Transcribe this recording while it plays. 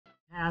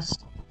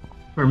Asked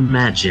for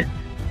magic.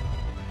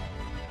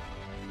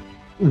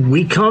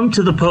 We come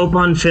to the Pope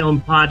on Film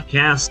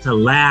podcast to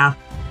laugh,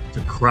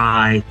 to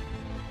cry,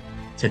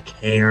 to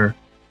care,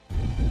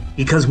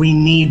 because we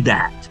need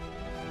that.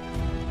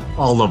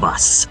 All of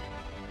us.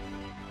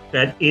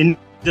 That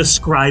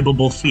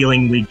indescribable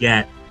feeling we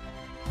get,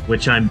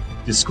 which I'm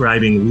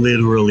describing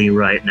literally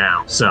right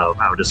now. So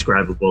how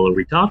describable are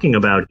we talking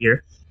about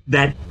here?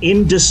 That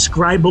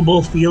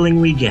indescribable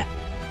feeling we get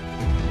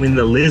when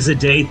the Liz-A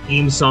Day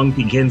theme song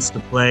begins to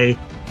play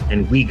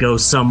and we go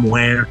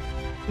somewhere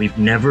we've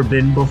never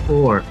been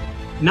before.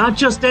 Not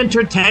just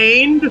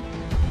entertained,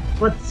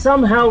 but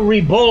somehow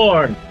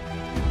reborn.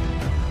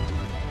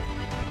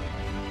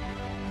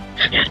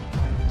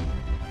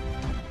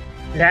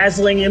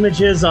 Dazzling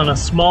images on a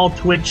small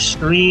Twitch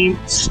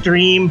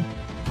stream,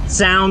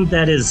 sound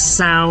that is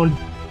sound.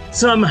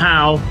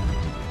 Somehow,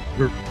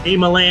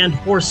 Amaland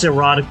horse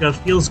erotica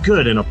feels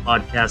good in a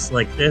podcast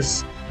like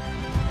this.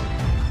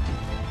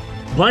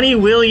 Bunny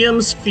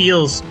Williams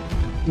feels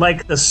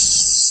like the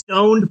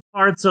stoned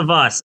parts of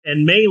us,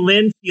 and Mei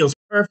Lin feels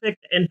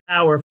perfect and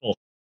powerful,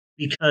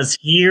 because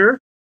here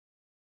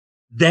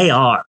they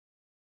are.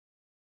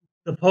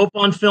 The Pope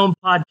on Film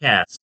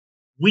podcast.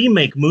 We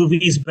make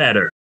movies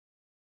better.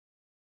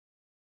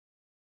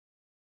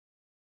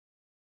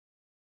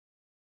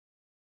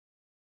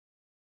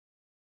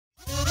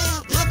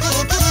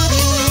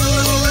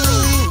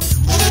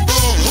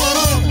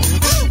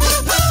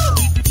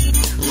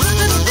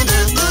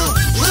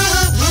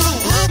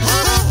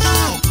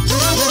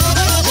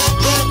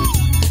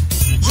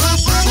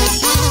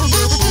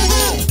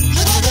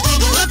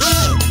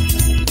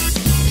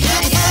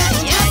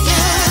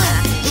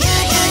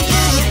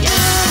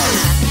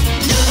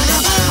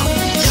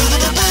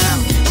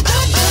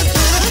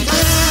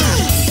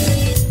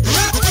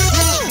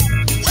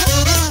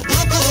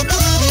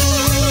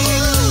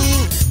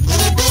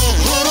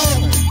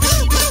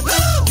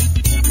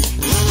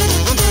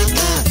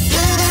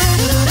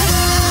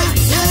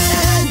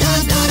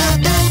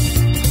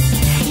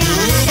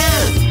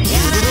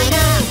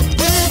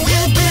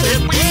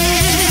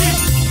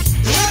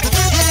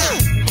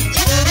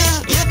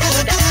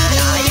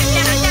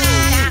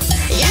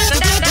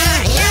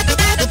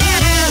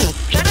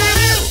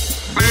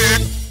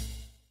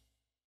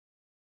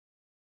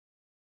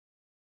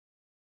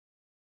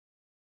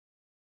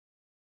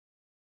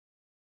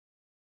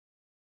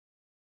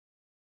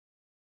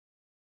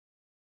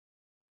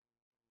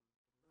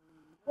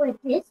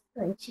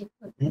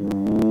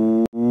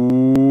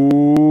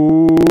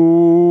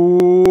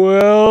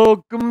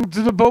 Welcome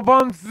to the Pope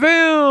on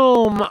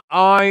Film.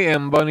 I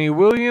am Bunny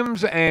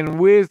Williams, and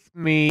with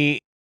me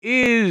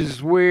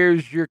is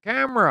where's your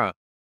camera?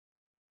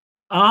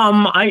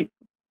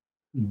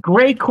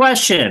 Great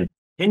question.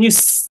 Can you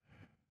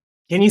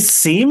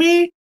see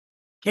me?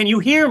 Can you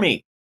hear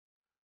me?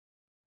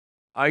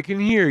 I can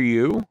hear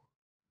you.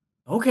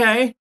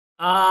 Okay.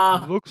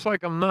 Looks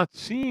like I'm not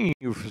seeing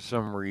you for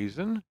some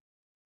reason.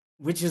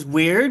 Which is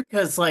weird,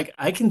 because, like,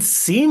 I can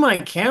see my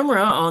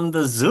camera on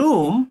the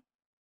Zoom.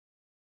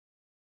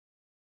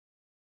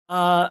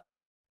 Blur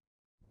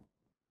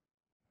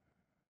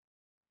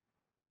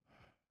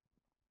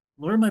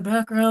my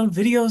background,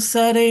 video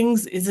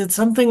settings. Is it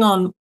something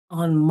on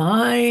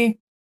my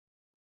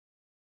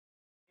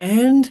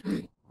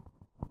end?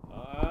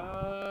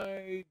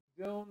 I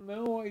don't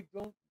know. I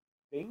don't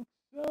think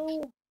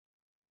so.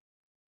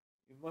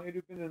 It might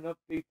have been an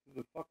update to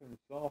the fucking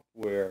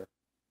software.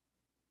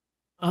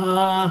 Host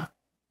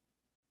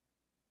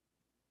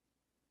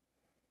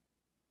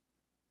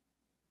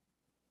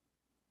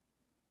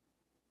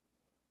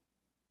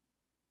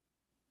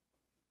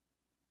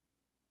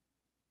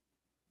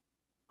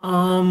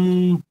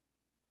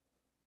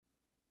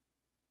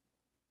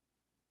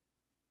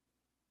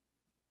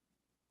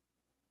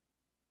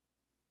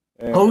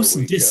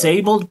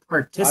disabled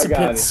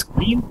participant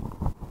screen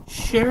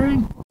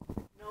sharing?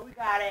 No, we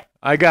got it.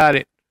 I got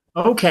it.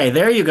 Okay,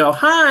 there you go.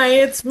 Hi,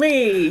 it's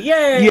me.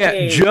 Yay!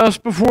 Yeah,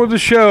 just before the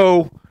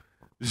show,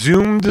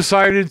 Zoom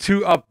decided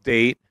to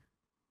update.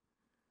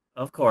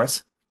 Of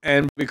course.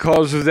 And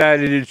because of that,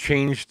 it had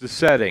changed the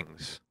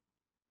settings.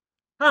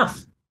 Huh.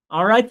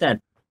 All right, then.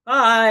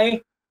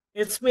 Bye.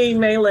 It's me,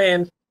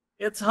 Mayland.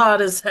 It's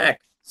hot as heck.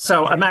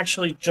 So I'm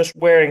actually just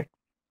wearing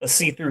a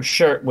see-through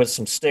shirt with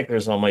some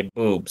stickers on my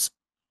boobs.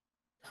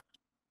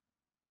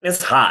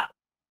 It's hot.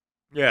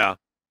 Yeah.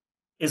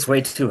 It's way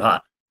too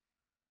hot.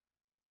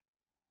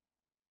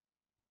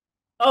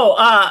 Oh,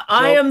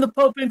 I am the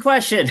Pope in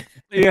question.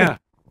 Yeah.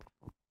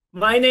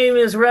 My name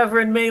is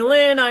Reverend Mei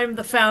Lin. I'm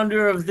the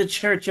founder of the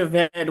Church of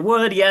Ed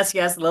Wood. Yes,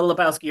 the Little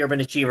Lebowski Urban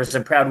Achievers,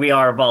 and proud we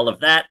are of all of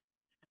that.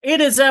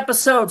 It is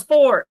episode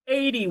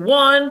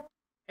 481,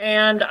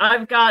 and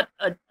I've got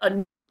a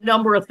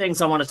number of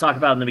things I want to talk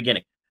about in the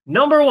beginning.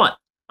 Number one,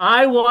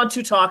 I want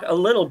to talk a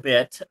little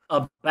bit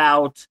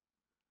about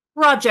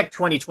Project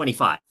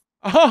 2025.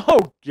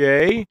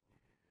 Okay.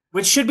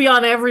 Which should be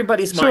on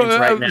everybody's minds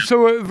right now.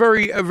 So a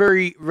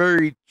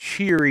very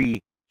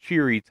cheery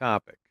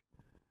topic.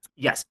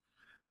 Yes.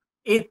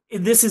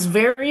 This is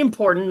very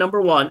important,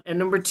 number one. And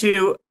number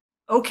two,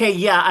 okay,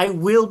 yeah, I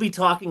will be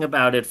talking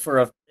about it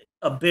for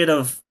a bit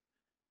of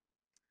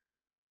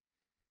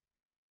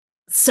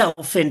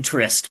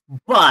self-interest,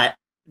 but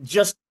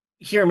just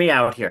hear me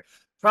out here.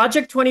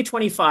 Project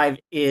 2025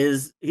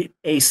 is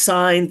a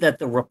sign that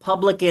the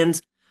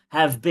Republicans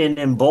have been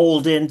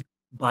emboldened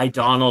by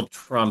Donald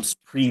Trump's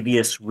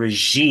previous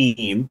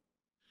regime.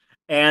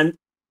 And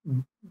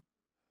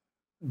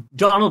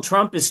Donald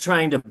Trump is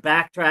trying to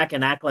backtrack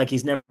and act like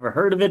he's never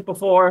heard of it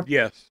before.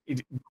 Yes.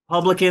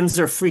 Republicans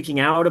are freaking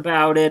out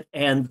about it,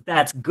 and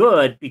that's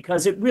good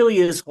because it really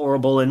is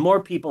horrible, and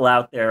more people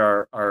out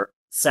there are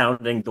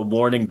sounding the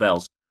warning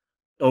bells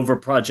over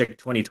Project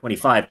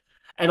 2025.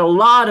 And a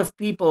lot of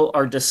people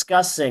are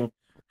discussing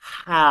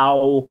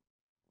how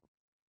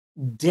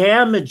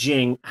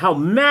damaging, how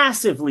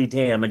massively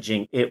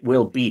damaging it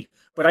will be.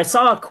 But I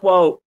saw a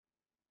quote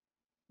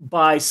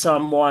by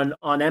someone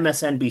on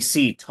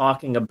MSNBC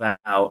talking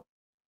about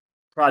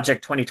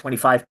Project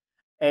 2025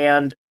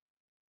 and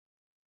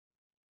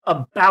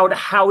about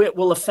how it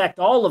will affect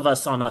all of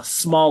us on a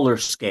smaller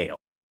scale.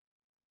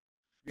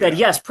 Yeah. That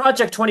yes,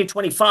 Project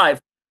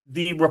 2025,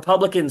 the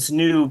Republicans'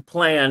 new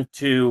plan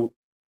to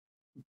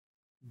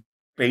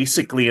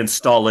basically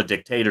install a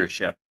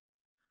dictatorship.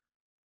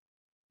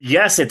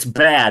 Yes, it's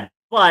bad,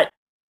 but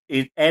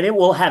it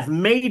will have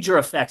major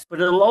effects, but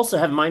it'll also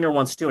have minor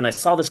ones too. And I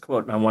saw this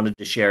quote and I wanted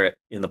to share it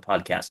in the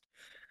podcast.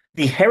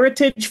 The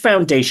Heritage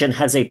Foundation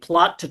has a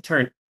plot to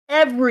turn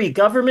every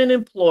government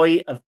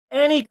employee of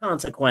any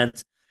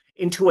consequence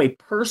into a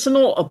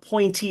personal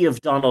appointee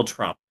of Donald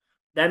Trump.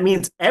 That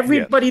means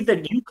everybody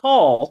that you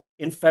call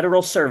in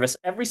federal service,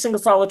 every single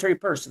solitary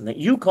person that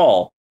you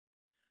call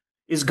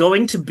is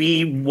going to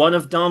be one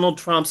of Donald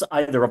Trump's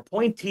either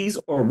appointees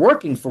or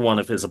working for one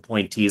of his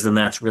appointees, and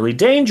that's really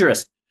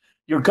dangerous.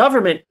 Your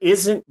government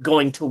isn't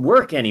going to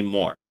work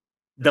anymore.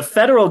 The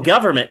federal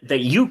government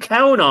that you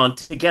count on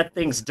to get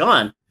things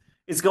done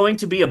is going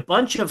to be a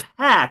bunch of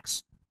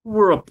hacks who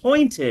were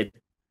appointed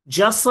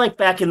just like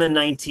back in the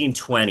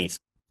 1920s.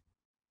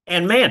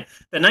 And man,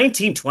 the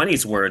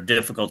 1920s were a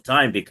difficult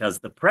time because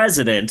the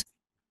president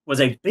was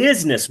a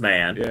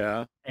businessman.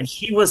 Yeah. And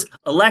he was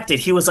elected.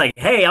 He was like,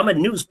 "Hey, I'm a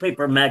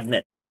newspaper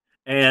magnate,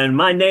 and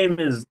my name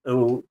is Warren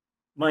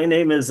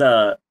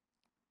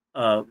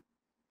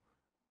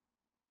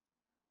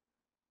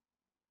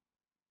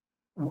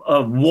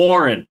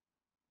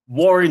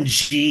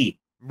G.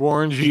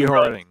 Warren G.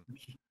 Harding.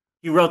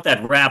 He wrote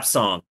that rap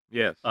song.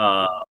 Yes.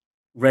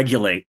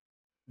 Regulate.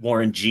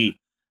 Warren G.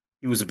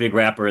 He was a big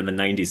rapper in the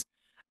 90s.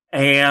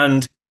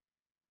 And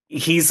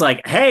he's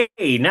like, "Hey,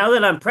 now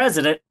that I'm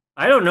president,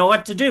 I don't know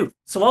what to do.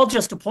 So I'll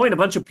just appoint a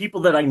bunch of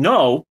people that I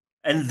know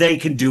and they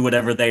can do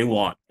whatever they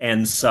want."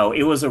 And so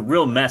it was a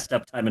real messed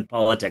up time in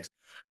politics.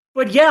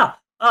 But yeah,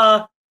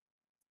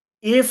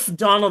 if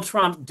Donald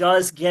Trump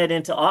does get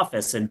into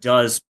office and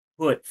does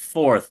put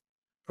forth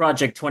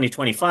Project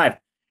 2025,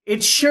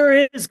 it sure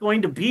is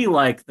going to be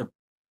like the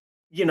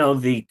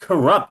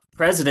corrupt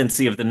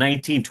presidency of the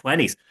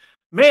 1920s.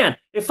 Man,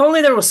 if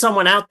only there was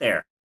someone out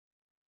there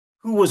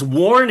who was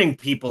warning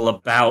people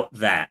about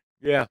that.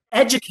 Yeah.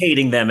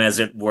 Educating them, as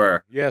it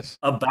were. Yes.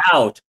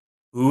 About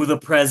who the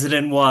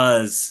president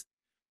was,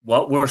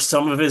 what were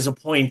some of his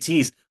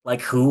appointees, like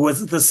who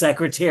was the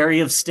Secretary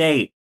of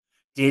State?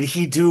 Did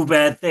he do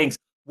bad things?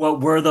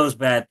 What were those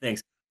bad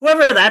things?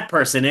 Whoever that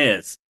person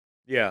is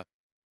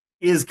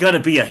going to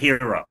be a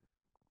hero.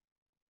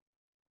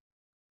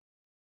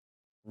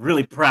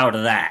 Really proud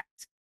of that.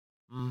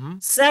 Mm-hmm.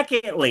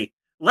 Secondly,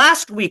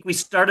 last week, we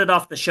started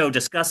off the show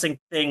discussing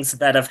things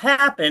that have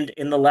happened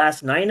in the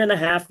last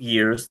 9.5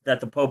 years that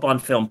the Pope on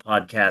Film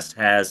podcast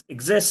has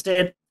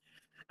existed.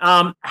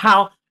 Let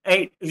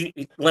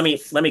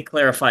me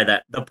clarify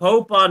that. The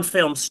Pope on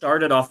Film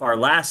started off our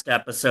last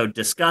episode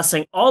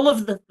discussing all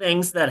of the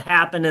things that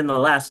happened in the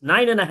last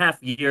 9.5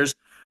 years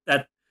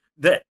that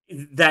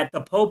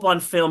the Pope on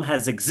Film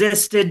has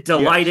existed,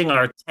 delighting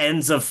our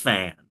tens of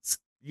fans.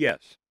 Yes.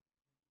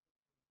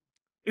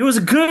 It was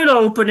a good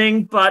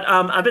opening, but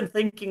I've been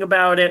thinking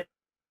about it.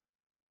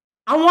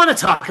 I want to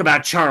talk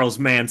about Charles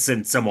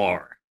Manson some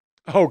more.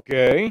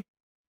 Okay.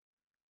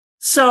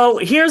 So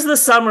here's the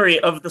summary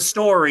of the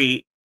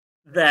story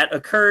that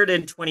occurred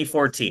in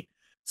 2014.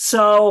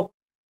 So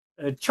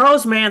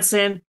Charles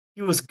Manson,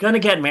 he was going to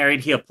get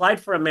married. He applied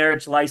for a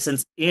marriage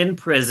license in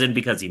prison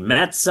because he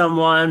met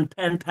someone,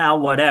 pen pal,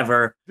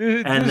 whatever.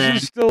 This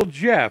is still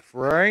Jeff,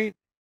 right?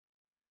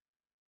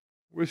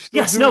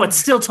 No, it's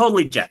still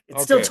totally Jeff.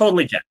 It's still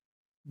totally Jeff.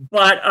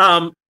 But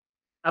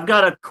I've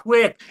got a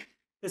quick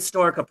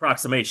historic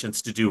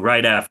approximations to do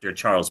right after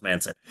Charles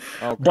Manson.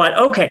 Okay.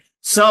 But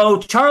so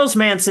Charles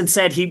Manson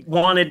said he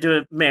wanted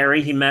to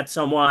marry. He met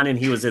someone and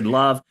he was in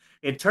love.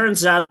 It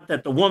turns out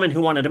that the woman who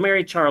wanted to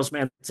marry Charles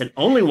Manson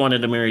only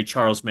wanted to marry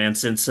Charles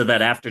Manson so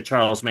that after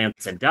Charles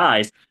Manson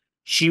dies,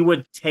 she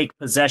would take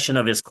possession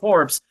of his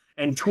corpse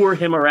and tour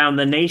him around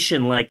the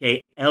nation like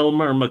a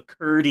Elmer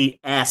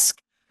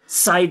McCurdy-esque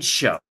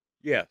sideshow.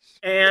 Yes.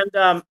 And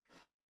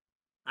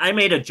I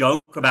made a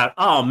joke about,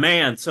 oh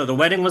man, so the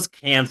wedding was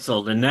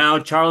canceled, and now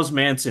Charles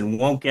Manson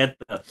won't get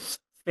the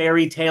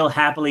fairy tale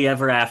happily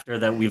ever after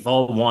that we've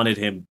all wanted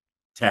him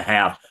to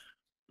have.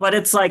 But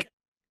it's like,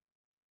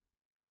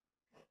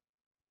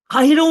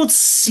 I don't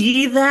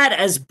see that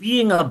as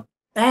being a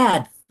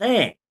bad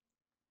thing.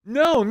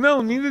 No,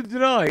 neither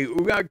did I.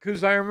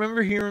 Because I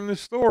remember hearing the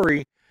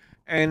story,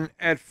 and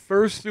at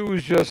first it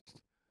was just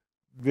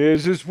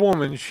there's this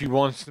woman, she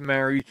wants to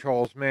marry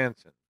Charles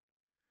Manson.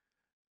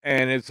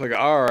 And it's like,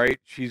 all right,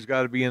 she's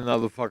got to be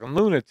another fucking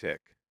lunatic.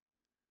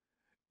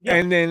 Yeah.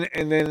 And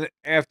then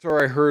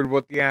after I heard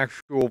what the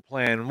actual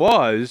plan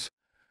was,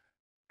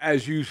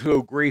 as you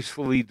so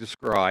gracefully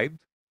described,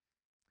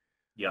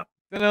 Yeah.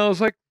 then I was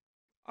like,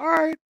 all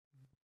right,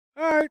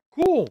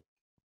 cool.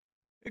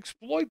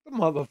 Exploit the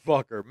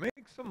motherfucker,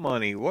 make some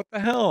money. What the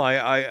hell?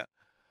 I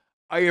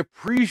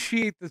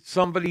appreciate that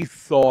somebody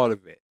thought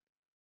of it.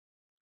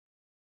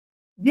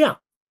 Yeah.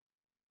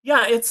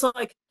 Yeah. It's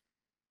like,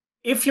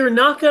 if you're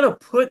not going to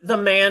put the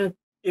man,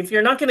 if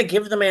you're not going to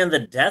give the man the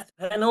death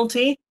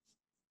penalty,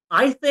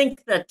 I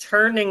think that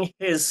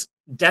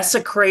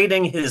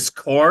desecrating his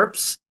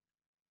corpse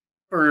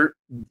for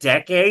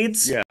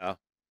decades Yeah,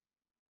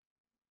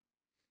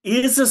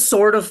 is a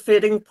sort of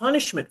fitting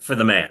punishment for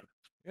the man.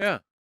 yeah.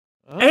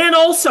 And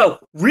also,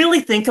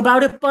 really think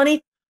about it,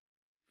 Bunny.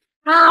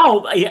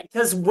 How?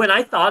 Because when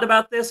I thought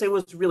about this, it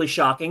was really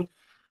shocking.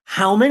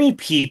 How many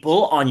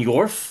people on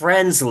your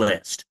friends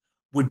list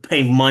would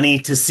pay money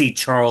to see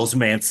Charles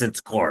Manson's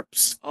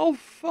corpse? Oh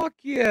fuck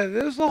yeah!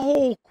 There's a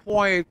whole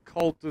quiet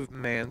cult of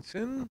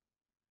Manson.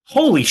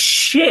 Holy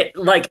shit.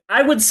 Like,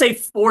 I would say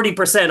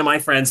 40% of my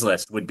friends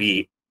list would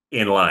be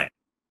in line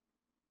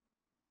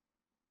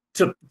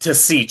to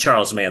see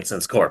Charles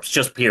Manson's corpse,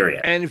 just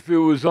period. And if it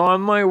was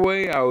on my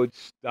way, I would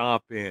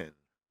stop in.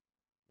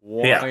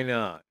 Why Yeah.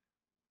 not?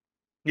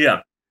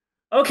 Yeah.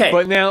 Okay.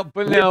 But now,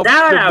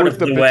 that out with of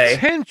the the way.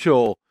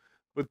 potential.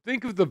 But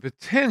think of the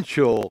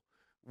potential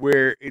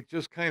where it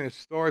just kind of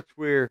starts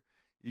where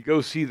you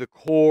go see the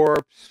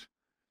corpse,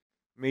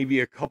 maybe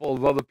a couple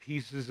of other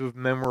pieces of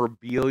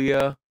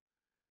memorabilia,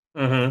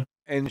 Mm-hmm.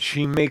 and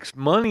she makes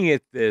money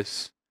at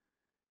this.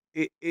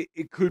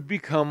 It could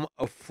become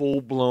a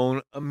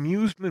full-blown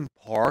amusement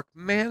park,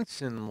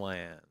 Manson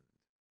Land.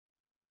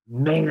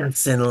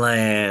 Manson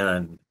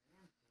Land.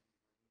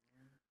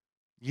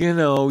 You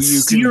know, you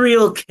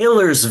Serial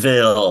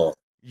Killersville.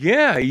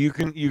 Yeah, you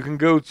can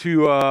go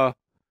to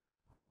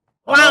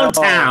Clown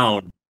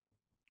Town.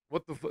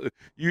 What the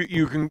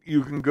you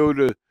can go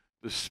to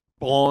the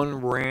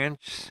Spawn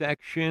Ranch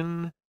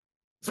section.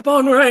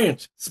 Spawn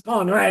Ranch.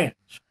 Spawn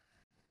Ranch.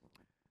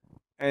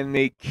 And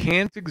they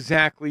can't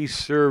exactly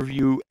serve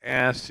you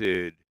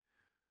acid,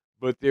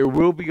 but there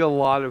will be a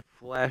lot of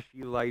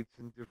flashy lights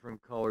in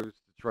different colors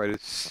to try to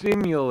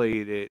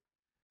simulate it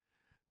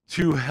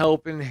to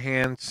help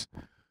enhance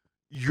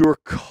your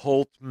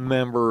cult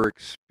member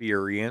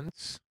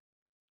experience.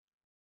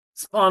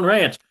 Spawn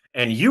Ranch.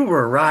 And you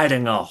were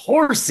riding a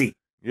horsey.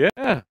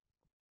 Yeah.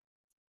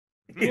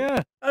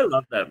 Yeah. I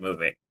love that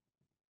movie.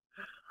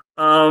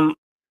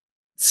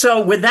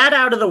 So with that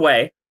out of the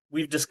way,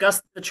 we've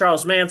discussed the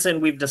Charles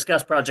Manson, we've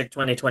discussed Project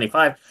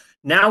 2025.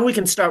 Now we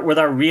can start with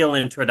our real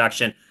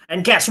introduction.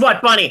 And guess what,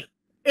 Bunny?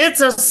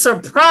 It's a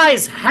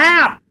surprise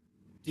hap.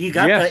 Do you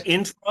got the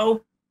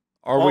intro?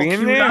 Are we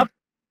in there? Up?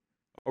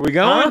 Are we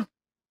going? Huh?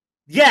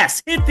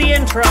 Yes, hit the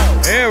intro.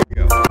 There we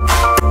go.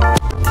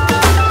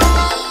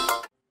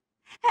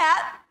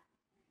 Hap.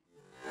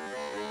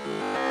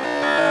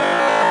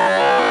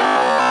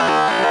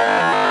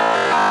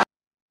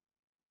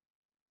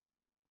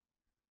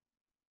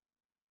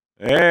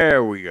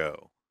 There we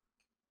go.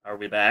 Are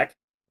we back?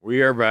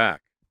 We are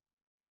back.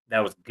 That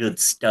was good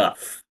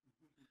stuff.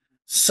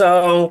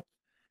 So,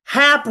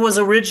 HAP was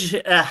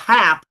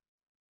HAP,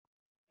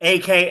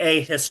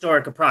 aka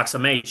Historic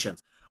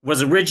Approximations,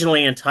 was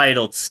originally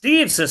entitled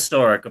Steve's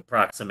Historic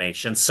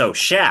Approximation, so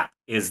SHAP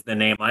is the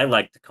name I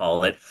like to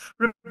call it,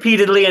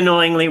 repeatedly,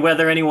 annoyingly,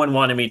 whether anyone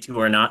wanted me to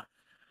or not.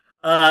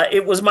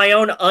 It was my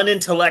own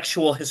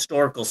unintellectual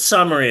historical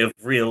summary of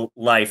real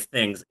life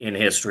things in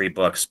history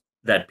books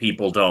that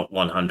people don't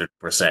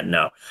 100%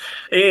 know.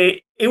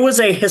 It was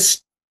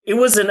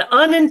an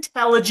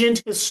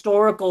unintelligent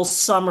historical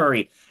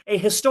summary, a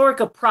historic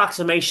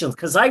approximation,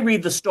 because I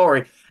read the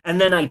story and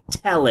then I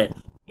tell it.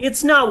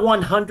 It's not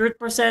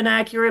 100%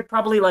 accurate,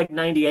 probably like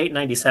 98,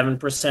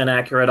 97%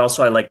 accurate.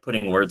 Also, I like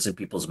putting words in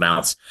people's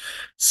mouths.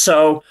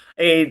 So,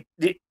 and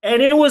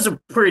it was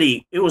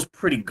pretty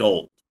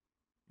gold.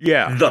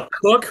 Yeah. The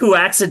cook who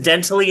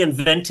accidentally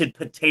invented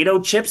potato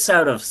chips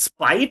out of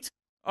spite.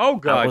 Oh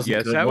God,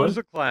 yes, that was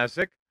a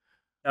classic.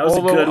 That was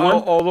a good one.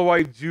 Although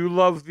I do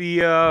love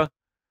the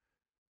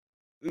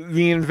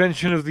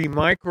invention of the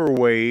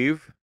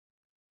microwave.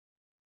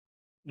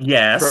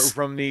 Yes.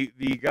 From the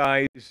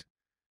guy's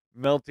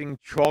melting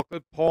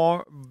chocolate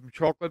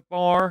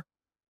bar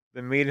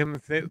that made him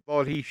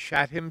thought he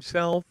shat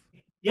himself.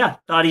 Yeah,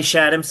 thought he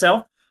shat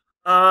himself.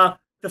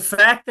 The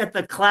fact that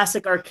the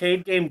classic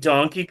arcade game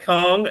Donkey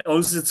Kong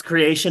owes its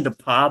creation to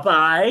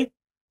Popeye.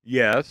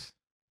 Yes.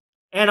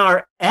 and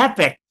our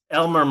epic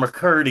Elmer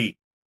McCurdy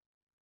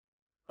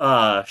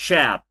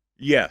Shap.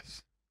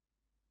 Yes.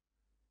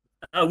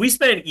 We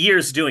spent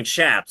years doing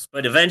Shaps,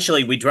 but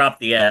eventually we dropped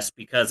the S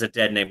because a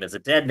dead name is a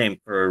dead name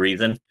for a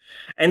reason.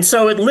 And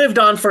so it lived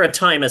on for a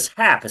time as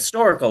HAP,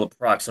 historical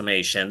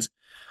approximations,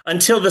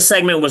 until the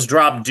segment was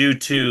dropped due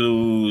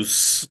to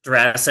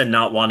stress and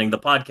not wanting the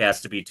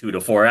podcast to be 2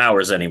 to 4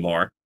 hours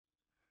anymore.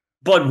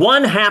 But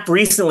one HAP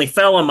recently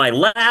fell on my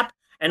lap,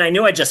 and I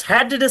knew I just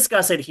had to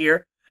discuss it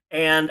here.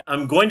 And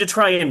I'm going to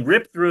try and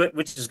rip through it,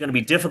 which is going to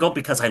be difficult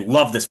because I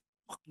love this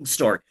fucking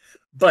story.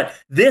 But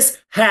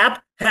this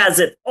HAP has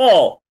it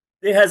all.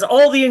 It has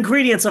all the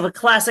ingredients of a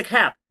classic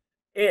HAP.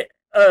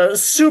 A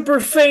super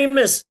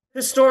famous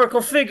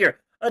historical figure,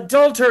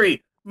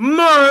 adultery,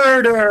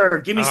 murder.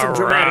 Give me some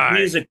dramatic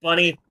music,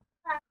 bunny.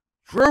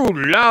 True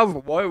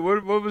love. What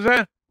was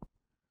that?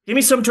 Give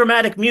me some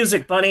dramatic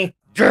music, bunny.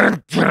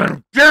 Dun,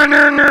 dun, dun,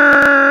 dun,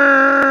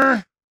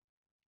 dun.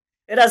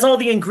 It has all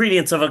the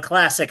ingredients of a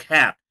classic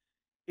HAP.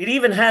 It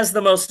even has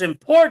the most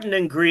important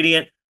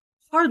ingredient.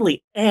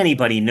 Hardly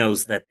anybody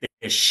knows that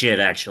this shit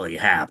actually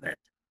happened.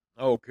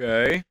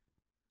 Okay.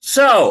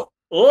 So,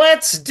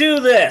 let's do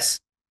this.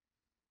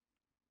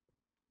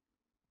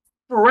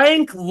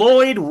 Frank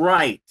Lloyd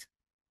Wright,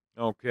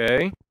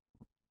 Okay.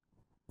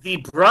 the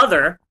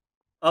brother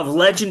of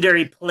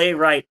legendary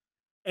playwright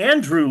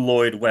Andrew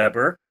Lloyd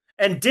Webber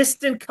and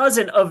distant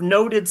cousin of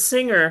noted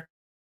singer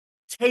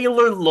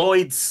Taylor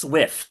Lloyd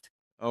Swift.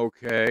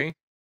 Okay.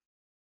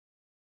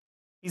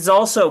 He's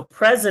also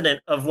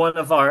president of one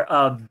of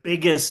our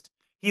biggest.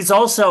 He's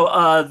also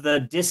the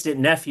distant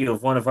nephew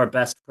of one of our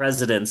best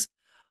presidents,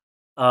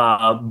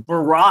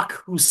 Barack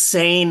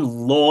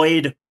Hussein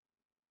Lloyd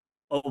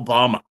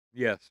Obama.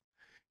 Yes.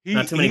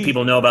 Not too many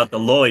people know about the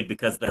Lloyd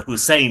because the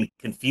Hussein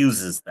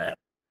confuses them.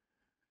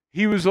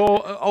 He was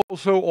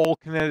also all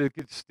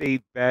Connecticut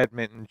State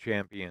badminton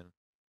champion.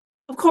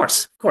 Of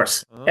course.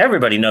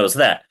 Everybody knows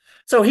that.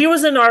 So he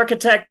was an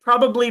architect,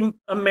 probably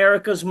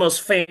America's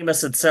most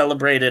famous and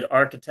celebrated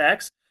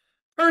architects.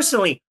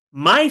 Personally,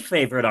 my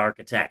favorite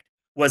architect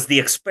was the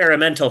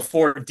experimental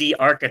 4D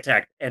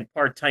architect and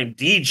part-time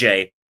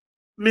DJ,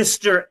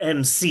 Mr.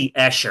 MC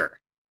Escher.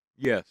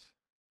 Yes.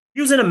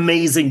 He was an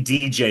amazing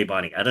DJ,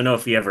 Bunny. I don't know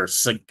if you ever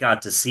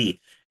got to see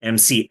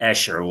MC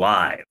Escher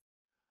live.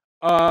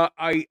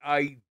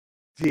 I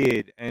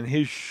did, and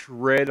his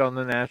shred on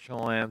the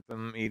national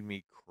anthem made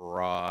me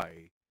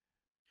cry.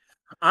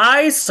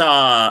 I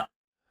saw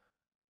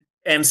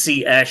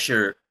MC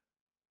Escher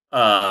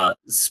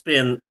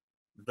spin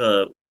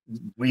the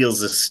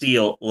Wheels of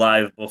Steel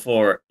live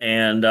before,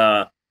 and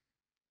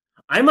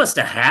I must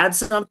have had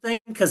something,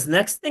 because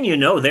next thing you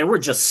know, there were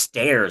just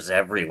stairs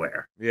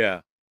everywhere.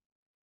 Yeah.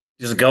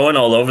 Just going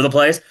all over the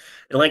place.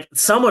 Like,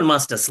 someone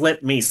must have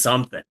slipped me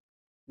something.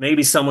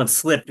 Maybe someone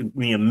slipped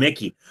me a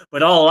Mickey.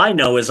 But all I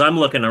know is I'm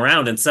looking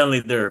around and suddenly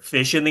there are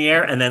fish in the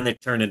air and then they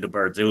turn into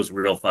birds. It was a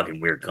real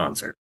fucking weird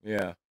concert.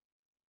 Yeah.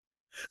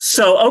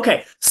 So,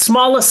 okay,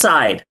 small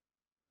aside.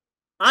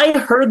 I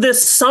heard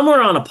this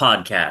somewhere on a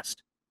podcast.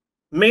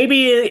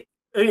 Maybe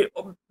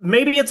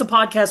it's a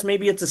podcast,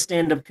 maybe it's a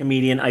stand-up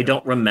comedian. I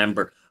don't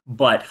remember.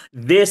 But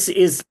this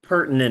is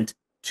pertinent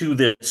to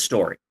this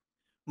story.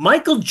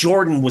 Michael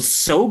Jordan was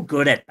so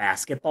good at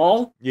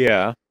basketball.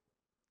 Yeah.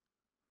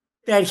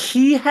 That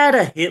he had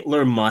a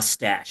Hitler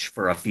mustache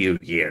for a few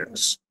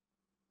years.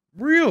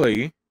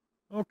 Really?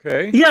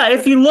 Okay. Yeah,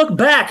 if you look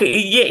back,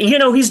 you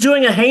know, he's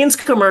doing a Hanes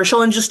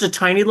commercial and just a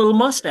tiny little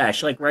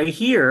mustache, like right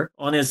here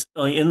on his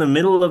in the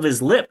middle of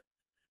his lip.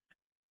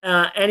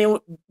 And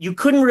you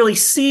couldn't really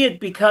see it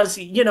because,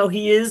 you know,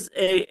 he is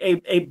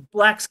a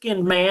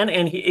black-skinned man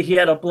and he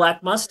had a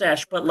black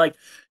mustache. But, like,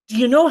 do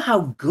you know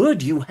how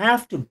good you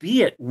have to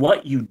be at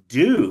what you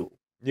do?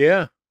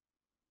 Yeah.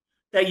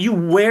 That you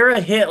wear a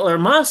Hitler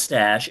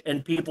mustache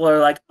and people are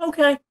like,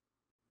 okay.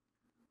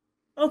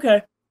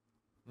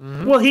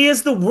 Mm-hmm. Well, he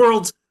is the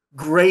world's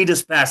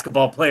greatest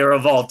basketball player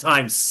of all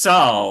time.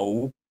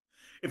 So,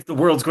 if the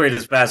world's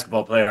greatest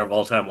basketball player of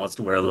all time wants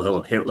to wear a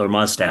little Hitler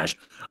mustache,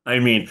 I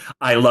mean,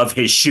 I love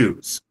his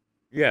shoes.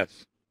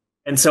 Yes.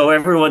 And so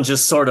everyone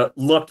just sort of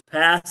looked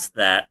past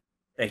that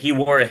he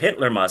wore a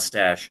Hitler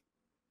mustache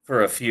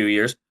for a few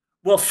years.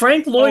 Well,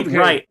 Frank Lloyd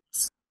Wright.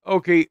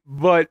 Okay,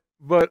 but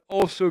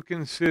also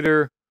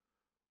consider,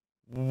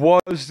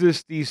 was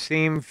this the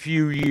same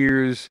few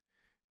years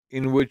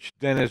in which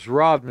Dennis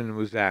Rodman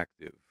was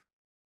active?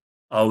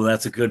 Oh,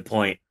 that's a good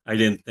point. I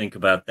didn't think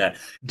about that.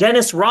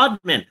 Dennis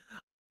Rodman,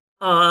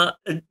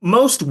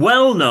 most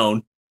well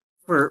known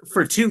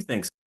for two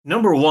things.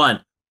 Number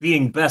one,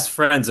 being best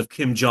friends of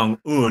Kim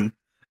Jong-un,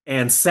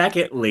 and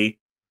secondly,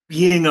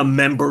 being a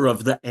member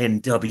of the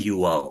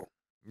NWO.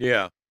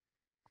 Yeah.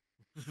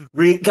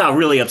 Got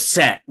really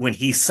upset when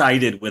he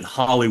sided with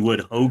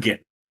Hollywood Hogan.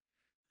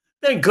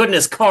 Thank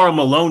goodness Karl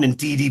Malone and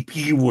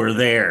DDP were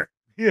there.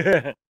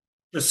 Yeah.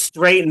 To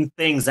straighten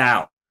things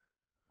out.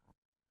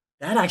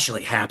 That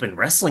actually happened.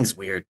 Wrestling's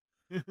weird.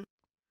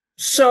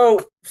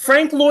 So,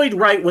 Frank Lloyd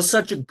Wright was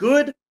such a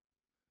good,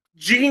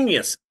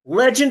 genius,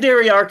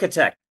 legendary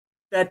architect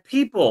that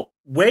people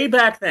way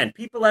back then,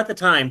 people at the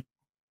time,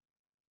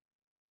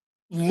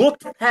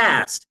 looked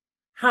past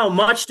how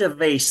much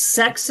of a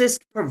sexist,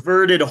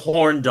 perverted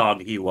horn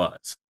dog he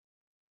was.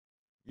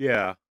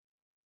 Yeah.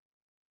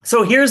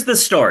 So here's the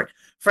story.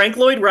 Frank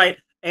Lloyd Wright,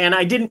 and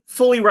I didn't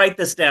fully write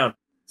this down,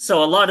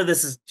 so a lot of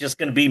this is just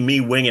going to be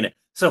me winging it.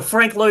 So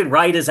Frank Lloyd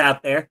Wright is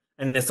out there,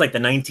 and it's like the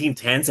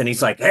 1910s, and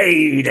he's like,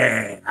 "Hey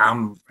there,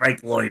 I'm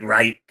Frank Lloyd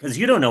Wright," because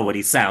you don't know what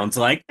he sounds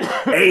like.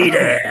 "Hey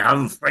there,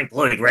 I'm Frank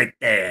Lloyd Wright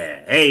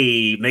there.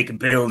 Hey, making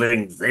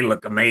buildings, they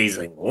look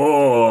amazing.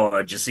 Oh,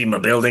 did you see my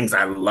buildings?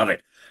 I love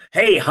it.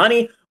 Hey,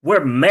 honey,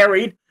 we're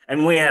married,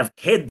 and we have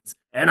kids,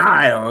 and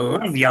I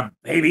love you,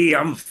 baby.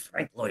 I'm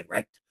Frank Lloyd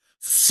Wright.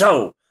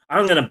 So,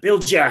 I'm going to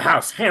build you a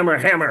house. Hammer,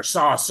 hammer,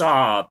 saw,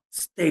 saw,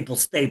 staple,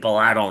 staple,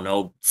 I don't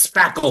know,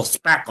 spackle,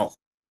 spackle.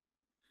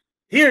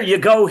 Here you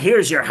go.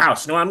 Here's your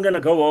house. No, I'm going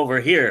to go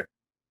over here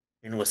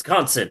in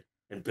Wisconsin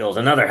and build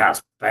another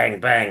house.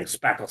 Bang, bang,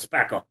 spackle,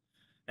 spackle."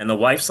 And the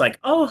wife's like,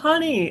 "Oh,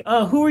 honey,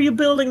 who are you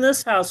building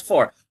this house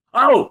for?"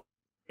 "Oh,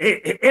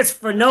 it's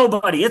for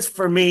nobody. It's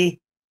for me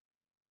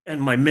and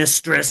my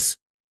mistress."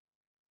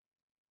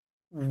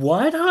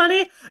 "What,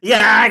 honey?"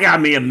 "Yeah, I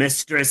got me a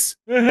mistress.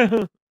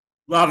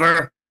 Love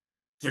her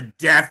to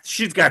death.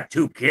 She's got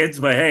 2 kids,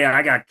 but hey,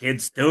 I got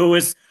kids too.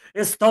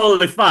 It's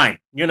totally fine,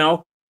 you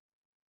know?"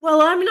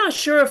 "Well, I'm not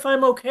sure if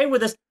I'm okay with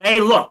this." "Hey,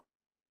 look,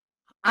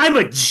 I'm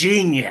a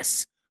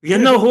genius. You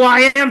know who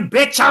I am,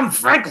 bitch? I'm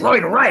Frank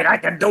Lloyd Wright. I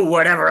can do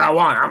whatever I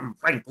want. I'm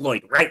Frank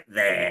Lloyd Wright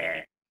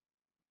there."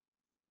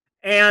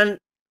 And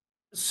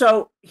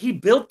so he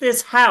built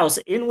this house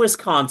in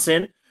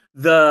Wisconsin.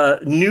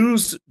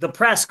 The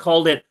press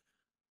called it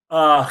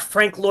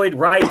Frank Lloyd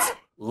Wright's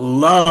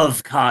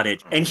love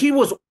cottage. And he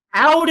was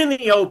out in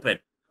the open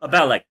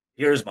about like,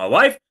 "Here's my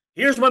wife,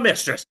 here's my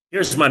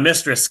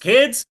mistress'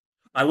 kids.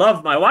 I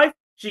love my wife.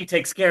 She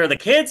takes care of the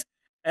kids.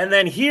 And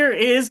then here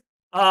is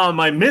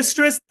my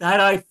mistress that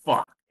I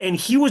fuck." And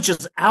he was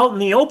just out in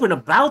the open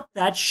about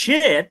that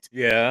shit.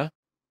 Yeah.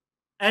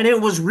 And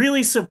it was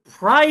really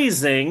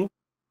surprising.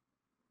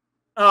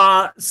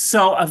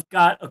 So I've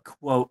got a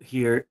quote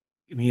here.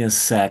 Give me a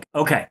sec.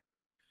 Okay.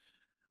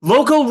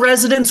 "Local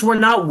residents were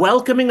not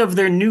welcoming of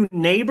their new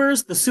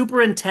neighbors. The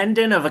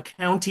superintendent of a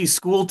county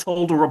school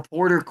told a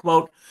reporter,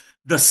 quote,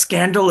 'The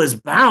scandal is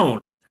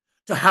bound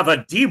to have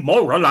a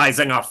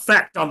demoralizing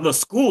effect on the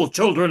school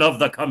children of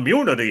the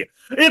community.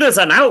 It is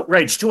an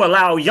outrage to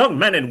allow young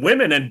men and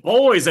women and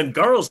boys and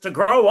girls to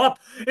grow up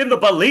in the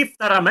belief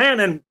that a man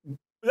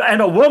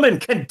and a woman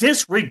can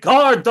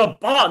disregard the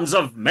bonds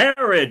of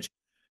marriage.'"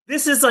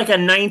 This is like a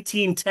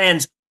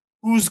 1910s,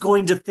 who's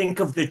going to think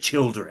of the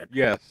children?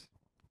 Yes.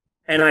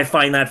 And I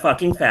find that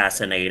fucking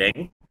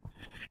fascinating.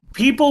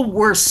 People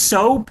were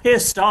so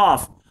pissed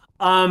off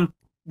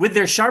with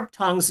their sharp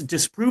tongues,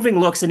 disproving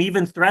looks, and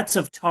even threats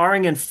of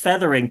tarring and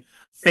feathering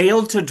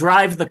failed to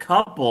drive the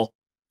couple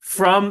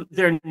from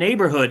their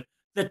neighborhood.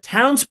 The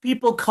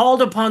townspeople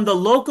called upon the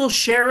local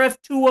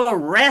sheriff to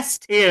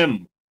arrest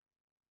him.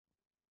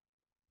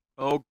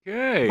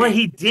 Okay. But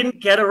he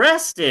didn't get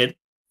arrested,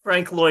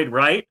 Frank Lloyd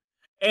Wright,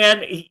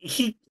 and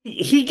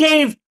he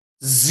gave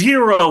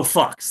 0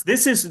 fucks.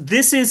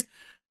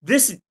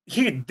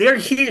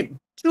 Here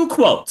 2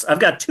 quotes. I've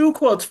got 2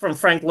 quotes from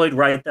Frank Lloyd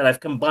Wright that I've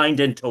combined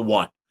into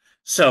one.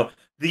 So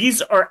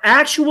these are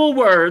actual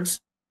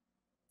words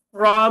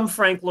from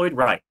Frank Lloyd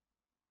Wright.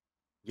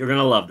 You're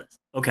gonna love this.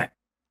 Okay.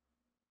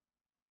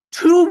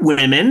 "2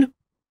 women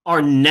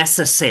are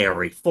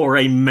necessary for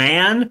a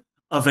man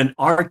of an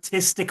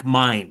artistic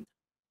mind.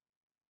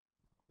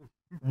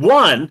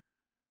 One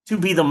to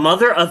be the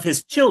mother of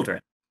his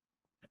children,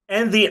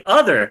 and the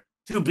other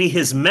to be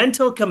his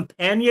mental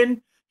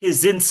companion,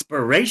 his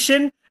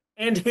inspiration,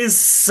 and his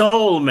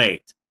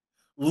soulmate.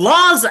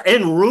 Laws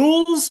and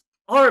rules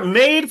are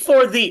made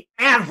for the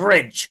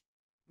average.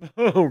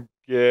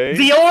 Okay.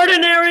 The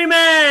ordinary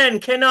man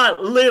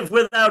cannot live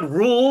without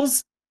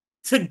rules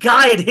to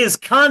guide his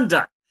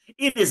conduct.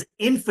 It is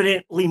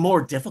infinitely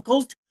more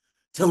difficult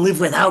to live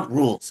without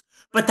rules.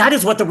 But that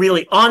is what the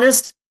really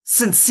honest,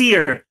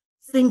 sincere,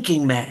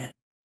 thinking man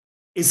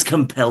is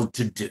compelled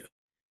to do."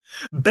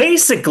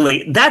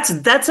 Basically, that's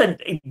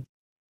a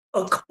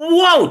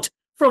quote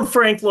from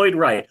Frank Lloyd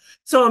Wright.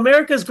 So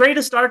America's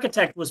greatest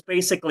architect was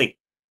basically,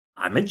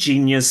 "I'm a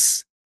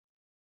genius,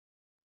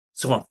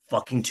 so I'm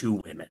fucking 2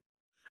 women."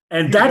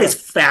 And that is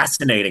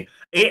fascinating.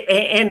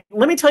 And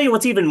let me tell you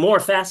what's even more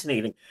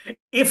fascinating.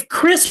 If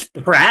Chris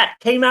Pratt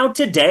came out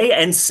today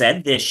and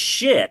said this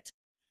shit,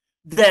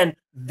 then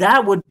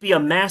that would be a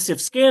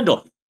massive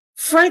scandal.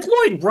 Frank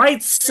Lloyd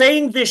Wright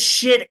saying this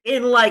shit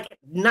in like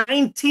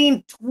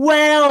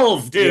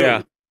 1912, dude.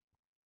 Yeah.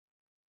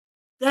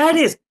 That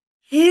is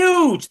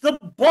huge. The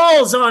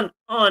balls on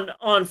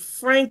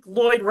Frank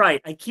Lloyd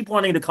Wright. I keep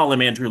wanting to call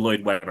him Andrew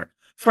Lloyd Webber.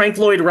 Frank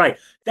Lloyd Wright.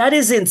 That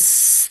is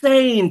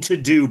insane to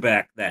do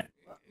back then.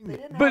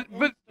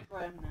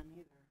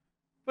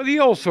 But he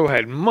also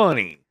had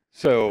money.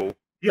 So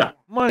Yeah.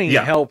 money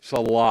Yeah. helps a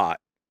lot.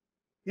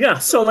 Yeah,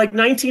 so like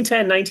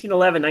 1910,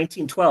 1911,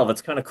 1912,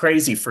 it's kind of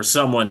crazy for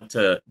someone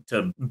to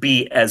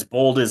be as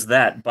bold as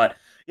that, but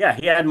yeah,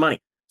 he had money.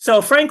 So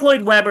Frank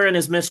Lloyd Webber and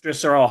his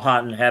mistress are all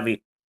hot and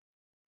heavy.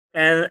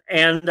 And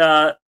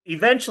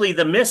eventually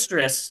the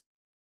mistress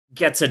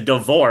gets a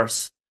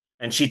divorce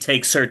and she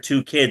takes her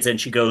two kids and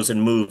she goes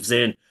and moves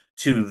in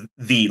to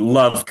the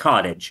Love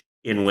Cottage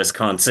in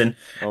Wisconsin.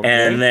 Okay.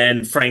 And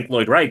then Frank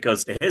Lloyd Wright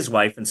goes to his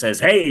wife and says,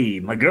 "Hey,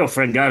 my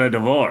girlfriend got a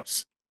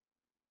divorce.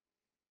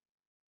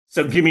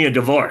 So give me a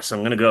divorce. I'm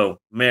going to go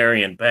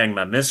marry and bang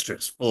my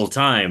mistress full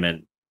time."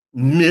 And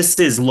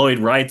Mrs. Lloyd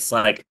Wright's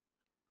like,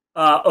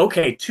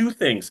 okay, two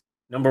things.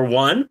 Number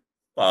one,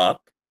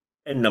 fuck.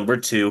 And number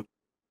two,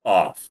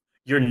 off.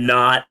 You're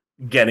not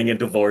getting a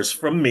divorce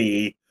from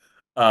me.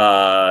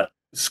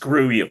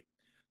 Screw you.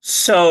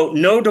 So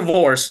no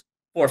divorce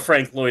for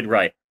Frank Lloyd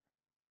Wright.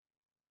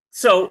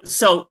 So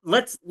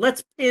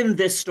let's pin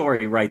this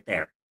story right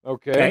there.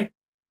 Okay. Okay.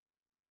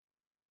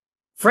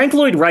 Frank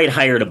Lloyd Wright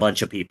hired a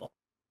bunch of people.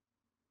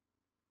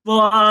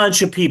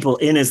 Bunch of people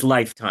in his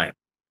lifetime.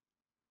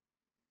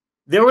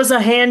 There was a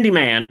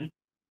handyman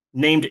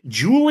named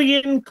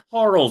Julian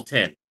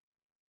Carleton.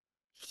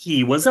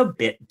 He was a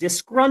bit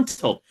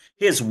disgruntled.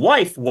 His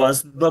wife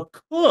was the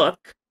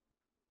cook.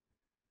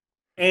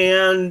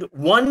 And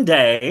one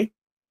day,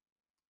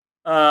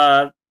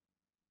 Frank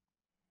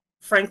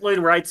Lloyd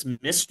Wright's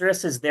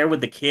mistress is there with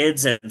the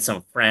kids and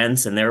some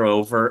friends, and they're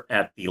over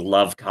at the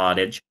Love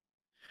Cottage.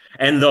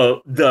 And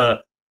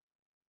the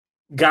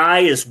guy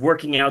is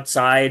working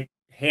outside,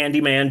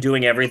 handyman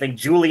doing everything.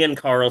 Julian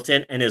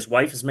Carleton and his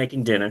wife is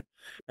making dinner.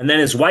 And then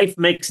his wife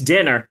makes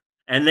dinner.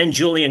 And then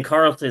Julian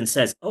Carleton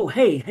says, "Oh,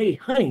 hey,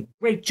 honey,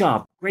 great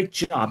job, great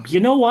job. You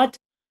know what?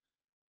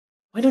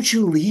 Why don't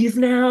you leave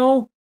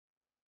now?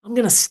 I'm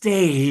going to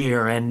stay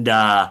here and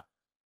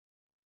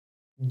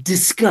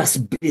discuss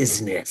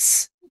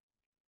business."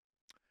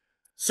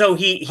 So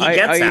he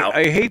gets out.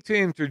 I hate to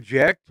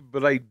interject,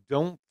 but I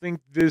don't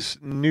think this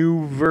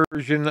new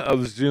version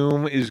of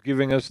Zoom is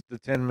giving us the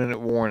 10-minute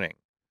warning.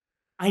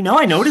 I know,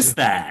 I noticed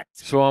that.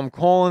 So I'm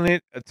calling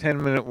it a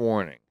 10-minute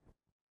warning.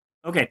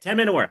 Okay,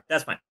 10-minute warning.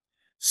 That's fine.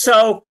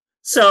 So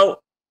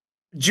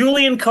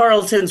Julian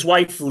Carleton's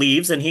wife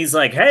leaves and he's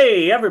like,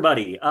 "Hey,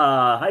 everybody,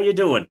 how you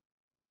doing?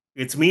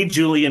 It's me,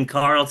 Julian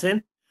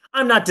Carleton.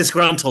 I'm not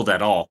disgruntled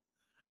at all.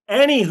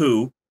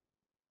 Anywho,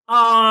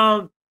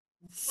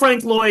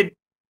 Frank Lloyd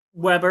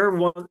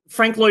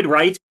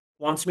Wright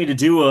wants me to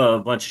do a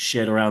bunch of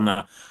shit around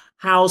the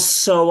house.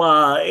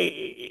 So,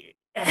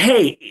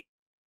 hey,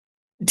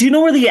 do you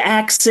know where the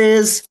axe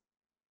is?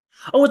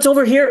 Oh, it's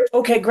over here.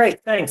 Okay, great.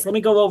 Thanks. Let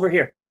me go over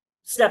here.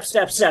 Step.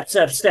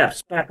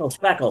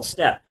 Spackle,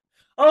 step.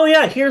 Oh,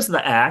 yeah, here's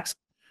the axe.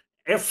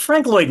 If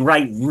Frank Lloyd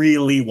Wright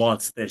really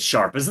wants this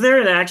sharp, is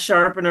there an axe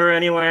sharpener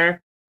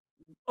anywhere?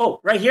 Oh,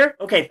 right here?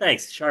 Okay,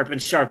 thanks. Sharpen.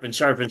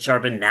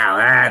 Now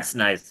that's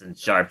nice and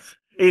sharp.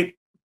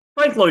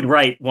 Frank Lloyd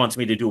Wright wants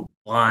me to do a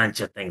bunch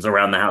of things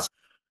around the house.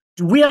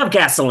 Do we have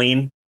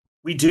gasoline?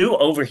 We do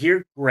over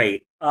here.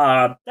 Great.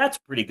 That's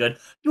pretty good.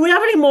 Do we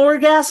have any more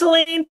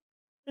gasoline?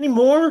 Any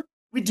more?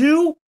 We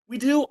do.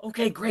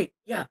 Okay, great.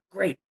 Yeah,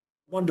 great.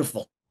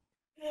 Wonderful.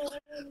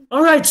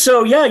 All right,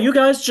 so yeah, you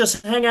guys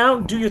just hang out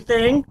and do your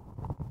thing.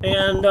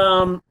 And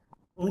I'm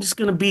just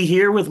gonna be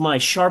here with my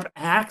sharp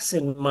axe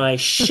and my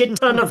shit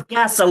ton of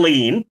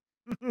gasoline.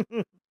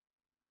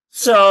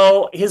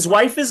 So his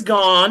wife is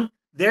gone.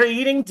 They're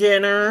eating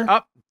dinner.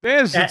 Oh,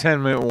 there's the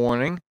 10-minute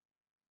warning.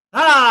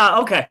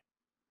 Okay.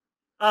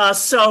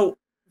 So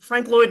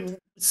Frank Lloyd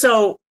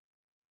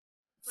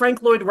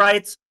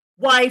Wright's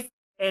wife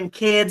and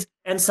kids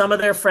and some of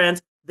their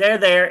friends, they're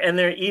there and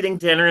they're eating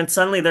dinner, and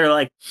suddenly they're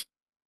like,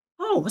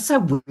 "Oh, what's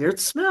that weird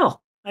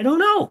smell? I don't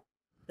know.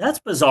 That's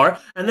bizarre."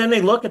 And then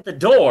they look at the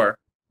door,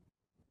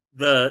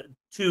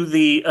 to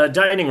the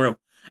dining room,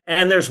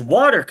 and there's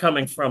water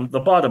coming from the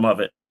bottom of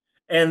it,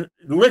 and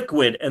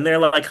liquid, and they're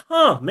like,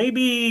 "Huh,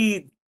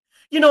 maybe,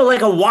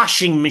 like a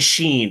washing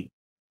machine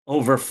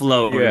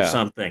overflowed or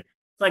something."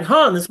 It's like,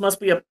 "Huh, this must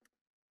be a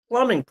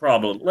plumbing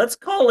problem. Let's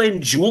call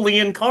in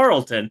Julian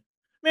Carleton.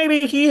 Maybe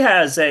he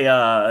has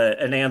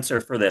an answer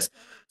for this."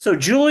 So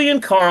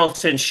Julian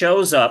Carleton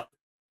shows up,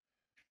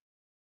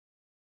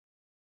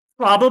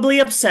 probably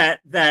upset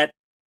that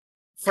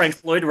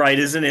Frank Lloyd Wright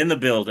isn't in the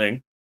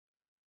building,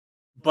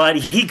 but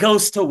he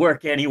goes to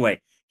work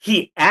anyway.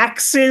 He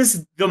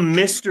axes the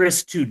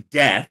mistress to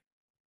death.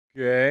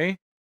 Okay.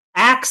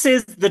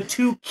 Axes the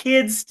two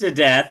kids to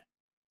death,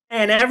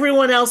 and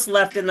everyone else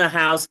left in the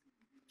house.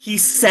 He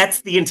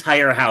sets the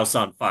entire house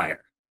on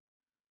fire.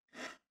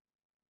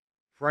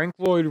 Frank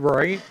Lloyd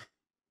Wright?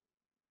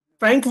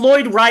 Frank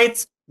Lloyd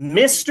Wright's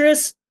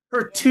mistress,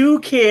 her two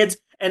kids,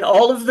 and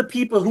all of the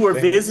people who were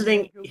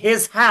visiting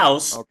his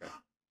house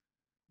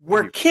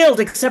were killed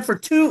except for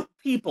two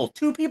people.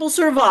 Two people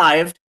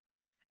survived,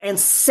 and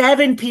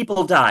 7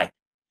 people died.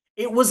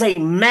 It was a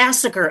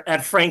massacre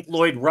at Frank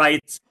Lloyd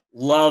Wright's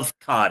Love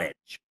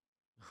Cottage.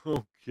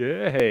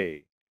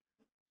 Okay.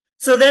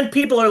 So then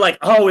people are like,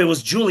 "Oh, it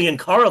was Julian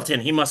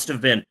Carleton. He must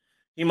have been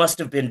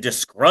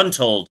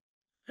disgruntled."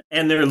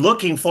 and they're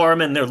looking for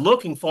him, and they're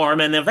looking for him,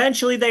 and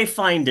eventually they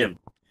find him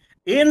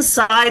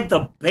inside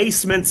the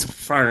basement's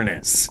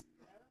furnace.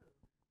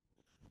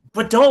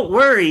 But don't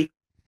worry,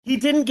 he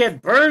didn't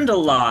get burned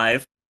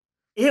alive.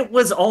 It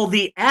was all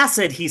the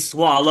acid he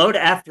swallowed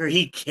after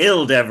he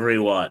killed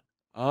everyone.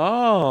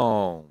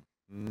 Oh,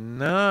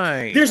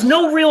 nice. There's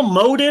no real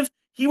motive.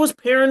 He was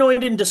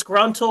paranoid and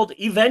disgruntled.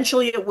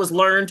 Eventually, it was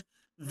learned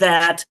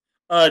that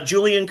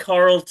Julian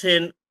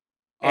Carlton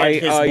and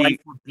his wife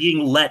were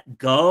being let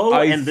go.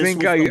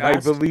 I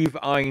believe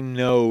I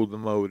know the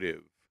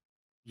motive.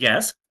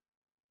 Yes.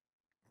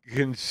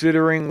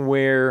 Considering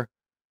where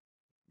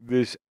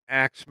this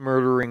axe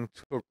murdering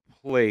took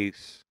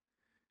place,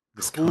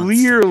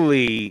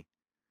 clearly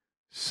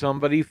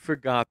somebody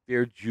forgot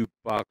their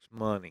jukebox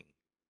money.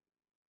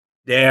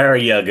 There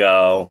you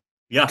go.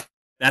 Yeah,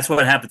 that's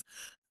what happens.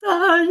 The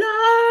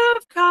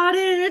Love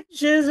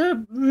Cottage is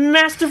a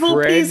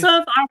masterful piece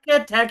of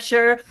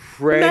architecture.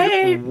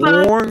 Fred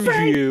warned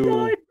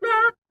you.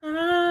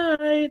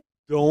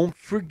 Don't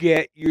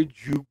forget your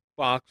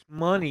jukebox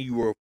money. You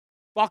were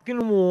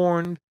fucking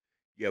warned.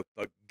 You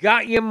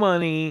forgot your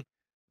money.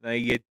 Now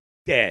you're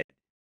dead.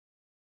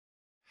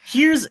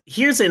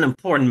 Here's an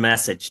important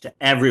message to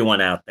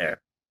everyone out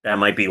there that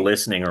might be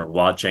listening or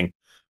watching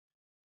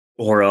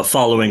or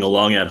following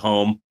along at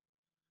home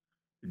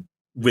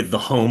with the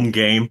home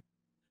game.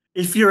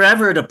 If you're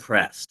ever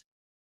depressed,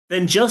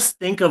 then just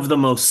think of the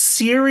most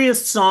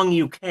serious song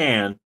you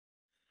can,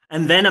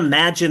 and then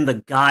imagine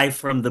the guy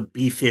from the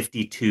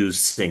B-52s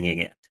singing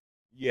it.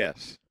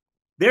 Yes.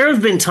 There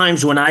have been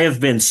times when I have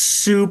been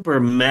super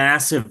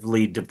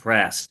massively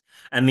depressed,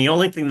 and the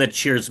only thing that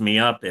cheers me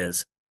up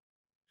is,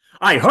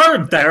 I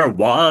heard there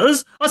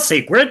was a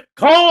secret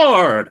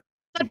chord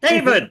that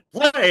David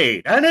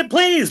played, and it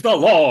pleased the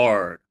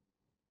Lord.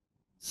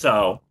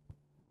 So,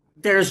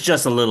 there's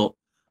just a little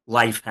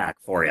life hack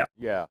for you.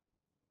 Yeah.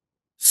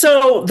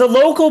 So, the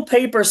local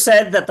paper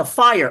said that the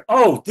fire,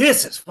 oh,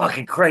 this is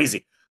fucking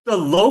crazy. The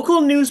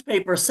local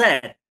newspaper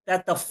said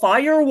that the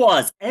fire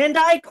was, and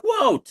I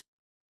quote,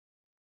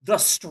 the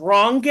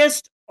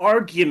strongest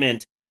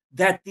argument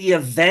that the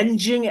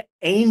avenging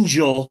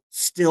angel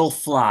still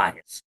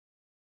flies.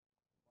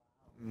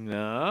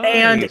 Nice.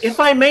 And if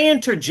I may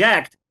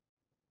interject,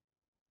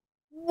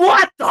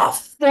 what the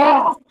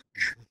fuck?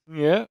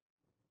 Yeah.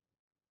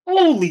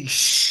 Holy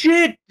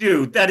shit,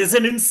 dude. That is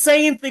an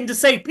insane thing to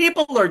say.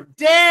 People are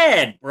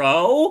dead,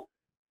 bro.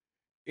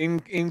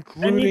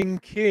 Including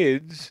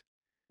kids.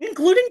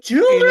 Including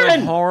children.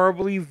 In a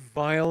horribly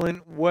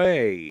violent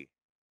way.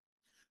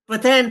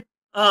 But then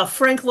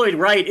Frank Lloyd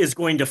Wright is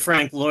going to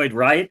Frank Lloyd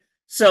Wright.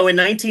 So in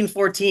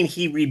 1914,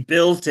 he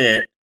rebuilt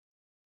it.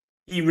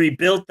 He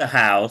rebuilt the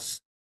house.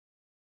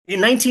 In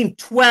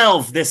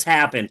 1912, this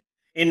happened.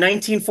 In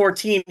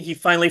 1914, he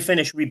finally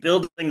finished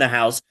rebuilding the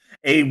house.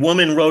 A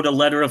woman wrote a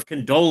letter of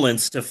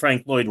condolence to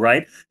Frank Lloyd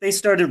Wright. They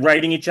started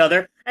writing each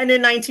other. And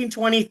in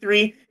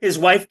 1923, his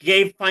wife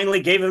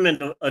finally gave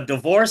him a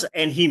divorce,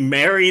 and he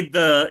married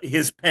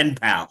his pen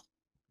pal.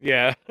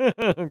 Yeah.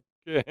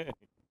 Okay.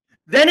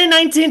 Then in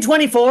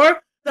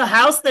 1924, the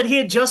house that he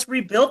had just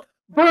rebuilt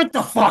burnt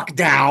the fuck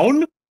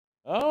down.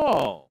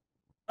 Oh.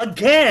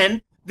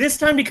 Again, this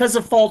time because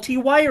of faulty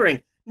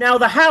wiring. Now,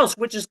 the house,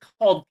 which is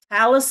called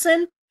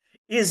Taliesin,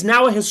 is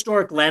now a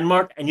historic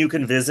landmark, and you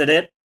can visit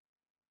it.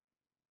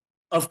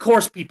 Of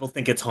course, people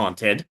think it's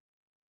haunted.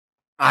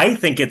 I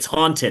think it's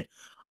haunted.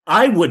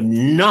 I would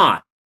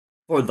not,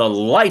 for the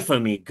life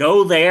of me,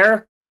 go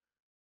there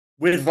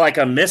with, like,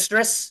 a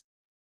mistress,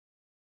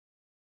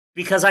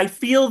 because I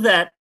feel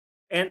that,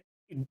 and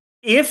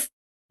if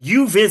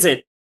you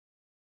visit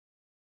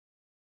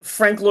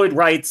Frank Lloyd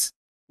Wright's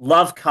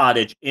Love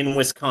Cottage in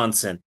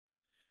Wisconsin,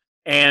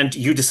 and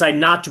you decide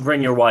not to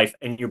bring your wife,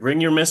 and you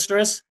bring your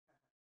mistress,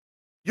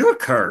 you're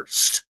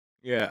cursed.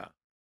 Yeah.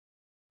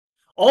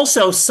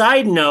 Also,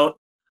 side note,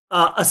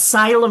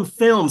 Asylum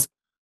Films,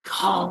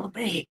 call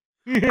me.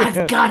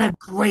 I've got a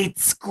great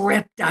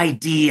script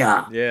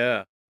idea.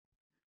 Yeah.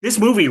 This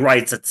movie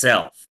writes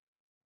itself.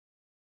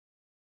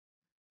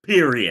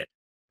 Period.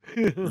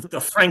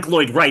 The Frank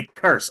Lloyd Wright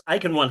curse. I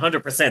can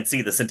 100%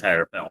 see this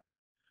entire film.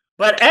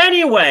 But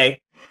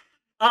anyway,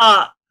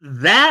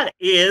 that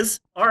is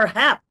our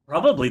hap.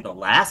 Probably the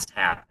last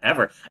hap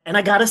ever. And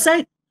I gotta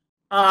say,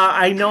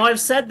 I know I've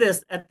said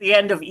this at the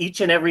end of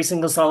each and every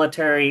single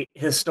solitary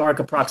historic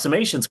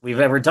approximations we've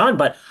ever done,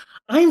 but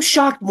I'm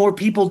shocked more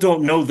people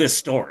don't know this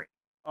story.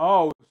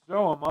 Oh,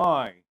 so am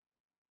I.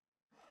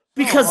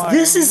 Because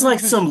this is like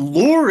some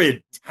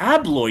lurid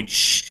tabloid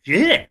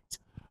shit.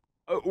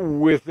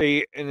 With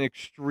an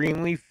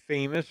extremely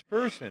famous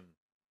person.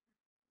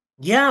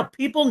 Yeah,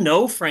 people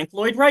know Frank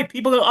Lloyd Wright.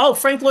 People go, oh,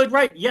 Frank Lloyd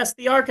Wright, yes,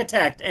 the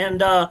architect,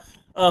 and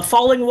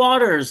Falling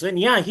Waters, and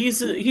yeah,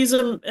 he's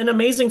an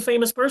amazing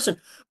famous person.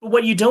 But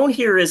what you don't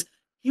hear is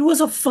he was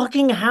a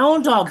fucking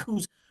hound dog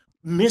whose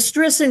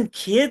mistress and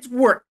kids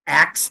were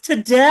axed to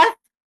death.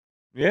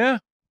 Yeah.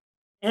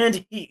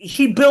 And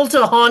he built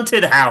a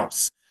haunted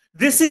house.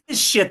 This is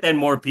shit that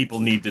more people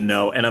need to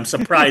know, and I'm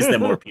surprised that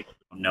more people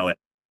don't know it.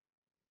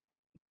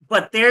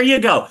 But there you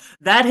go.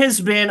 That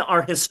has been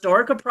our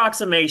historic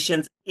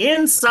approximations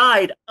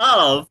inside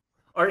of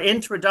our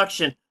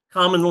introduction,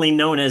 commonly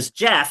known as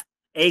Jeff,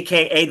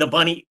 aka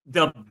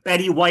the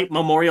Betty White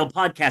Memorial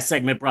Podcast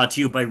segment, brought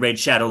to you by Raid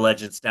Shadow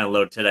Legends.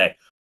 Download today.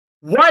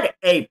 What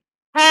a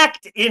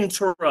packed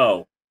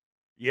intro!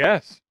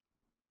 Yes.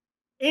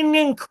 An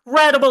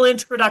incredible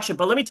introduction.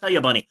 But let me tell you,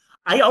 Bunny,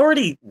 I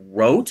already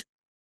wrote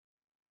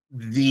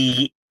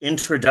the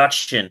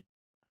introduction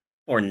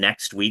for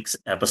next week's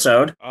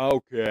episode.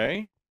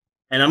 Okay.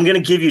 And I'm going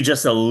to give you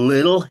just a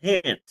little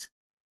hint.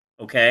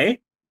 Okay?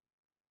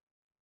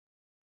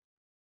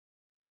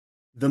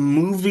 The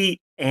movie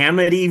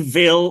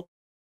Amityville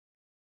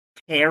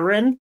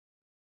Karen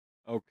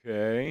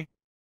Okay.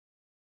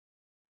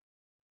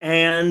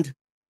 and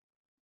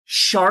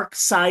Shark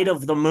Side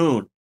of the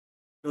Moon.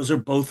 Those are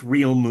both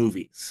real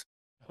movies.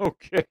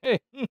 Okay.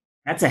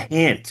 That's a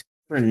hint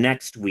for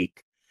next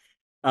week.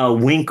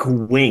 Wink,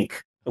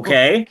 wink.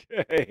 Okay?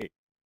 Okay.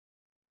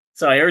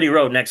 So I already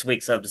wrote next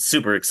week, so I'm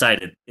super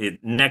excited.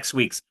 Next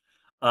week's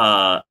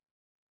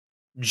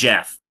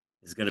Jeff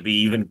is going to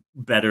be even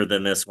better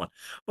than this one.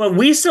 But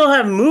we still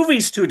have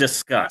movies to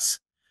discuss.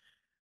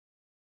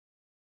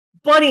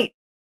 Bunny,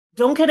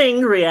 don't get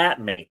angry at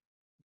me.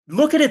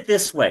 Look at it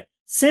this way.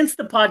 Since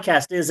the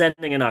podcast is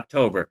ending in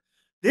October,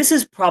 this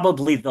is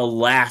probably the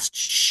last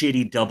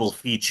shitty double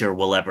feature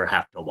we'll ever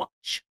have to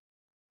watch.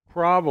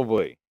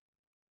 Probably.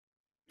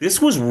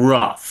 This was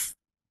rough.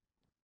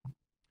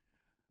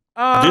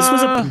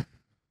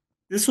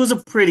 This was a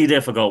pretty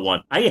difficult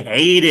one. I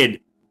hated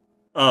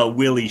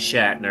Willie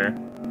Shatner.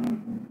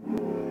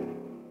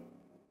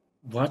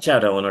 Watch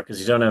out, Eleanor,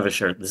 because you don't have a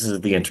shirt. This is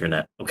the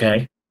internet,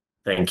 okay?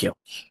 Thank you.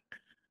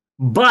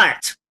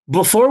 But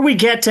before we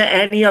get to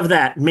any of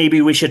that,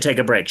 maybe we should take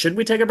a break. Should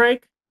we take a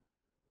break?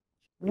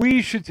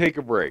 We should take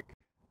a break.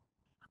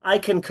 I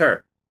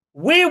concur.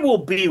 We will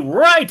be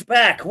right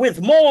back with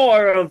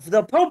more of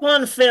the Pope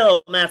on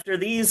Film after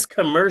these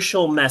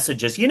commercial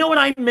messages. You know what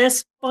I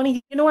miss,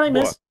 Bunny? You know what I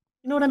miss? What?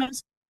 You know what I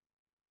miss?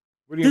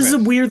 What do you This is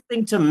miss? a weird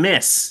thing to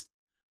miss,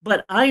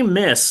 but I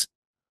miss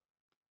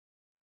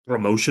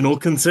promotional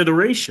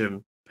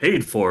consideration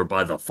paid for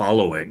by the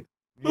following.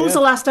 When was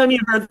the last time you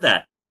heard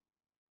that?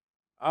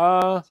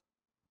 When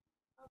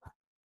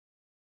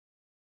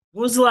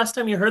was the last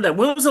time you heard that?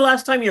 When was the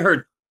last time you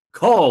heard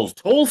calls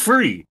toll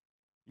free?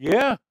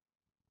 Yeah.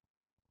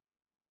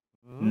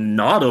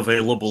 Not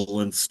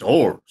available in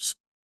stores.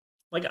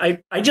 Like,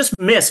 I just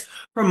miss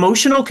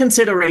promotional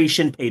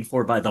consideration paid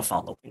for by the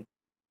following.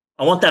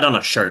 I want that on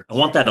a shirt. I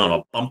want that on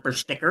a bumper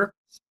sticker.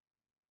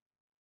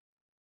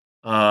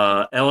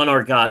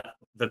 Eleanor got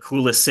the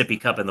coolest sippy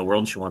cup in the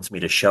world. She wants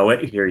me to show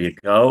it. Here you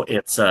go.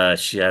 It's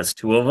she has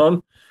two of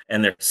them,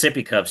 and they're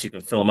sippy cups. You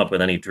can fill them up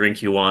with any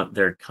drink you want.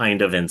 They're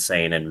kind of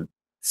insane and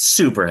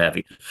super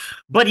heavy.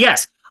 But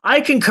yes, I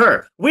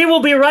concur. We will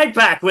be right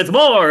back with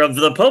more of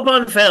the Pope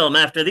on Film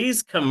after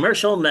these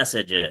commercial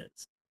messages.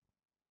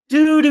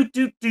 Do do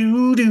do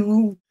do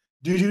do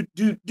do do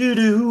do do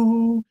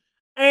do,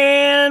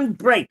 and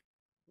break.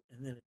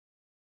 And then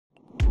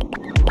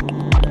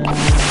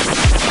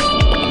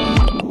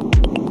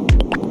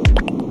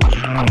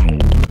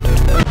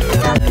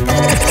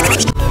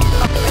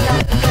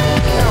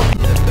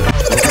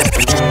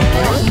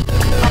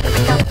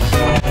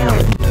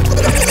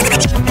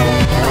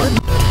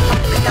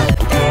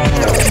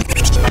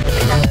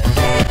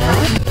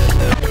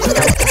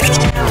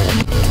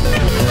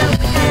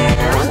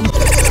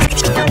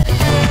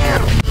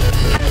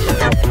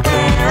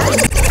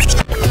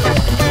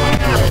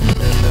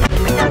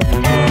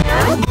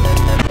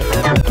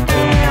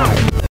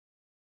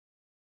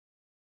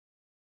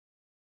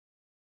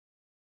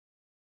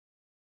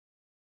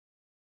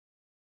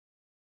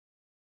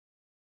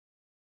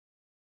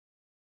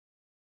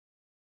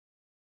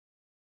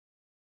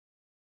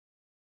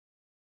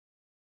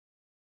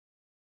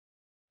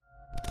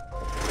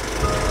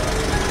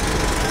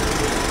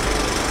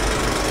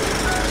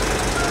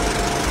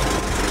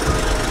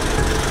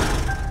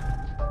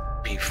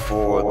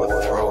before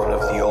the throne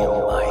of the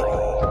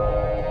Almighty,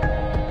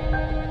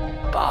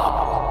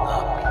 Bob will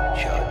not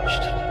be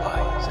judged by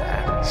his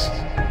acts,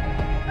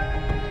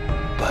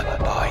 but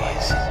by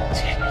his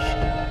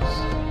intentions.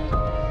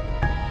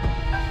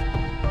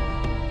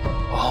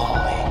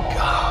 Only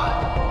God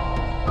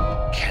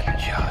can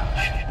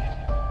judge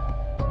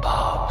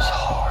Bob's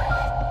heart.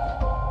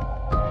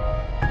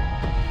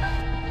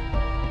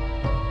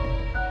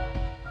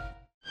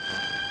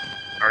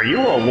 Are you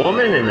a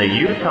woman in the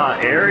Utah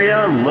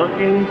area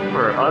looking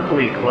for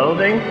ugly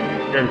clothing?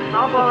 Then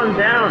stop on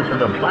down to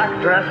the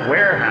Black Dress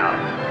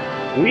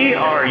Warehouse. We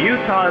are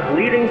Utah's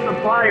leading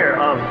supplier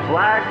of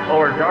black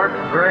or dark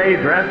gray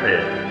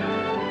dresses.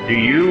 Do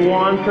you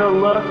want to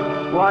look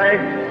like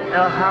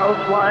a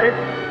housewife?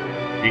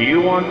 Do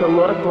you want to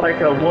look like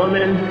a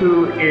woman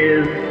who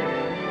is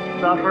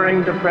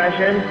suffering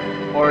depression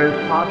or is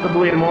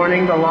possibly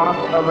mourning the loss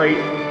of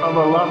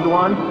a loved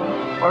one?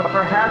 Or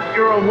perhaps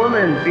you're a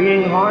woman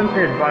being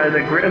haunted by the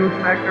grim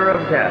specter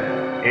of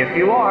death. If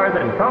you are,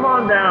 then come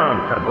on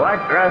down to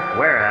Black Dress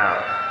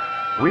Warehouse.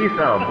 We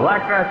sell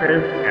black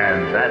dresses,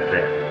 and that's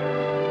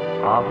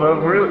it. Off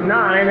of Route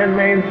 9 and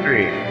Main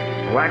Street,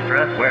 Black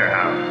Dress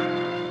Warehouse.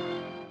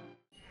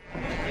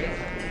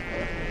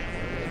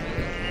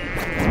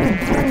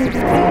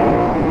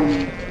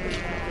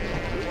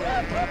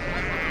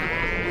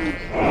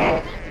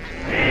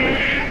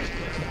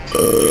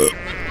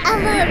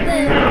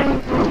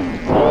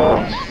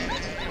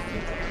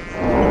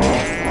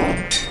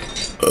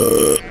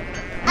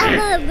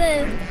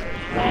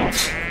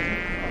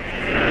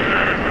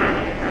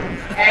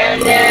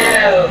 And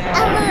now,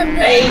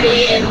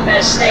 baby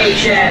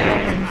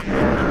infestation.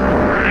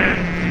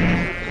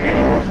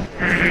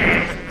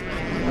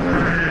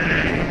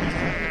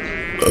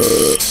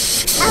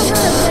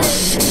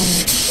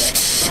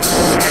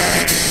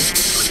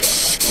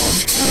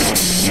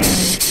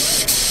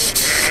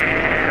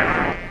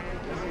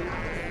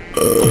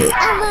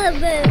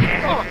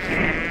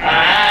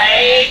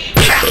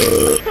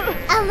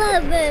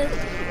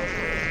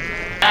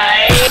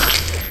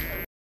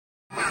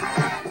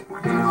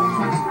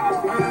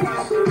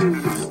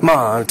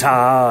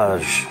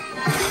 Montage,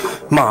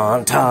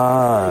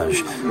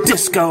 montage,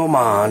 disco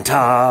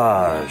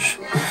montage.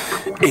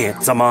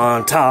 It's a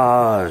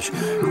montage.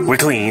 We're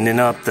cleaning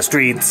up the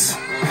streets.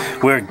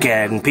 We're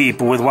getting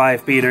people with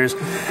wife beaters,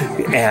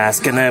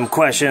 asking them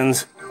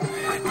questions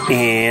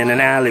in an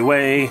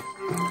alleyway.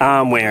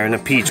 I'm wearing a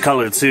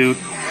peach-colored suit,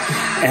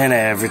 and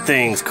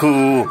everything's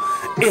cool.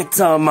 It's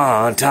a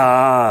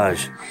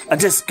montage, a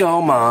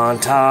disco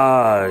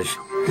montage.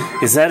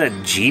 Is that a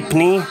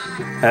jeepney?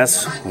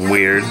 That's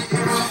weird.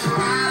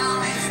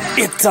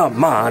 It's a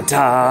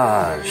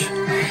montage.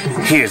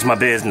 Here's my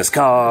business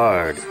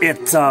card.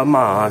 It's a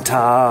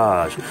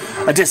montage.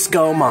 A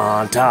disco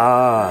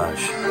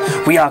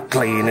montage. We are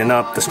cleaning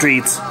up the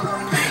streets.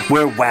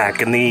 We're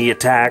whacking the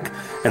attack.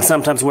 And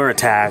sometimes we're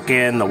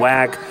attacking the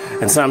whack.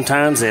 And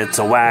sometimes it's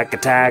a whack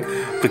attack.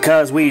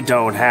 Because we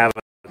don't have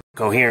a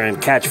coherent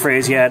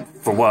catchphrase yet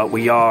for what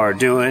we are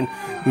doing.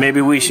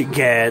 Maybe we should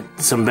get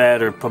some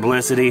better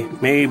publicity.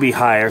 Maybe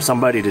hire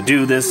somebody to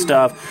do this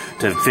stuff,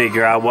 to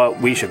figure out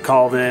what we should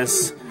call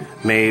this.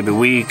 Maybe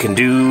we can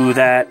do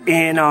that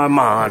in our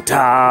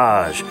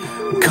montage.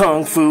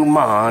 Kung Fu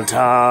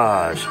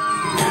montage.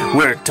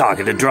 We're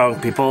talking to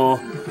drunk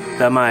people.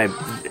 I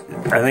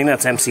think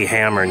that's MC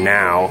Hammer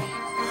now.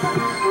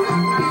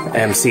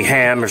 MC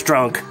Hammer's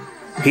drunk.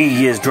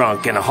 He is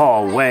drunk in a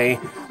hallway.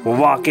 We're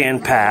walking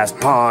past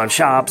pawn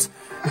shops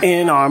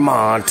in our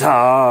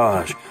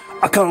montage.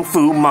 A Kung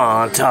Fu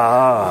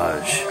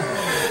montage.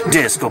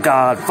 Disco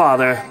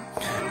Godfather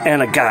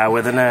and a guy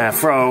with an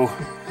afro.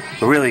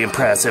 A really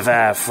impressive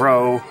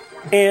afro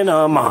in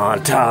a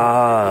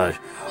montage.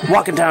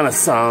 Walking down to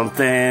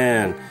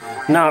something.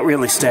 Not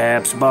really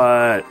steps,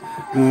 but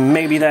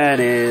maybe that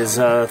is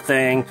a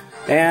thing.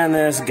 And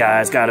this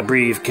guy's got a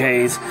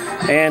briefcase.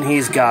 And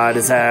he's got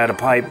his ad a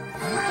pipe.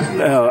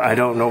 I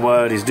don't know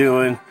what he's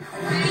doing.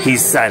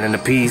 He's signing a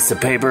piece of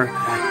paper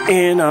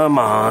in a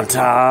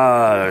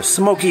montage.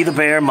 Smokey the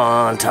Bear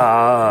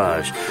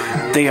montage.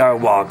 They are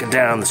walking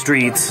down the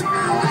streets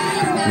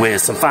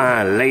with some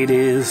fine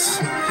ladies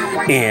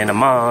in a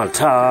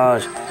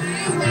montage,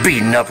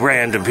 beating up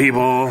random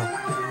people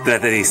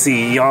that they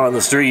see on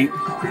the street.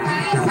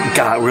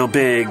 Got real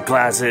big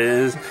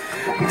glasses.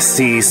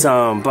 See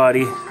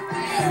somebody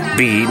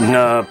beating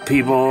up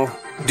people,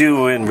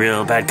 doing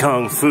real bad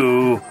kung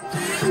fu.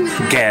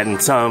 Getting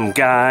some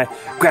guy,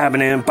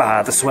 grabbing him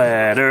by the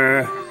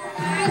sweater,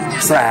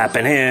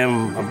 slapping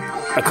him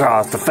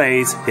across the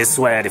face, his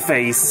sweaty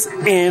face,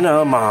 in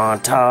a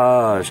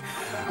montage.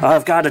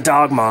 I've got a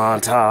dog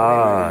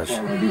montage.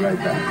 We'll be right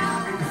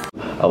back.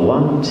 A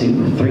 1,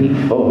 2,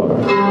 3, 4.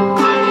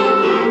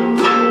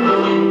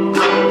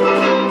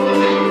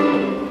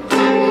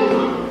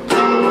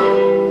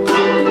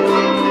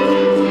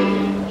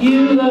 You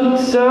look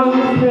so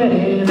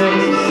pretty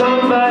next to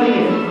somebody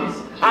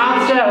else.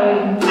 I'll tell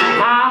you,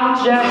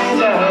 I'll just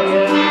tell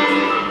you.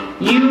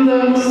 You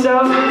look so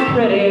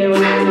pretty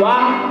when you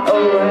walk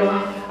away.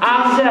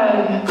 I'll tell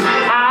you,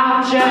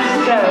 I'll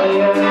just tell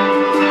you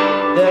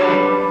that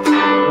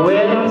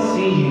when I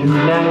see you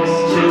next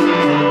to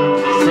me,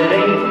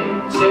 sitting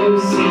 2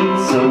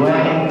 seats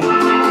away,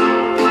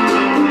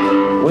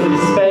 with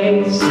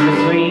space in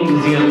between,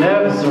 'cause you're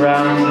never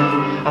surrounded.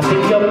 I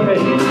think you're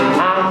pretty,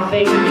 I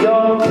think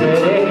you're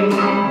pretty.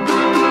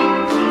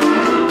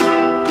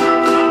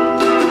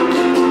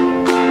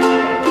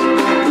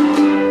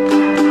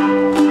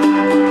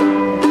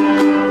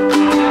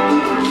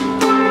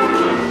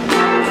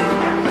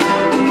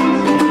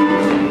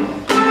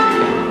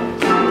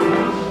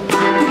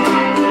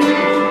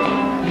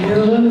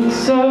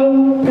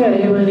 So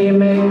pretty when he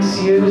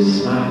makes you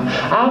smile.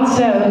 I'll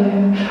tell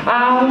you,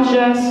 I'll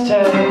just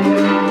tell you.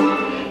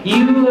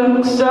 You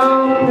look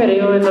so pretty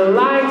when the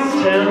lights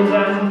turn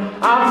down.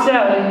 I'll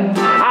tell you,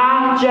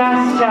 I'll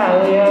just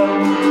tell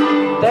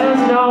you.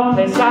 There's no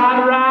place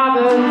I'd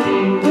rather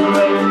be than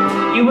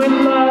where you would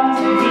love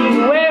to be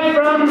away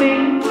from me.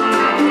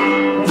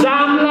 'Cause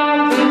I'm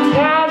laughing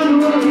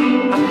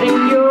casually. I think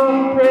you're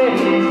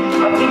pretty.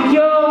 I think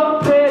you're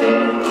pretty.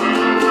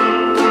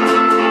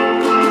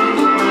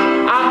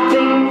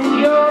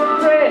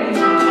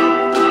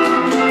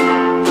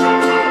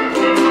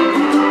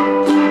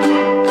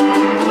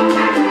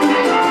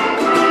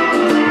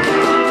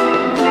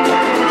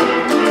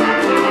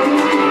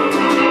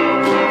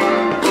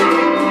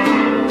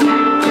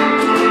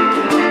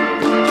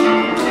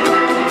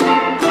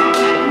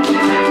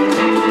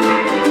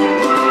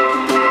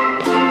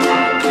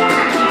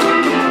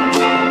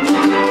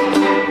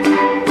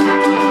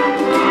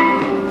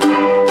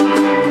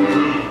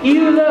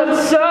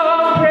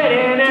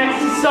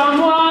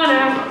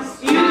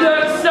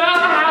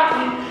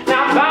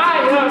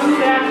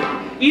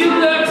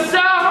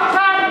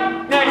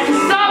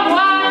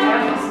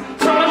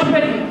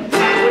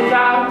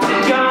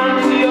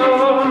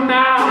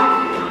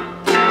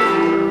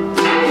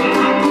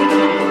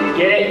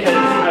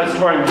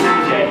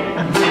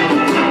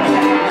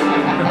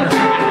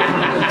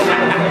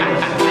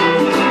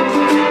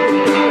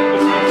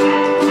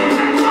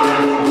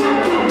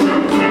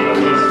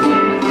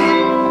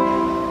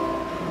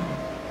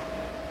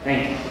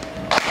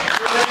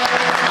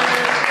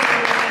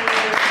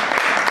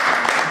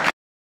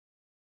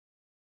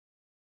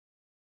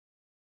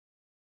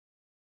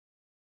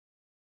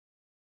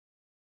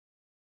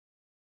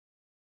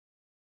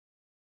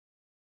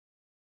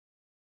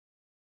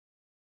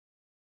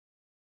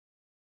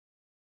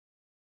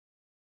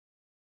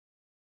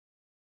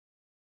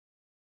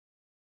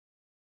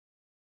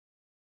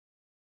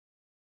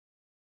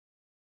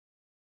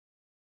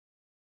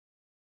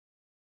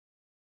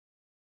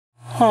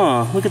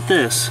 Huh, look at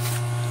this.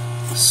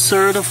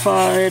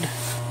 Certified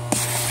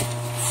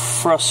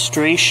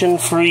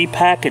frustration-free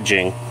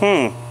packaging.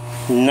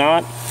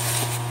 Not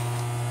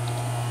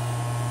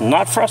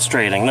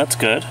frustrating. That's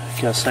good.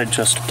 Guess I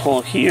just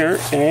pull here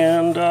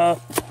and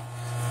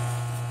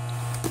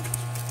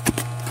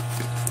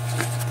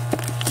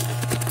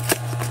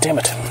damn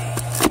it.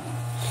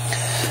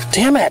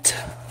 Damn it.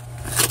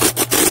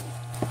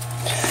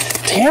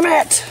 Damn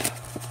it.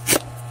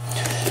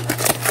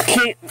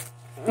 Okay.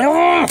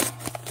 No.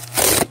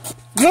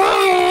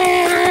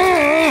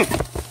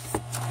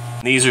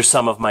 These are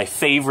some of my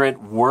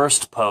favorite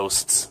worst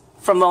posts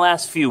from the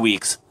last few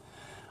weeks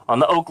on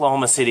the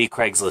Oklahoma City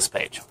Craigslist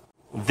page.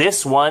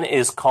 This one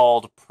is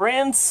called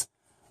Prince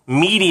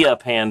Media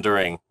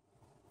Pandering.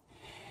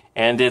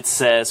 And it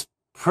says,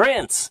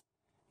 Prince,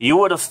 you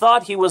would have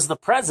thought he was the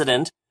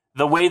president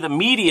the way the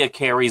media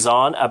carries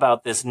on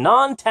about this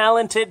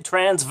non-talented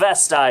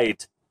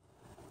transvestite!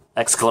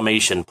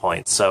 Exclamation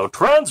point. So,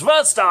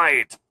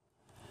 transvestite!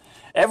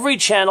 Every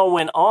channel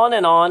went on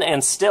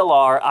and still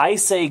are, I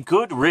say,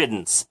 good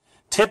riddance.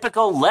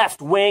 Typical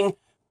left-wing,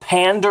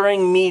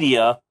 pandering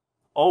media,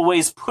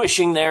 always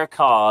pushing their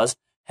cause.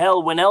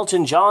 Hell, when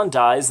Elton John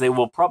dies, they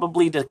will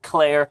probably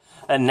declare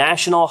a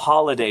national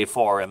holiday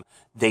for him.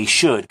 They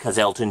should, because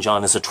Elton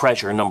John is a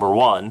treasure, number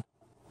one.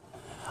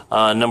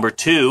 Number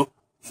two,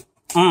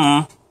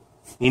 you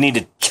need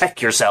to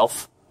check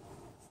yourself.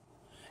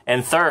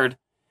 And third,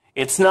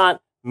 it's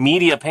not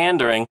media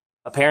pandering.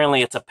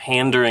 Apparently, it's a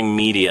pandering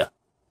media.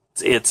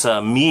 It's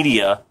a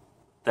media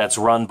that's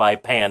run by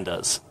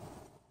pandas.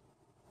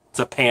 It's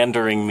a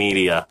pandering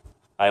media.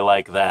 I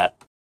like that.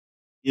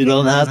 You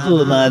don't have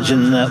to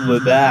imagine that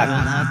we're back,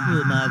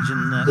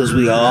 because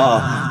we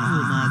are.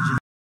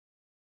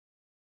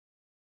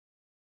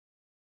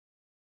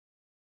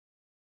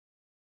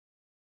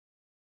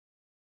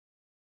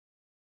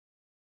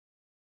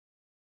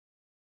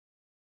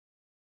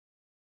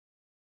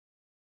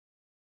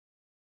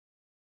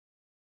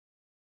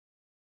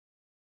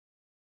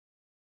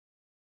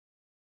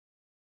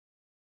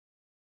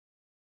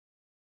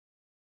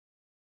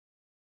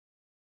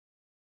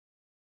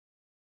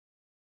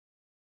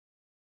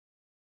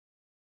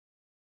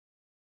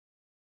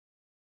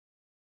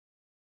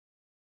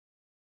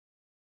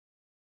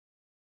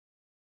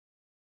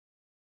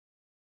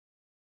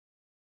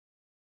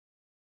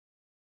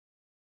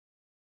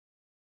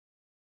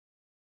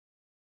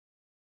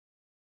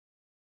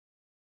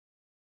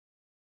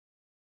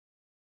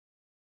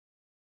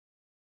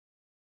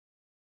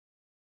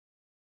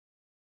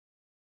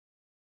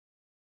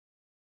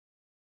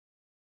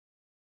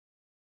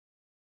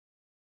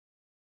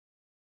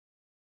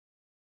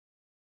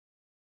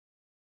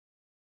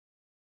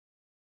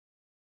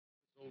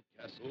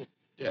 Castle,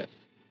 death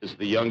is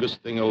the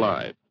youngest thing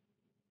alive,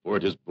 for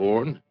it is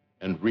born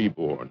and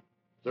reborn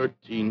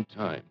 13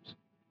 times,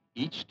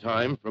 each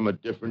time from a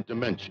different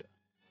dementia.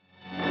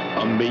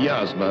 A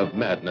miasma of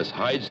madness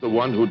hides the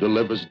one who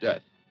delivers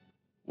death,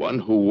 one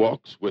who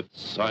walks with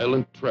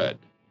silent tread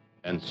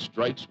and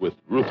strikes with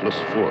ruthless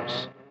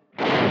force.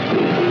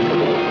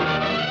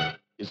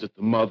 Is it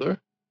the mother,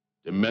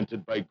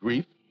 demented by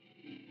grief,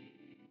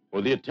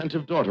 or the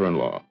attentive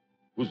daughter-in-law,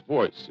 whose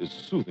voice is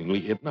soothingly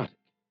hypnotic?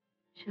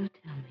 Do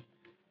tell me.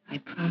 I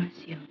promise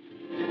you.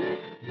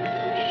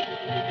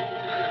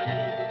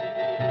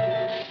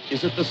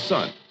 Is it the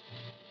sun,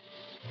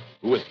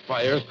 who with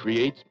fire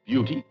creates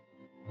beauty?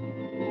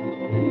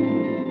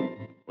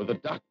 Or the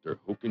doctor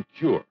who can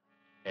cure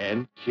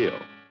and kill?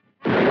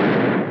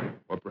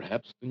 Or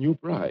perhaps the new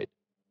bride,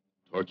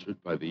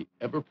 tortured by the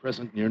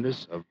ever-present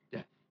nearness of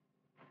death?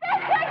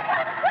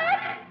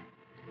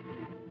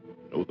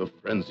 Know the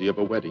frenzy of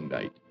a wedding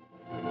night,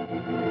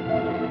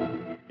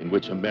 in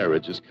which a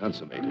marriage is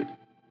consummated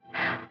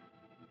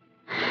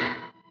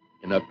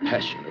in a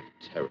passion of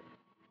terror.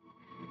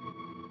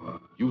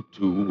 You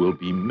too will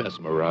be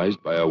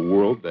mesmerized by a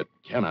world that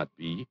cannot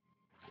be,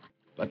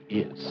 but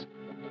is.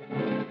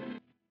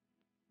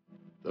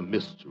 The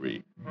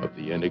mystery of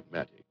the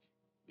enigmatic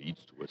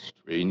leads to a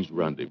strange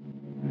rendezvous,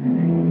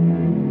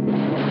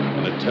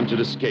 an attempted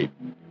escape,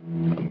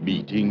 a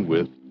meeting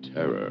with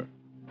terror.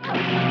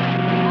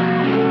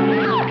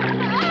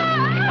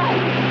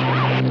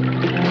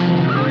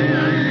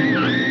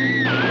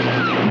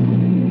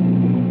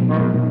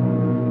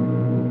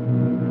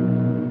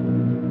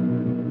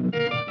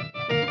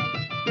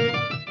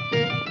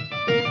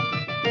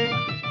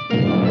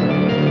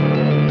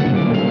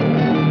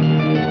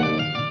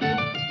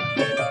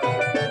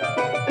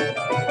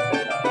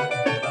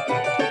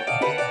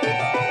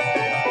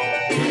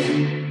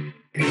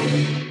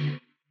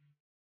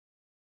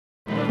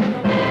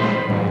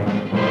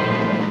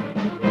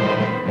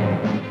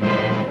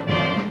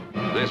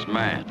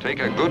 Take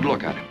a good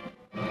look at him.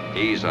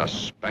 He's a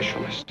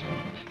specialist.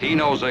 He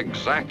knows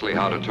exactly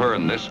how to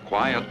turn this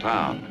quiet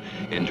town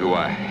into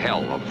a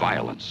hell of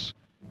violence.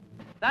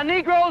 The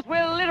Negroes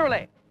will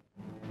literally,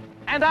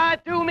 and I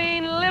do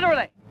mean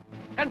literally,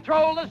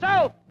 control the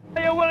South.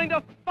 Are you willing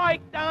to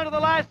fight down to the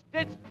last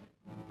ditch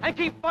and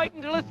keep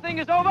fighting till this thing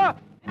is over?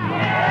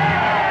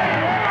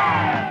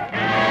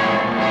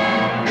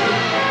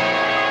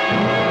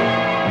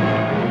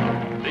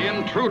 The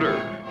Intruder.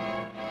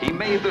 He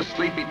made the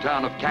sleepy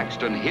town of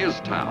Caxton his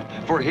town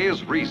for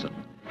his reason.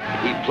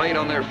 He played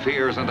on their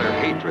fears and their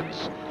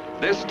hatreds.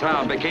 This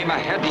town became a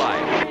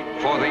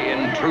headline for the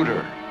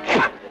Intruder.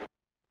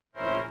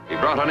 He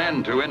brought an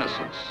end to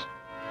innocence.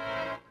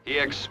 He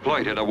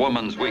exploited a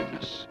woman's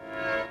weakness.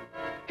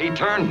 He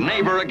turned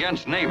neighbor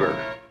against neighbor.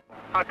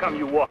 How come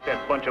you walk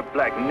that bunch of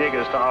black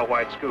niggers to our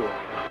white school?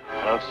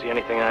 I don't see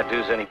anything I do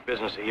is any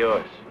business of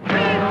yours.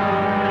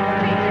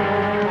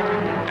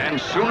 And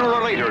sooner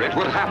or later, it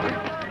would happen.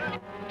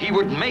 He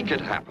would make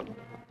it happen.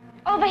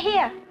 Over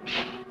here.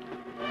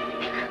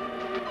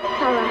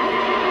 All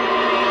right.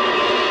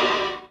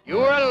 You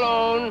were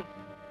alone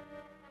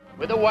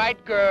with a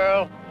white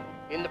girl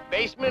in the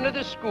basement of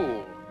the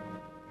school,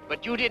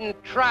 but you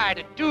didn't try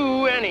to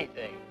do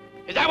anything.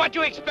 Is that what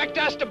you expect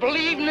us to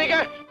believe,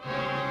 nigger?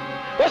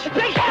 Well,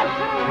 speak up!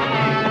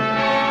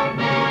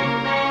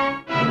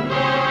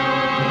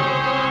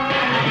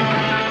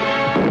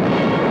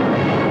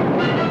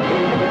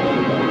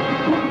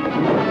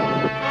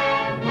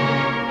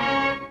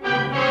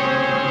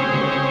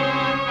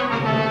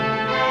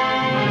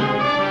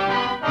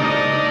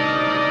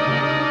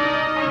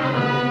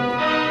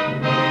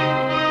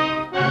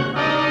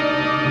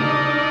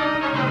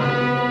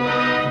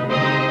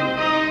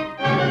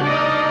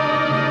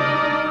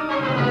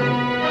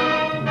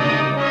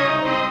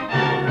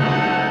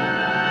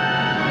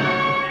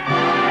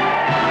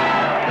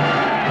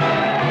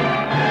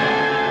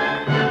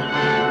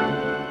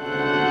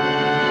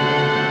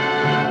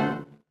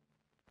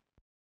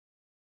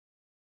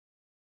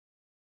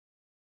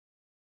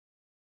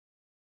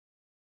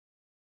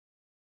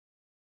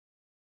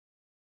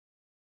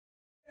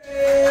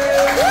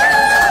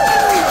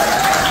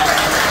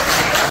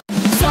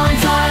 Story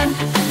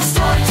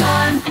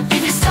time,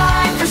 it is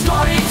time for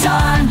story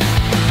time.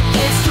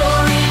 It's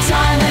story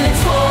time and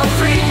it's for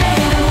free.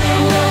 And we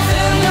will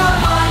fill your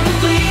mind with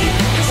glee.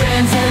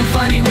 Trends and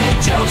funny with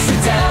jokes to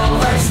tell.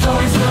 Our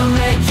stories will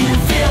make you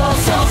feel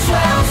so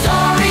swell.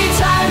 Story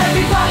time,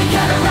 everybody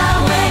gather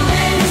around. Wait,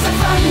 is the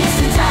funniest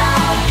in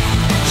town.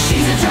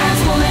 She's a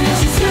trans woman and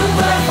she's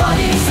super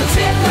funny, so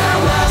tip her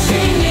well, she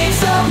needs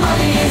some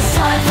money. It's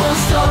time for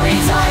story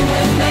time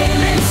with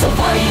Maylin, so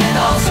funny and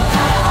also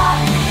kinda hot.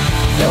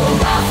 You'll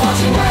laugh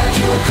watching her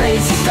do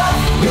crazy stuff.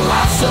 You'll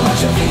laugh so much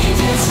you'll think you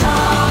did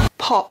stop.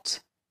 Pot.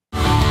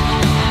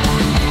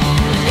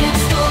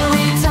 It's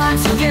story time,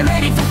 so get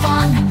ready for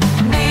fun.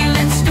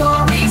 Maylin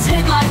stories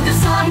hit like the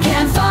sun.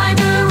 Can't find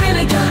a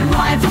really good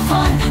rhyme for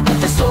fun, but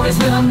the stories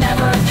will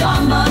never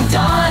come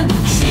undone.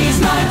 She's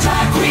not a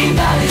drag queen,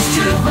 that is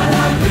true, but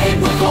her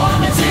big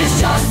performance is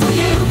just for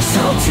you.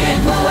 So tip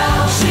her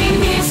well, she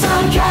needs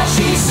some cash,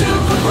 she's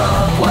super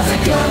broke. Was a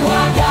good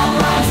workout,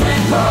 rhymes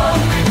with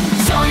broke.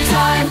 Story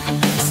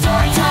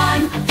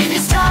time, it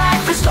is time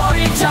for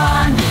story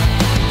time.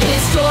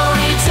 It's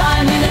story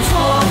time and it's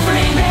for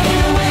free. Maybe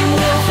the wind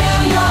will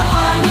fill your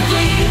heart with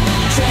glee.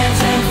 Trans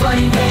and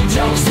funny big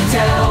jokes to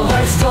tell.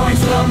 Her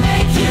stories will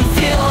make you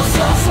feel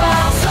so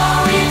swell.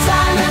 Story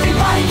time,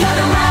 everybody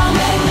gather around.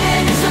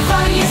 Maylin is the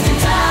funniest in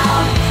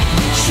town.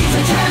 She's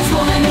a trans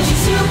woman and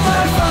she's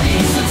super funny,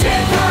 so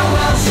tip her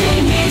well, she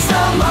needs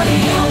some money.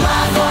 You'll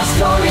laugh on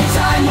story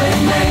time with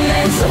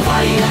Maylin, so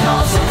funny and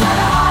also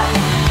kinda hot.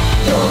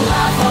 You'll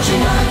laugh watching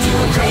her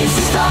doing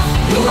crazy stuff.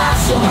 You'll laugh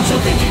so much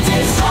you'll think you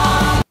did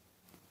stop.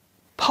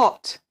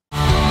 Pot.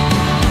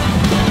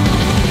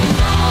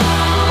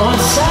 On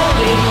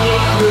Saturday, we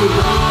ate through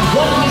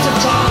one piece of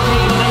chocolate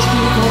cake, one ice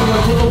cream cone,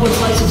 one pickle, one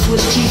slice of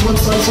Swiss cheese, one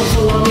slice of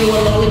salami,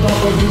 one lollipop,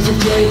 one piece of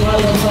cherry pie,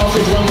 one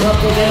sausage, one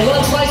cupcake, and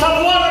one slice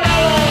of watermelon!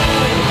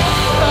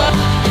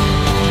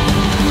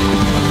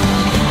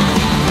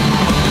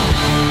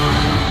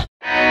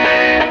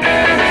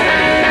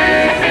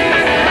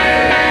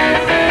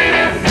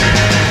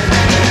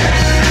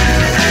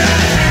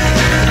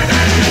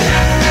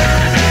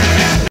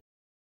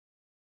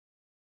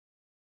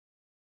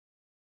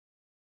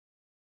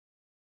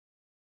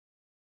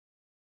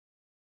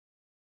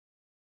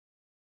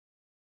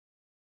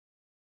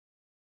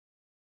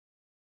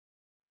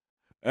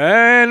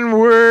 And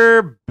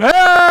we're back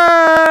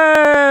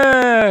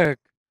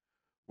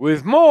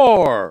with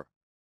more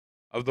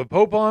of the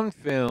Pope on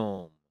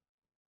film.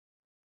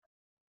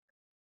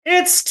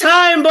 It's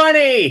time,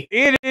 Bunny!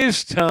 It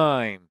is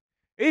time.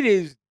 It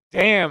is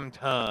damn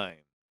time.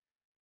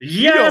 Yes,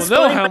 you don't know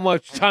Bunny, how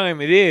much time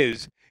it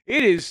is.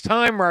 It is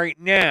time right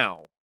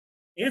now.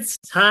 It's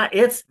time.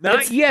 It's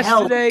not it's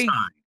yesterday, hell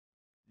time.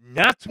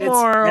 not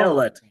tomorrow. It's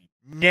hella time.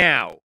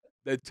 Now.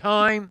 The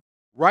time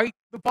right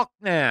the fuck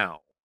now.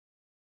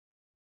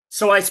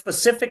 So I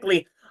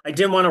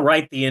didn't want to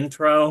write the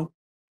intro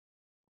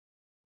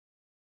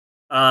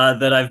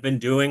that I've been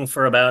doing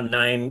for about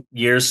 9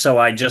 years, so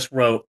I just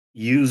wrote,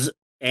 use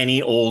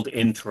any old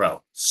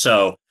intro.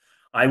 So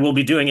I will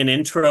be doing an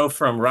intro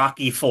from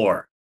Rocky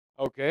IV.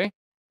 Okay.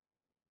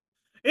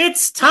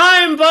 It's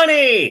time,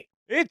 Bunny!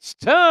 It's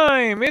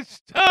time! It's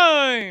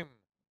time!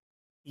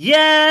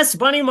 Yes,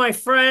 Bunny, my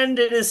friend,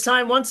 it is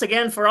time once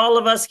again for all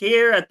of us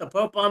here at the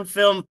Pope on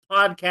Film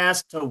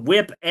podcast to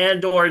whip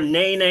and or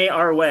nay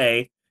our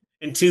way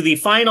into the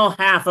final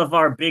half of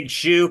our Big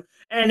Shoe,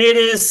 and it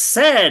is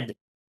said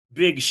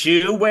Big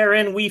Shoe,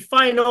 wherein we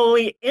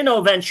finally and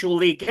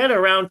eventually get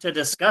around to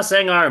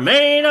discussing our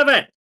main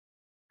event.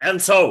 And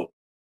so,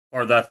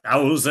 for the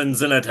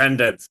thousands in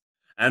attendance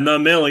and the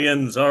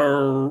millions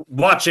are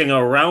watching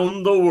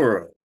around the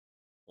world,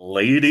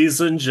 ladies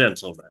and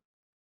gentlemen,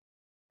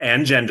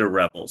 and gender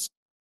rebels.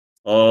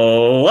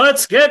 Oh,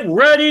 let's get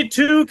ready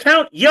to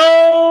count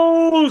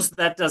yo's.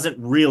 That doesn't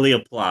really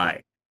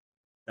apply.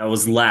 That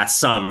was last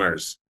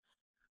summer's.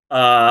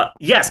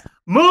 Yes,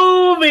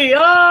 movie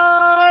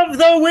of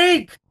the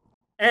week.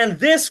 And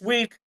this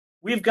week,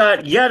 we've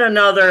got yet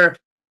another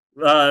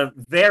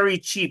very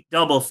cheap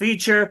double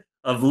feature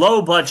of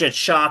low budget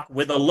shock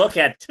with a look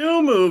at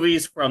two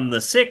movies from the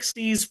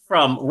 60s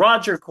from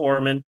Roger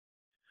Corman,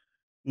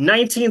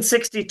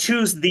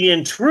 1962's The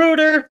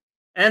Intruder,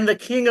 and the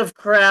King of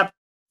Crap,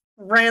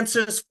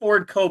 Francis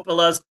Ford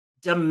Coppola's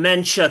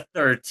Dementia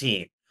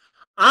 13.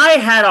 I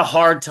had a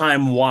hard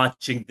time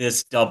watching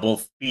this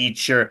double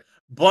feature.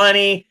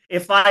 Bunny,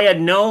 if I had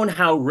known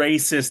how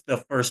racist the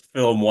first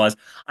film was,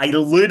 I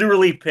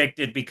literally picked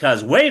it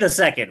because, wait a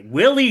second,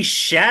 Willie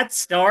Shat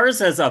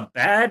stars as a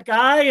bad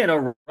guy in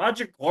a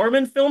Roger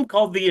Corman film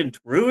called The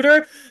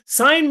Intruder?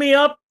 Sign me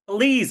up,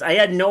 please. I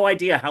had no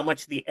idea how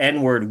much the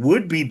N-word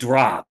would be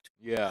dropped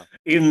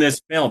in this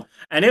film,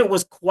 and it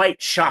was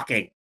quite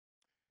shocking.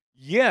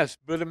 Yes,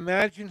 but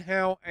imagine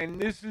how,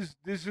 and this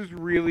is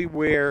really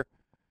where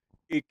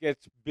it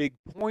gets big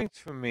points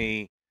for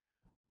me.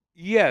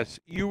 Yes,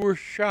 you were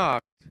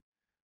shocked,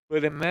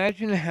 but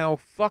imagine how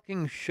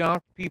fucking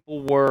shocked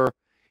people were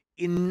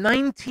in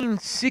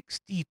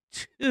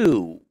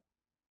 1962.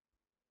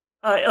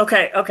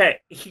 Okay.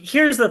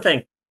 Here's the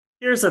thing.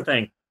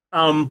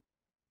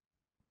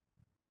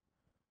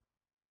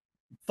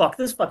 Fuck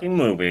this fucking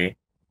movie.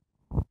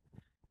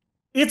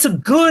 It's a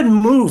good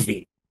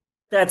movie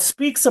that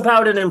speaks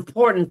about an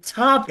important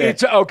topic.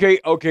 It's okay,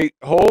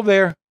 hold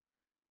there.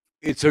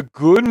 It's a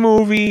good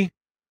movie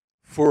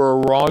for a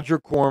Roger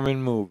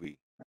Corman movie.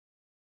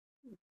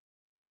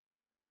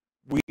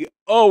 We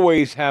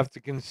always have to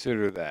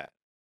consider that.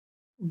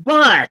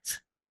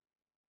 But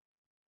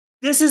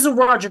this is a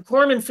Roger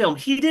Corman film.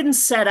 He didn't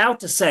set out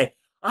to say,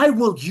 I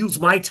will use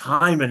my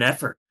time and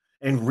effort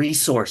and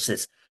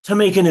resources to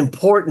make an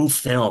important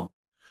film.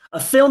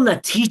 A film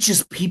that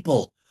teaches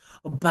people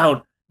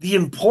about the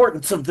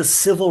importance of the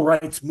civil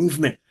rights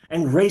movement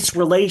and race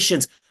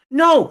relations.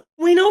 No,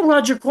 we know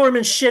Roger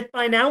Corman's shit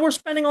by now. We're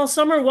spending all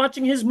summer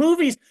watching his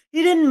movies.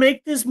 He didn't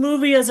make this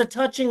movie as a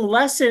touching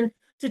lesson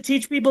to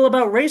teach people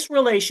about race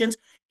relations.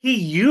 He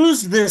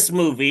used this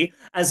movie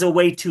as a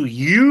way to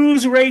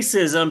use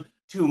racism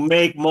to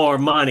make more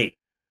money.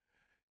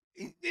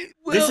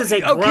 This is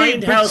a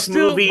grindhouse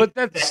movie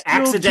that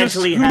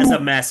accidentally has a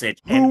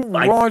message, and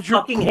I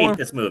fucking hate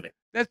this movie.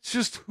 That's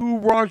just who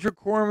Roger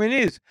Corman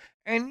is.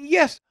 And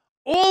yes,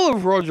 all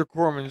of Roger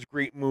Corman's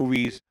great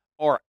movies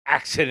are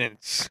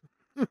accidents.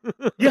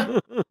 Yeah.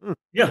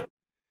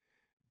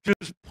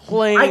 Just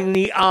playing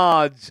the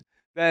odds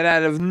that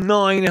out of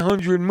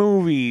 900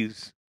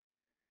 movies,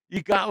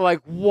 you got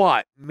like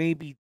what?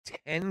 Maybe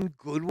 10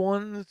 good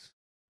ones?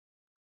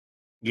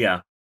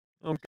 Yeah.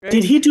 Okay.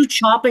 Did he do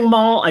Chopping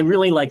Mall? I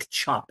really like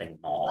Chopping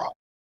Mall.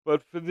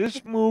 But for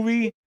this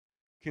movie,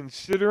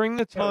 considering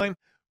the time,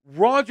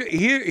 Roger,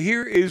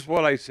 here is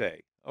what I say,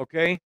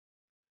 okay?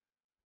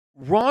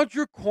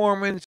 Roger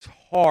Corman's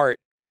heart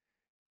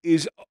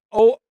is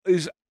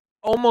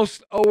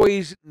almost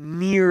always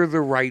near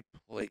the right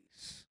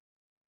place.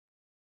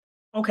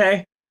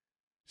 Okay.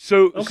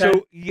 So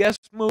yes,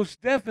 most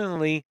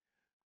definitely,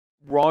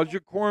 Roger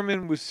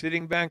Corman was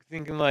sitting back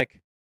thinking like,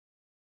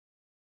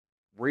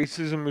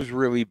 racism is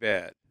really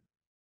bad,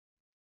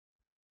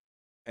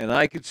 and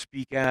I could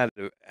speak out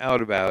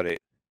about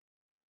it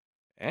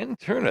and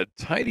turn a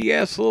tidy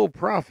ass little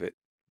profit.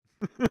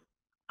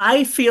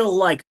 I feel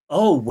like,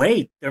 oh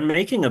wait, they're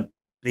making a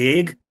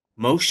big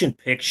motion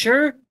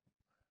picture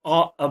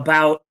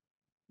about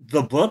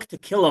the book To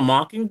Kill a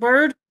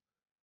Mockingbird.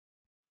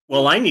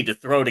 Well, I need to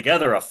throw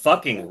together a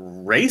fucking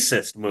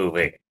racist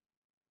movie.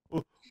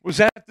 Was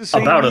that the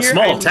same about year? A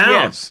small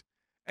town?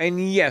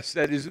 Yes,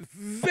 that is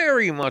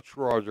very much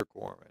Roger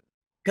Corman.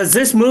 Because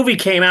this movie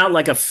came out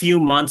like a few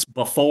months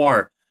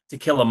before To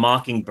Kill a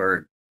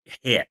Mockingbird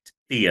hit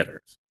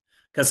theaters.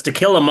 Because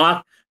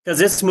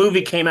this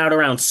movie came out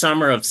around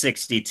summer of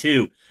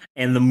 '62,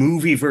 and the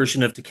movie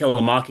version of To Kill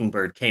a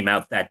Mockingbird came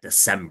out that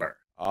December.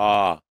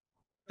 So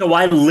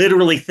I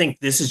literally think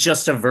this is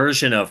just a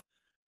version of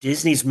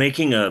Disney's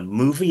making a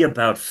movie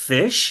about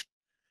fish.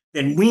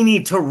 Then we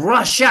need to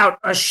rush out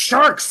A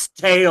Shark's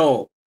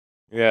Tale.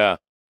 Yeah.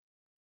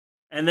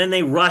 And then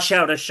they rush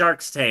out A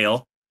Shark's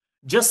Tale.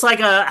 Just like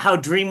how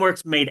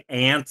DreamWorks made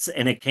Ants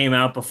and it came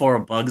out before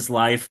A Bug's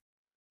Life.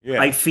 Yeah.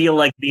 I feel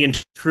like The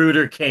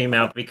Intruder came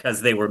out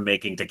because they were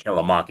making To Kill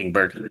a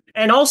Mockingbird.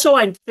 And also,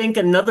 I think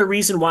another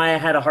reason why I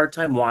had a hard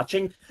time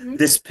watching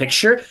this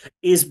picture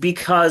is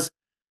because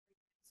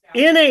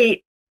in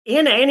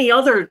any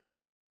other,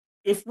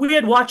 if we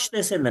had watched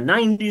this in the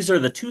 90s or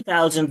the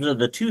 2000s or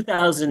the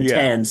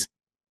 2010s,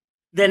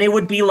 then it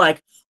would be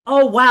like,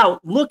 oh wow,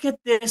 look at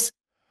this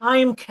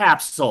time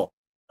capsule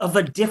of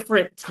a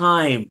different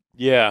time.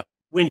 Yeah.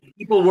 When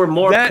people were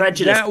more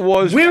prejudiced. That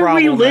was We're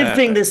problematic.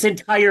 reliving this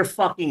entire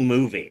fucking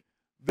movie.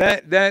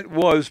 That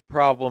was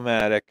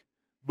problematic,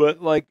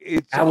 but like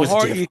it's That was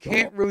hard. difficult. You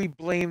can't really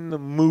blame the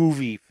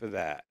movie for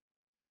that.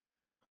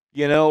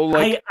 You know,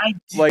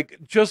 like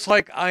just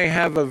like I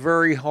have a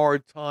very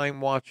hard time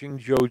watching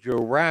Jojo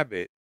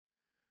Rabbit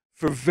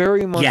for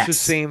very much the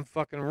same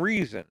fucking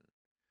reason.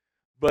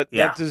 But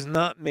that does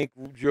not make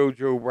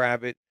Jojo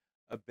Rabbit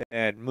a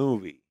bad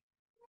movie.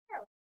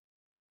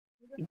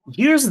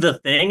 Here's the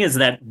thing is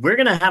that we're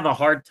going to have a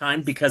hard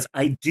time because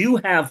I do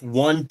have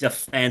one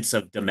defense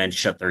of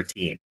Dementia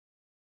 13.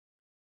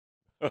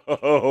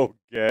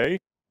 Okay.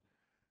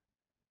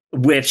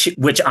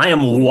 Which I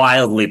am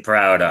wildly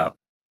proud of.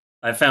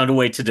 I found a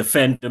way to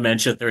defend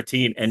Dementia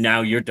 13, and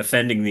now you're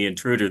defending The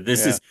Intruder.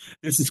 This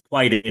is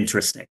quite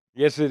interesting.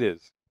 Yes, it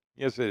is.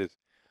 Yes, it is.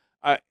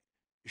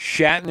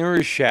 Shatner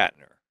is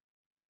Shatner.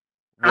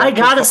 I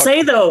gotta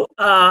say though,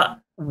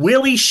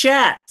 Willie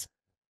Shat,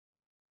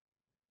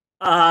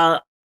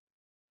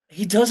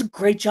 he does a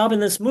great job in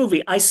this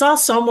movie. I saw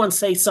someone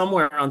say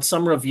somewhere on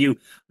some review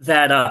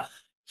that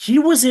he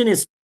was in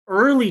his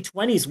early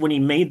 20s when he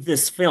made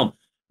this film.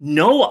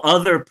 No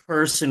other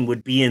person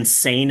would be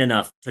insane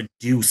enough to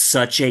do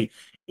such a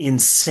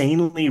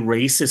insanely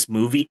racist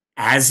movie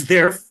as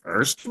their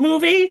first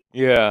movie.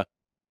 Yeah.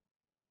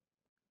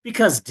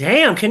 Because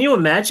damn, can you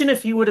imagine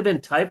if he would have been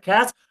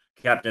typecast?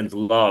 Captain's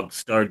log,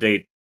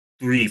 stardate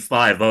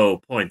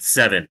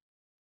 350.7.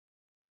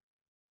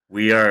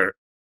 We are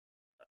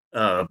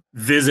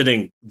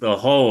visiting the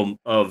home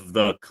of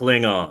the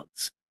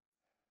Klingons.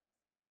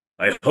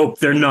 I hope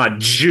they're not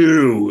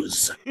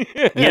Jews.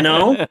 You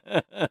know?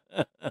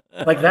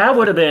 Like that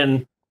would have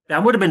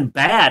been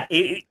bad.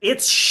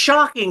 It's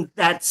shocking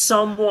that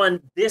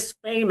someone this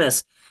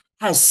famous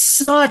has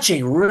such a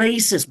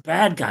racist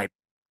bad guy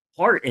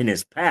part in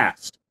his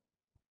past.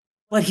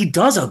 But he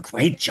does a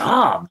great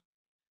job.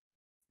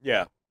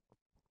 Yeah.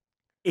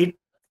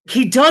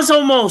 He does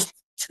almost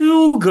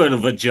too good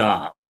of a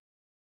job.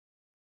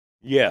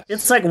 Yes.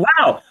 It's like,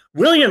 wow,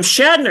 William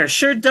Shatner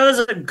sure does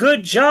a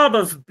good job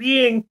of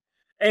being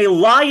a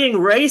lying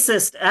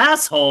racist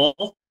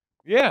asshole.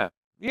 Yeah.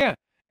 Yeah.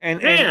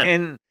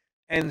 And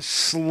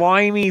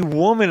slimy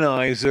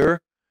womanizer,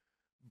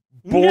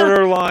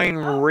 borderline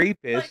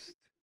rapist.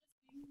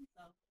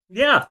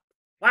 Yeah.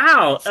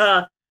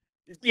 Wow.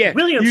 Yeah.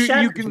 William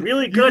Shatner's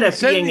really good at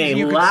being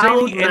a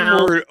loud say the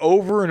N-word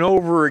over and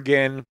over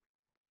again.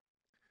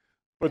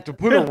 But to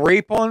put a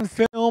rape on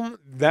film,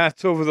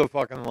 that's over the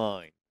fucking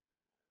line.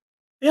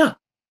 Yeah.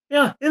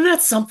 Yeah. Isn't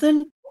that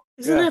something?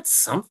 Isn't that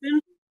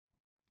something?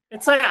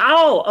 It's like,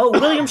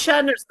 William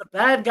Shatner's the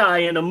bad guy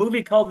in a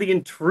movie called The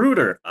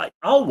Intruder.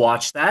 I'll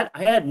watch that.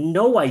 I had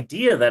no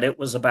idea that it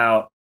was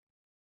about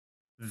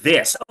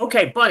this.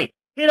 Okay, buddy,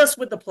 hit us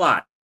with the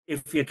plot,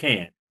 if you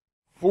can.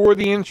 For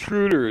The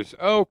Intruders,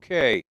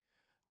 okay.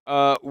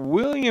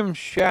 William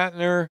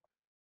Shatner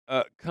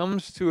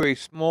comes to a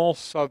small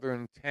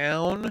southern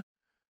town,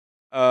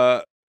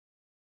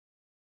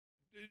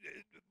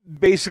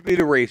 basically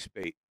to race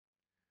bait.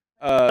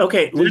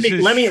 Okay,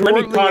 let me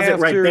pause it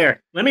right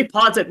there. Let me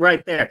pause it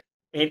right there.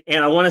 And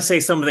I want to say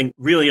something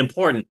really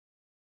important.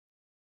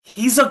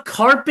 He's a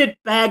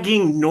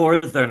carpetbagging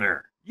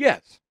northerner.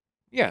 Yes.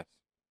 Yes.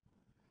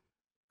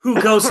 Who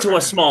goes to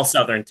a small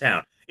southern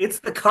town. It's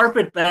the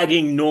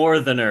carpetbagging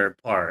northerner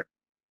part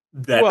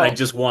that I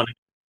just want to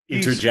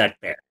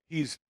interject there.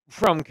 He's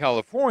from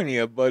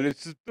California, but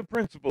the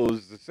principle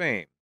is the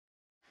same.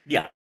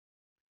 Yeah.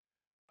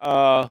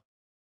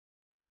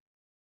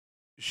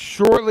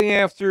 Shortly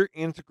after,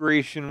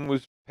 integration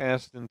was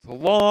passed into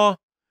law,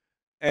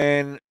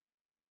 and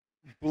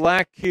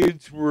black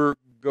kids were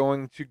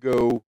going to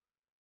go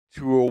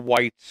to a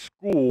white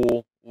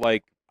school,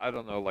 like, I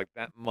don't know, like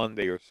that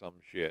Monday or some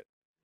shit.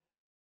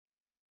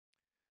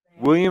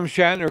 William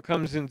Shatner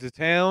comes into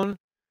town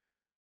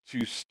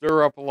to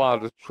stir up a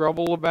lot of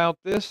trouble about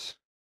this,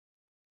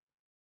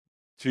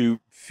 to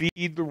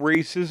feed the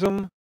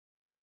racism,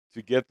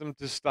 to get them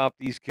to stop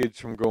these kids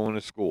from going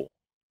to school.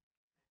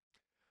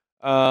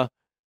 And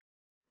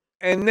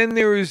then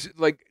there is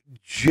like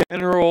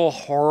general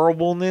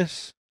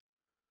horribleness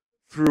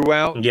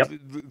throughout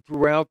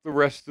throughout the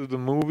rest of the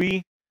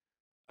movie.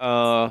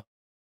 The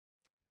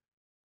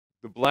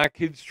black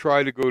kids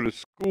try to go to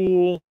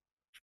school.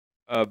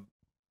 A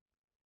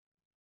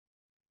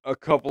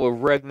couple of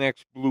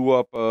rednecks blew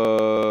up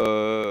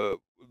the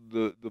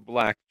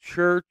black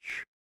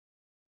church.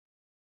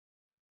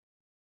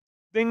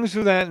 Things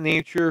of that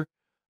nature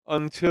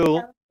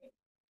until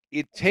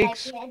it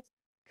takes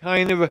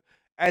kind of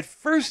at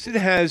first it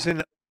has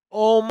an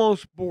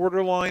almost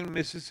borderline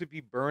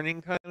Mississippi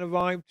Burning kind of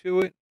vibe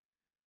to it.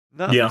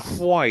 Not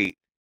quite,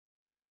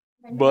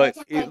 but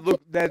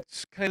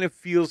that's kind of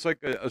feels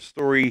like a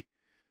story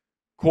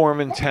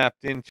Corman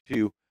tapped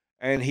into,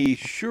 and he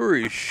sure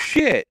as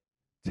shit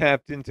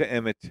tapped into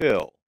Emmett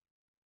Till.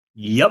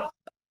 Yep.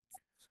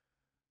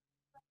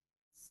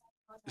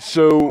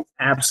 So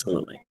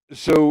absolutely.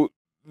 So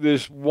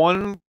this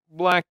one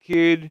black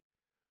kid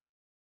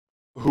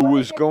who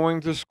was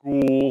going to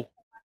school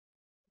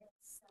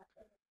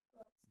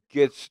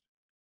gets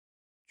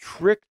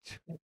tricked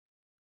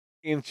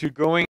into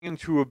going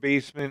into a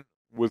basement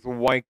with a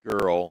white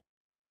girl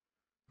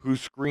who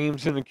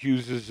screams and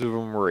accuses of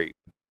him rape.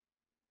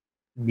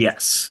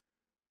 Yes.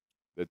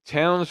 The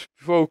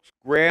townsfolk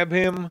grab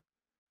him,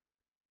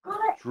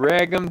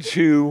 drag him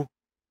to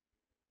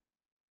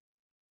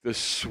the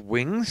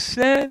swing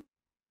set.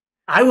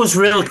 I was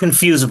real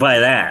confused by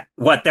that.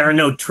 What, there are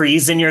no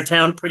trees in your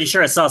town? Pretty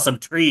sure I saw some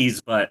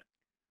trees, but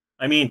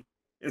I mean,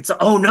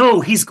 oh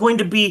no, he's going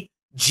to be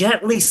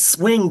gently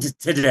swinged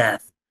to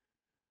death.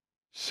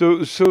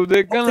 So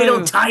they're gonna. They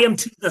don't tie him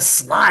to the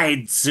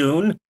slide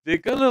soon. They're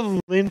gonna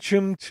lynch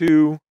him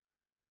to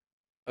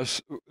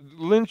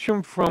lynch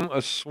him from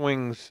a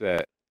swing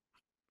set.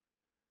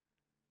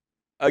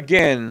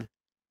 Again,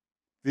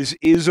 this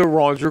is a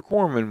Roger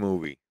Corman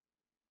movie.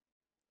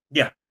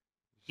 Yeah.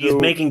 He's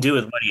making do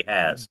with what he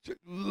has.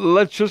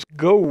 Let's just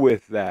go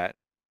with that.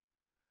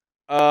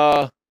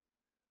 And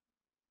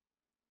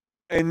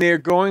they're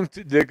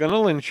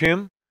gonna lynch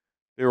him.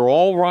 They're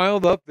all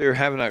riled up. They're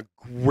having a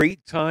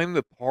great time.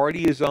 The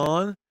party is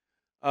on.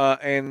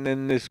 And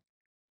then this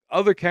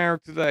other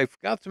character that I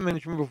forgot to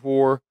mention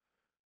before,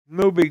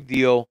 no big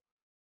deal.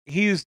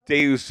 He's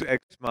Deus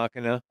Ex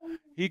Machina.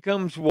 He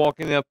comes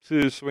walking up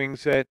to the swing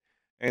set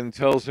and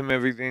tells him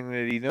everything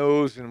that he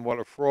knows and what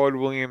a fraud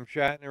William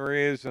Shatner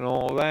is and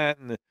all that,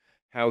 and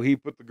how he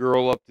put the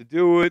girl up to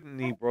do it, and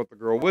he brought the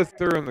girl with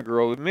her, and the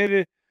girl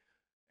admitted.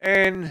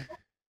 And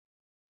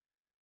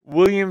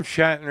William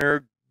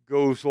Shatner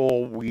goes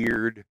all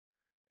weird,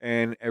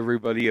 and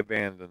everybody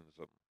abandons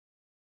him.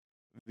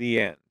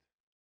 The end.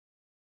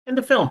 End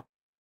of film.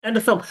 End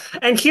of film.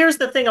 And here's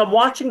the thing. I'm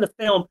watching the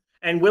film,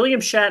 and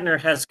William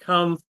Shatner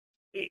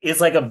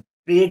is like a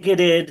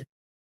bigoted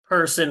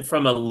person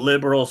from a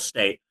liberal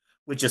state,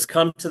 which has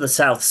come to the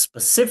South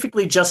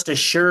specifically just to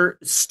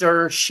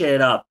stir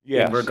shit up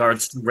in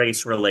regards to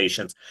race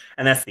relations.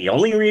 And that's the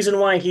only reason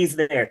why he's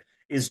there,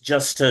 is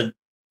just to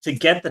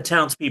get the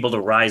townspeople to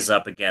rise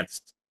up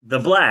against the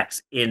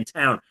blacks in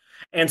town.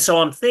 And so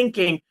I'm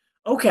thinking,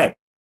 okay,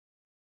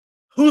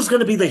 who's going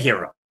to be the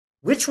hero?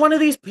 Which one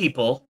of these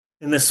people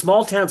in this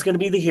small town is going to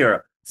be the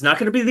hero? It's not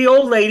going to be the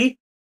old lady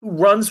who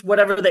runs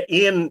whatever the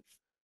inn.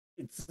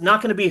 It's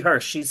not going to be her.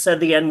 She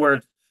said the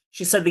N-word.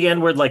 She said the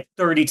N-word like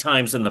 30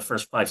 times in the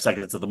first 5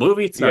 seconds of the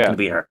movie. It's not going to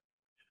be her.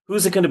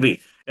 Who's it going to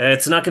be?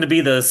 It's not going to be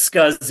the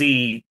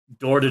scuzzy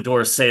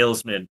door-to-door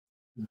salesman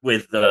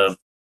with the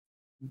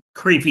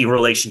creepy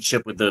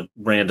relationship with the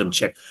random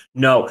chick.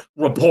 No,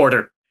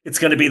 reporter. It's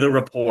going to be the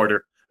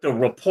reporter. The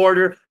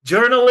reporter.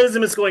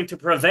 Journalism is going to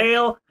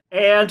prevail,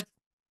 and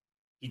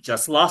he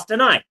just lost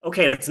an eye.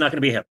 Okay, it's not going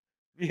to be him.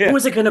 Who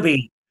is it going to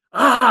be?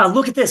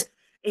 Look at this.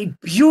 A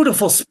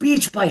beautiful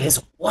speech by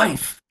his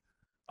wife.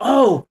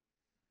 Oh,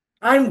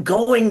 I'm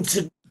going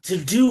to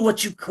do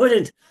what you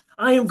couldn't.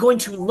 I am going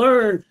to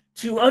learn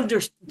to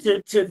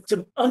understand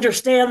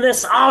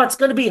this. Oh, it's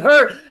going to be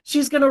her.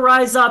 She's going to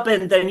rise up,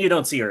 and then you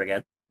don't see her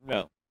again.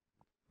 No.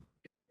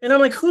 And I'm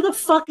like, who the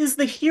fuck is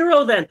the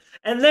hero then?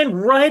 And then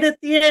right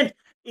at the end,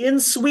 in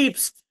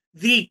sweeps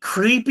the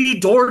creepy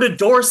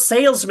door-to-door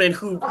salesman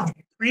who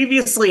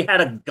previously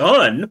had a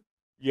gun.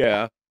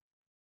 Yeah.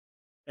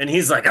 And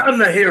he's like, I'm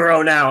the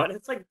hero now. And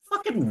it's like,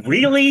 fucking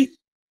really?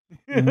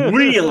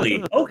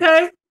 Really?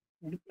 Okay.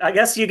 I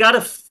guess you got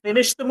to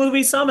finish the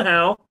movie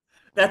somehow.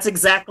 That's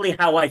exactly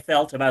how I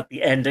felt about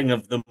the ending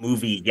of the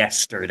movie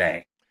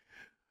yesterday.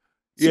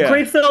 It's a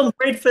great film,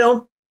 great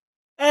film.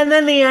 And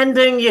then the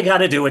ending, you got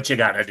to do what you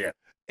got to do.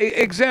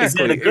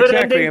 Exactly. Is it a good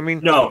ending? I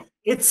mean, no,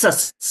 it's a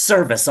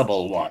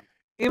serviceable one.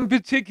 In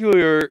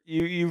particular,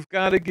 you've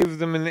got to give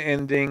them an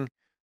ending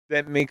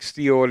that makes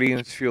the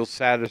audience feel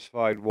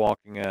satisfied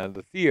walking out of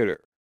the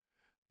theater.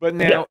 But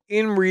now,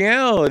 in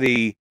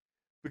reality,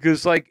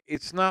 because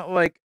it's not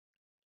like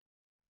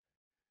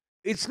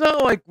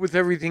with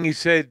everything he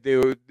said,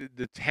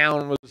 the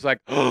town was like,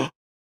 oh,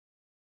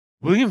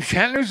 William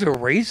Shatner's a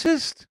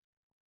racist?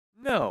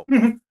 No.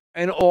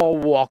 And all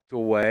walked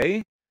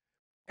away.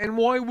 And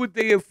why would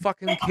they have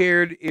fucking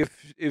cared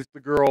if the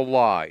girl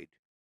lied?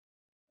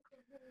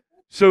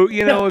 So,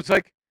 it's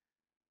like,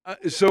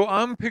 so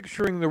I'm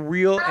picturing the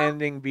real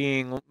ending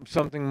being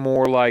something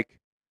more like,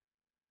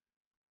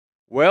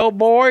 well,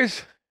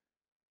 boys,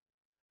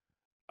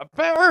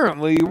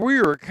 apparently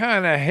we were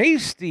kind of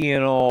hasty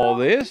in all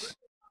this.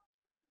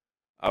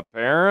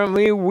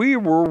 Apparently we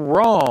were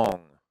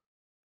wrong.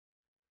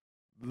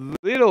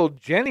 Little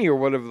Jenny, or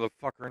whatever the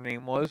fuck her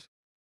name was,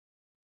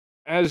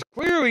 has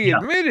clearly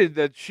admitted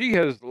that she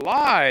has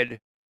lied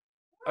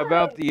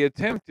about the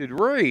attempted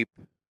rape.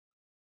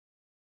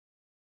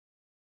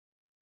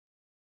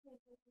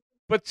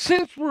 But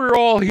since we're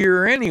all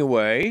here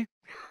anyway...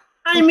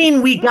 I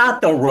mean, we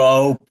got the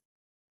rope.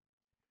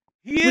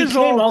 He is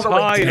all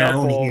tied up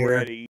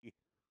already.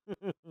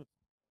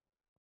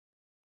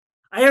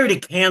 I already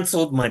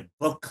canceled my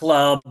book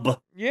club.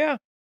 Yeah.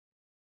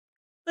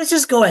 Let's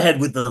just go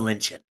ahead with the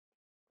lynching.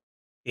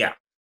 Yeah,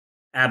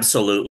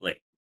 absolutely.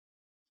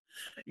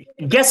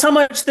 Guess how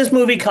much this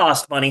movie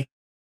cost, Bunny?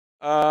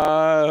 I'm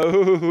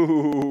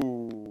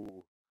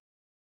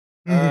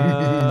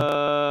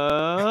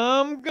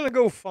gonna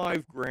go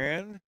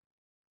 $5,000.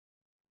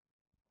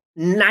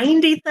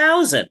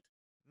 90,000.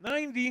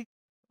 90.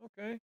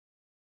 Okay.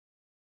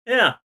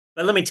 Yeah,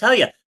 but let me tell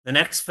you, the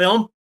next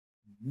film,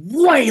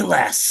 way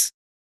less.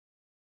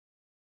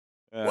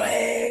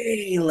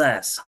 Way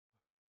less.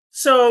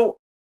 So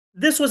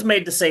this was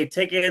made to save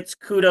tickets.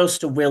 Kudos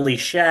to Willie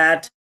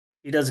Shat.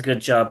 He does a good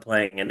job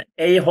playing an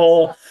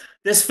a-hole.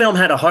 This film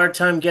had a hard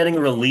time getting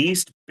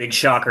released. Big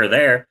shocker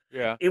there.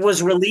 Yeah. It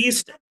was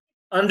released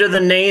under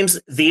the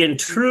names The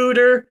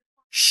Intruder,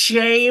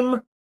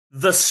 Shame,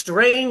 The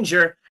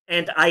Stranger,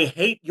 and I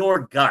Hate Your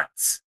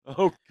Guts.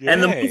 Okay.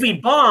 And the movie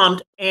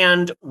bombed,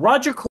 and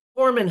Roger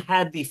Corman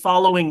had the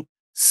following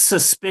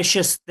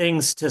suspicious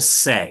things to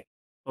say.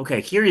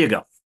 Okay, here you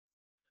go.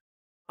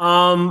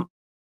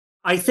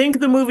 I think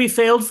the movie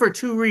failed for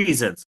two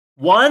reasons.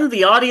 One,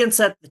 the audience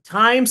at the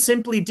time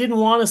simply didn't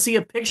want to see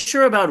a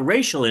picture about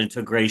racial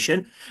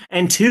integration.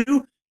 And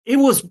two, it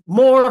was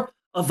more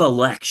of a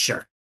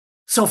lecture.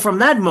 So from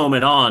that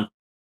moment on,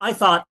 I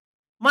thought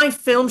my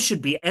film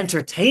should be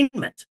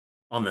entertainment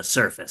on the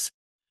surface.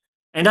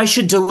 And I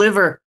should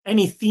deliver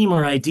any theme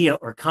or idea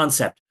or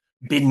concept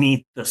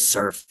beneath the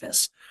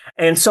surface.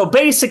 And so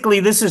basically,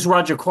 this is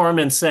Roger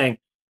Corman saying,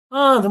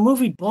 the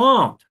movie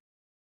bombed.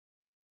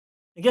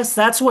 I guess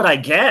that's what I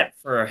get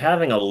for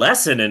having a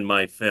lesson in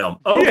my film.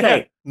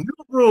 Okay, new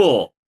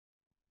rule.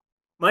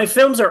 My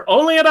films are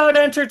only about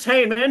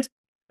entertainment,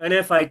 and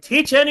if I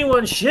teach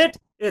anyone shit,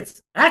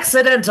 it's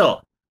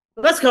accidental.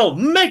 Let's go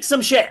make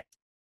some shit.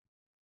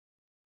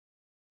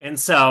 And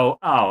so,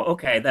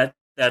 okay, that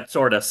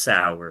sort of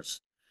sours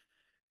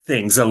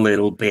things a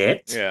little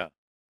bit. Yeah.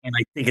 And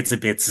I think it's a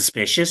bit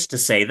suspicious to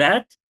say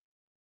that.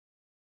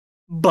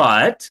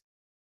 But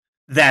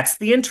that's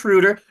The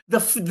Intruder. The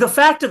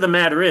fact of the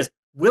matter is,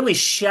 Willie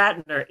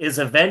Shatner is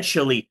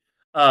eventually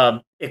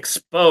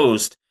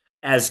exposed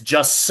as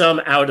just some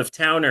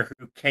out-of-towner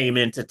who came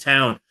into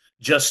town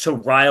just to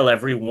rile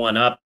everyone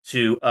up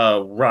to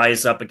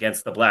rise up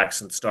against the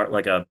blacks and start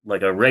like a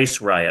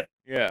race riot.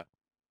 Yeah.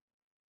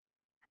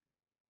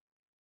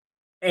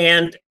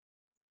 And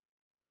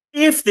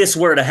if this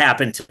were to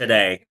happen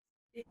today,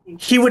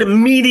 he would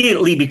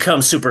immediately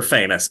become super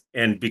famous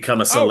and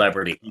become a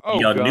celebrity. He'd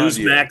be on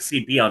Newsmax,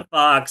 he'd be on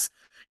Fox,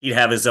 he'd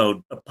have his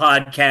own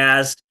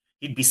podcast,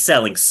 he'd be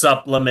selling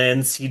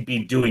supplements, he'd be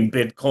doing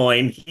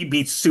Bitcoin, he'd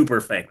be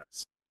super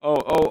famous.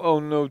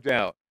 Oh, no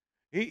doubt.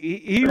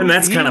 And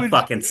that's kind of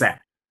fucking sad.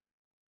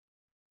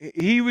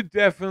 He would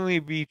definitely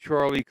be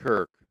Charlie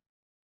Kirk.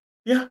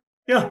 Yeah.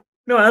 No,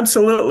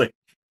 absolutely.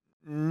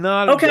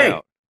 Not a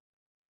doubt.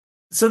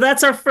 So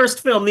that's our first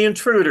film, The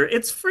Intruder.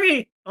 It's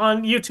free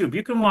on YouTube.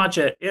 You can watch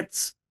it.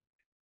 It's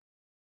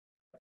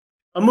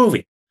a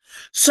movie.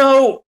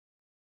 So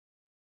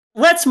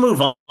let's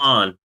move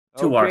on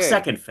to our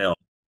second film.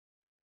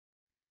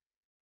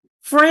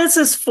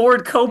 Francis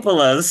Ford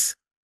Coppola's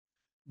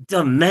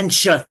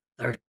Dementia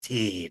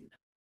 13.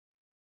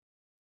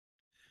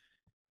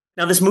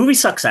 Now, this movie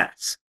sucks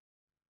ass.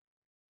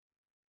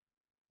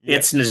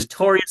 It's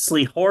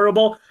notoriously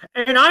horrible.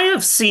 And I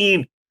have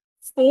seen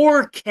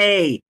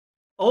 4K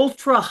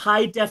ultra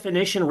high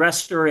definition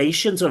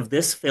restorations of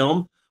this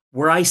film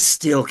where I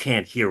still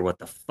can't hear what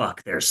the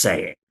fuck they're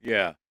saying.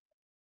 Yeah.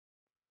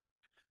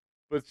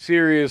 But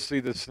seriously,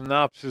 the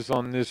synopsis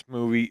on this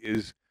movie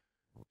is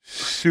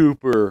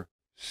super,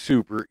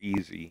 super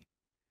easy.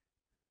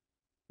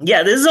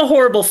 Yeah, this is a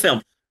horrible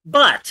film.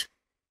 But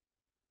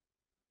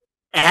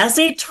as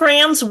a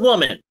trans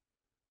woman,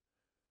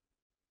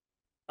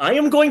 I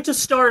am going to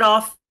start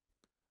off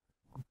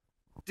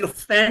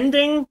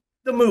defending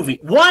the movie.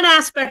 One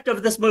aspect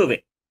of this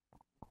movie.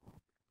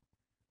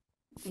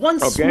 One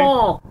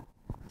small,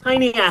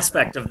 tiny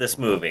aspect of this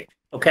movie.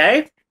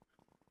 Okay?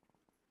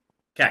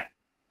 Okay.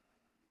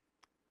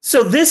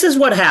 So this is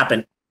what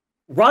happened.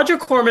 Roger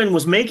Corman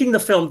was making the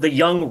film The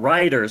Young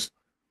Riders,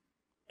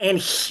 and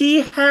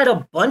he had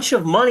a bunch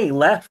of money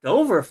left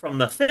over from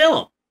the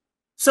film.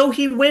 So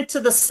he went to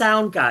the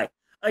sound guy,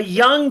 a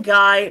young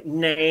guy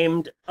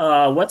named,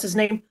 what's his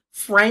name?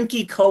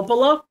 Frankie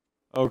Coppola.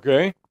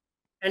 Okay.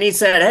 And he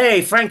said,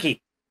 hey,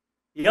 Frankie,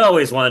 you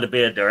always wanted to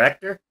be a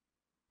director.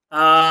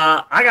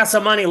 I got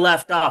some money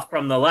left off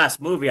from the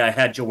last movie I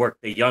had you work,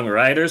 The Young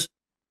Riders.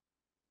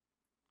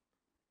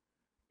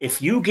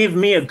 If you give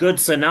me a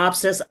good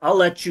synopsis, I'll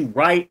let you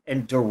write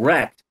and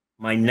direct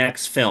my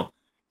next film.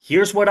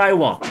 Here's what I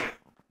want.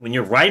 When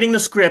you're writing the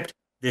script,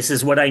 this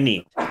is what I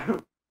need.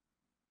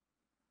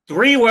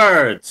 3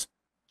 words.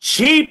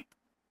 Cheap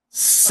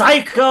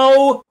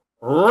psycho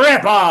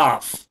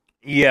ripoff.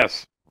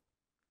 Yes.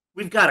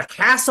 We've got a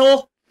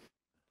castle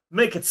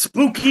make it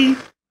spooky,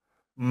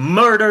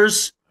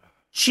 murders,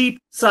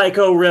 cheap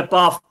Psycho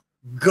ripoff.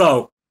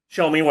 Go.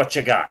 Show me what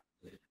you got.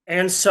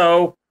 And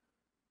so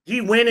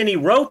he went and he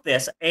wrote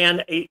this,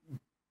 and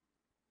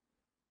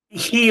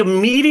he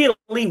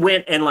immediately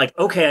went and like,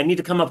 okay, I need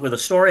to come up with a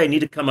story. I need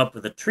to come up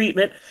with a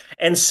treatment.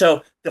 And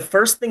so the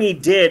first thing he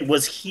did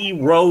was he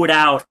wrote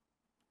out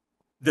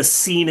the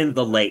scene in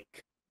the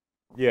lake.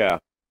 Yeah.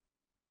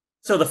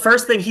 So the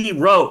first thing he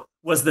wrote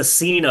was the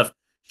scene of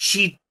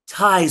she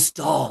ties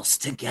dolls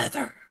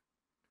together,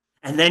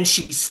 and then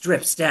she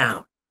strips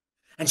down,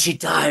 and she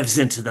dives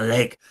into the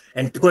lake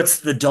and puts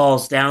the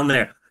dolls down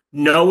there,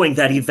 knowing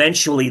that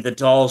eventually the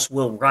dolls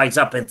will rise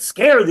up and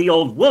scare the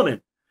old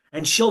woman,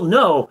 and she'll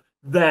know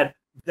that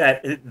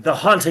the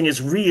haunting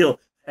is real,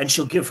 and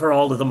she'll give her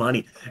all of the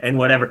money and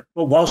whatever.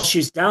 But while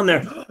she's down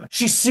there,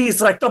 she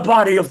sees like the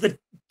body of the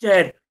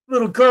dead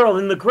little girl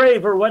in the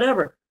grave or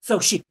whatever. So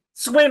she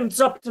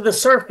swims up to the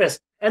surface,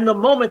 and the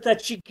moment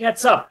that she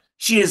gets up,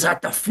 she is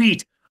at the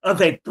feet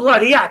of a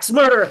bloody axe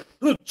murderer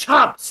who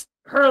chops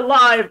her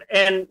alive.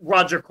 And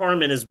Roger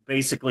Corman is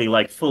basically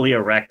like fully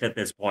erect at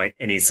this point,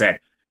 and he said,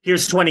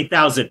 here's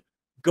 20,000,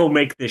 go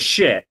make this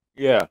shit.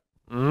 Yeah.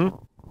 Mm-hmm.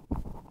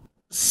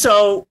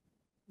 So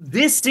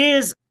this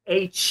is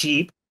a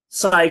cheap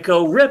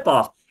Psycho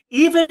ripoff,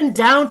 even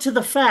down to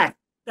the fact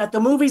that the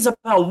movie's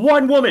about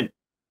one woman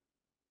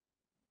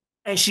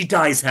and she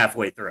dies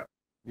halfway through.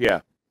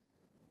 Yeah.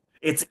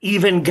 It's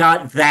even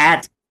got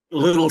that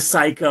little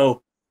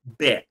Psycho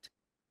bit.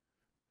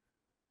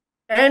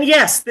 And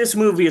yes, this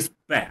movie is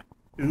bad.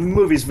 The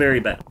movie's very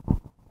bad.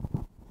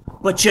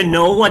 But you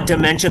know what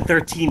Dementia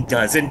 13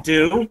 doesn't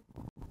do?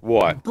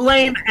 What?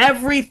 Blame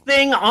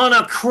everything on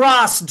a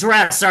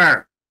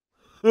cross-dresser.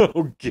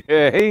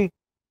 Okay.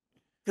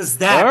 Because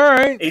that all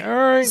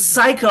right.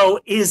 Psycho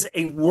is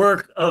a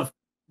work of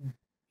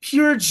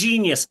pure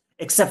genius,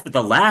 except for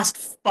the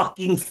last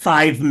fucking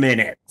 5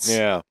 minutes.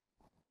 Yeah.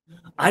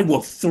 I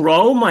will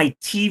throw my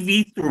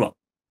TV through a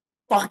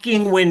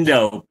fucking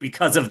window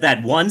because of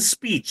that one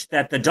speech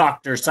that the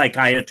doctor,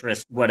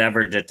 psychiatrist,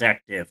 whatever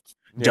detective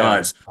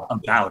does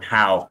about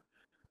how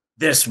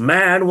this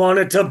man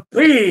wanted to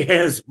be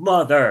his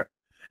mother.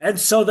 And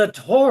so the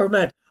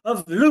torment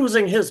of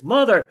losing his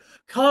mother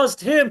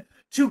caused him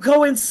to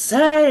go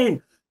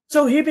insane.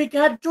 So he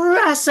began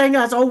dressing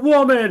as a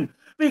woman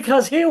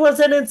because he was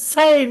an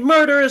insane,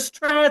 murderous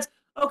trans.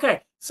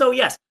 Okay, so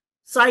yes,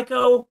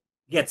 Psycho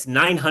gets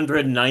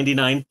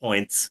 999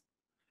 points.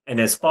 And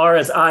as far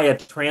as I, a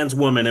trans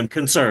woman, am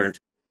concerned,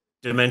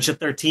 Dementia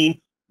 13,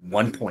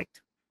 1 point.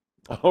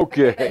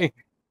 Okay.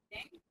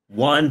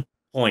 1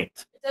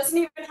 point. It doesn't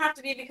even have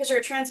to be because you're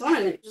a trans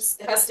woman. It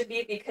just has to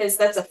be because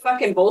that's a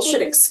fucking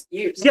bullshit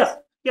excuse. Yeah,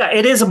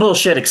 it is a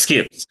bullshit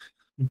excuse.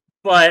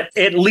 But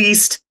at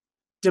least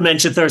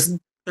Dementia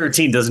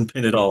 13 doesn't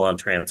pin it all on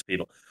trans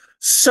people.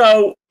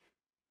 So,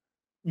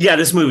 yeah,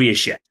 this movie is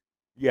shit.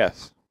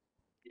 Yes.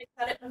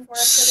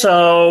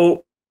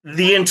 So,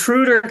 The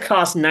Intruder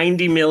cost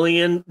 90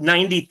 million.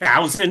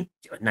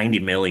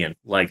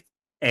 Like,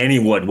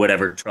 anyone would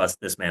ever trust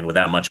this man with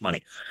that much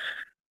money.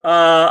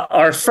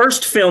 Our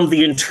first film,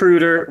 The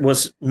Intruder,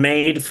 was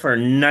made for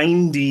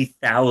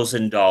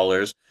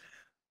 $90,000.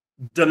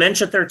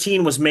 Dementia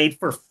 13 was made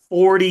for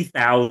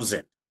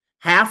 $40,000.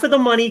 Half of the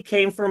money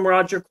came from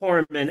Roger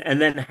Corman, and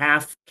then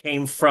half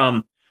came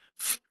from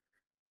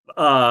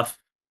Frankie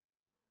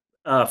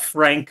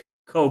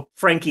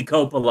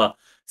Coppola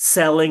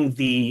selling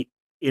the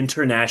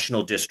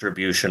international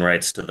distribution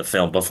rights to the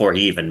film before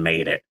he even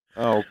made it.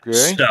 Okay.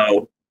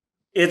 So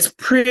it's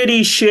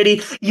pretty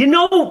shitty. You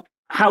know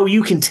how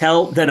you can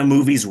tell that a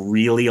movie's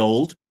really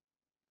old?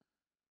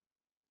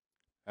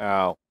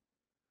 How?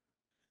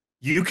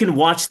 You can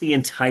watch the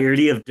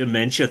entirety of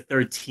Dementia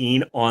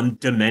 13 on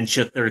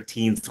Dementia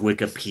 13's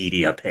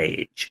Wikipedia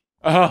page.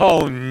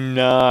 Oh,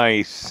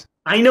 nice.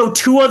 I know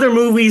 2 other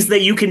movies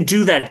that you can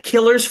do that.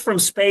 Killers from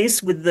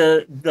Space with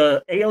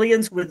the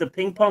aliens with the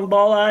ping pong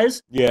ball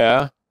eyes.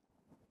 Yeah.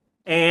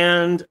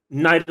 And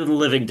Night of the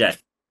Living Dead,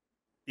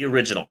 the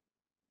original.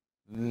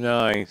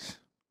 Nice.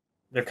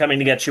 They're coming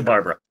to get you,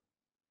 Barbara.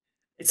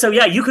 So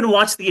yeah, you can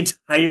watch the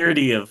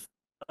entirety of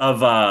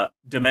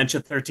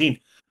Dementia 13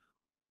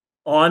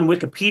 on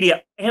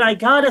Wikipedia, and I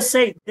gotta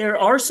say there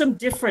are some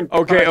different.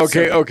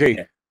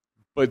 Okay.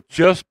 But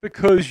just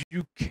because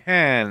you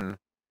can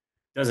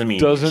doesn't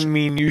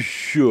mean you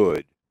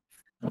should.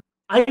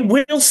 I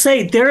will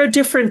say there are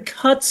different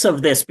cuts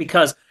of this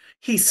because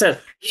he said,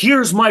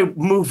 "Here's my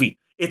movie.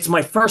 It's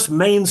my first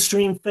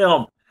mainstream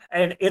film,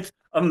 and it's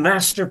a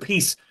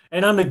masterpiece,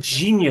 and I'm a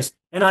genius,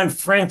 and I'm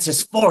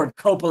Francis Ford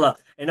Coppola,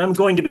 and I'm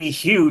going to be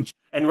huge."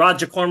 And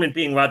Roger Corman,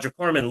 being Roger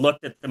Corman,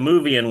 looked at the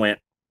movie and went,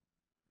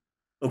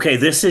 okay,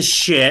 this is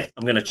shit.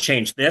 I'm going to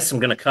change this. I'm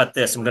going to cut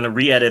this. I'm going to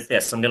re-edit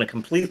this. I'm going to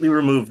completely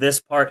remove this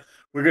part.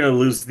 We're going to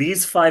lose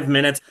these 5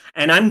 minutes,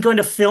 and I'm going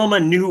to film a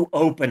new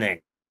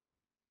opening.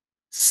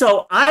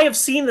 So I have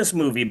seen this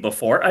movie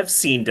before. I've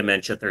seen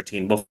Dementia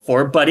 13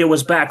 before, but it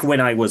was back when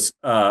I was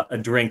a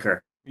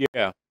drinker.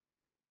 Yeah.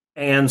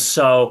 And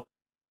so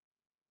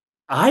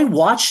I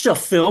watched a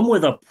film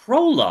with a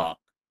prologue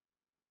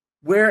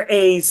where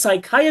a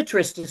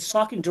psychiatrist is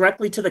talking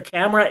directly to the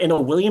camera in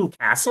a William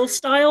Castle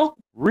style.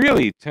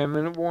 Really?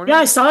 10-minute warning? Yeah,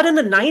 I saw it in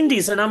the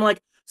 90s, and I'm like,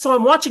 so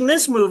I'm watching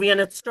this movie, and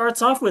it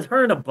starts off with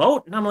her in a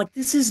boat, and I'm like,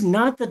 this is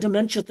not the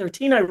Dementia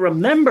 13 I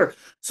remember.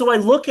 So I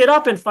look it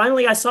up, and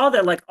finally I saw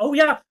that, like, oh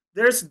yeah,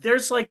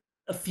 there's like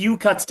a few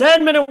cuts,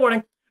 10-minute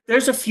warning.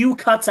 There's a few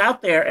cuts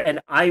out there, and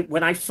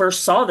when I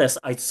first saw this,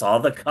 I saw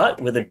the cut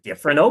with a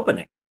different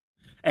opening.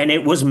 And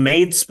it was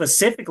made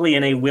specifically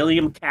in a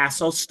William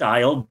Castle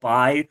style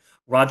by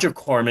Roger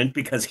Corman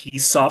because he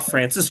saw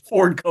Francis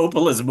Ford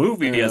Coppola's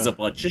movie as a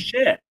bunch of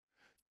shit.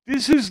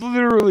 This is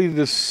literally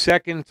the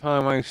second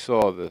time I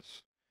saw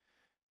this.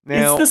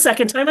 Now, it's the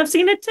second time I've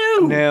seen it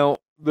too. Now,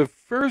 the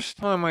first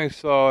time I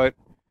saw it,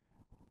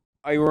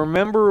 I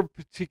remember a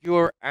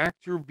particular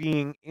actor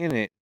being in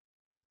it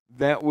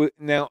that was,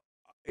 now,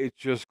 it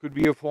just could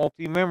be a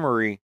faulty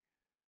memory,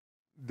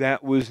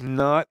 that was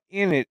not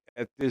in it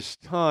at this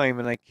time,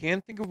 and I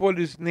can't think of what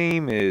his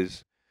name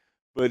is,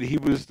 but he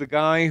was the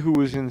guy who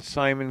was in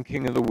Simon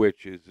King of the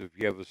Witches, if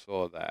you ever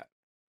saw that.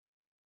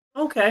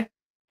 Okay.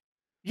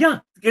 Yeah,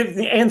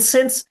 and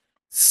since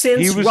he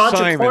was Roger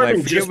Simon, Corman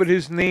I forget what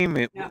his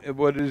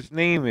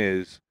name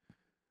is.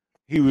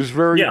 He was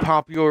very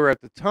popular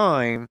at the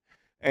time,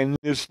 and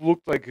this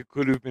looked like it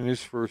could have been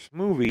his first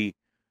movie.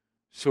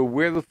 So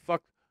where the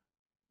fuck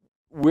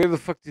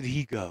did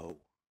he go?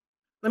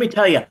 Let me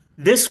tell you,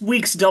 this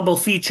week's double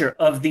feature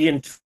of The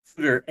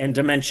Intruder and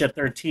Dementia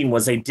 13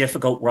 was a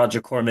difficult Roger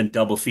Corman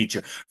double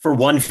feature for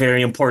one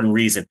very important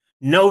reason.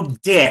 No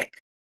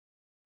Dick.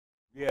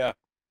 Yeah.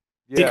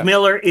 Dick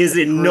Miller is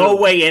in no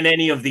way in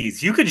any of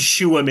these. You could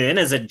shoo him in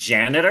as a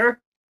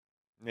janitor.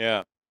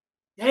 Yeah.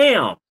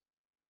 Damn.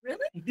 Really?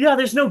 Yeah,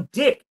 there's no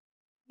Dick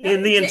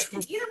in the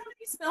Intruder. Either one of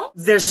these films?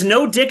 There's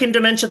no Dick in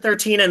Dementia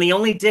 13, and the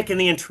only Dick in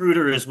The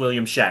Intruder is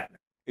William Shatner.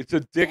 It's a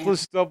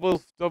dickless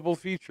double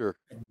feature.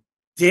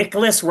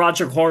 Dickless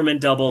Roger Corman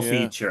double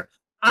feature.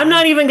 I'm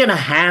not even going to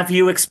have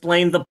you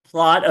explain the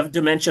plot of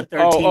Dementia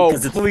 13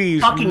 because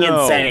it's fucking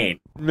insane.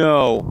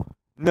 No,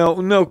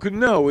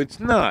 it's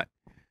not.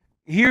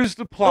 Here's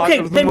the plot of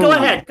the movie. Okay,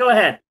 then go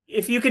ahead.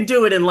 If you can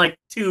do it in like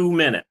 2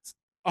 minutes.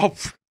 Oh,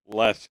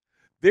 less.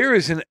 There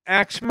is an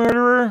axe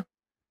murderer.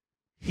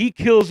 He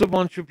kills a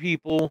bunch of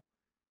people.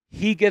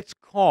 He gets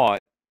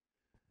caught.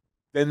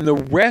 Then the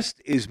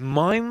rest is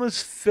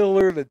mindless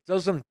filler that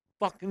doesn't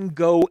fucking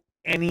go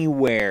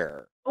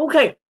anywhere.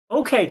 Okay.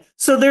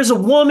 So there's a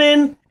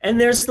woman, and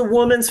there's the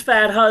woman's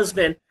fat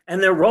husband,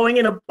 and they're rowing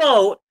in a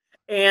boat,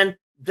 and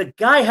the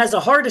guy has a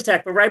heart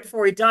attack, but right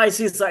before he dies,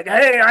 he's like,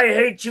 hey, I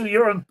hate you,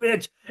 you're a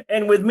bitch,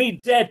 and with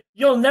me dead,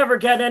 you'll never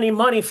get any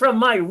money from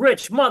my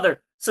rich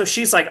mother. So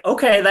she's like,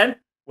 okay then,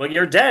 well,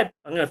 you're dead.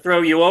 I'm going to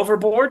throw you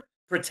overboard,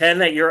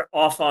 pretend that you're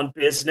off on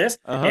business,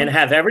 and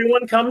have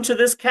everyone come to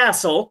this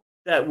castle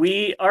that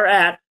we are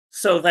at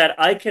so that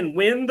I can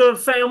win the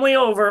family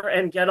over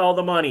and get all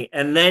the money.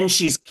 And then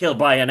she's killed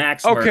by an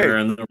axe murderer,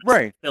 and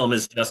the film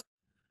is just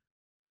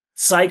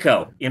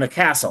Psycho in a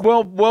castle.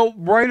 Well,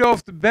 right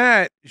off the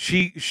bat,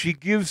 she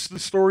gives the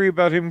story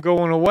about him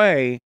going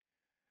away,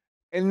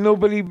 and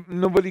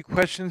nobody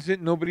questions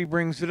it. Nobody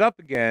brings it up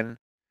again.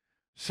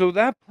 So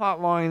that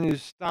plot line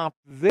is stopped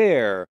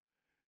there.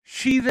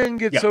 She then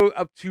gets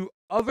up to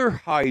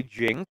other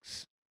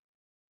hijinks.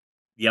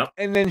 Yep.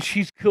 And then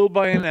she's killed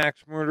by an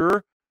axe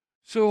murderer.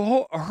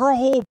 So her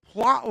whole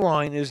plot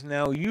line is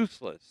now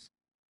useless.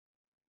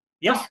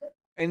 Yeah.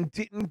 And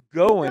didn't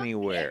go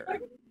anywhere.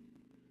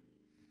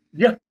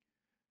 Yeah.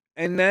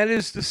 And that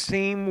is the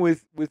same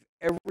with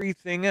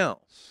everything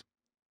else.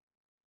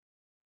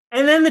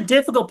 And then the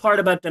difficult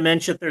part about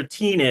Dementia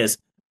 13 is,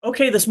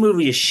 okay, this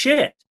movie is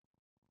shit.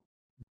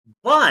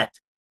 But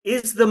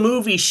is the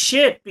movie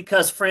shit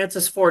because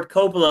Francis Ford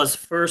Coppola's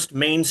first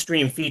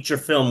mainstream feature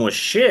film was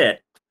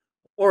shit?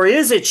 Or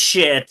is it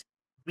shit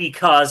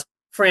because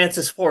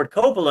Francis Ford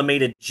Coppola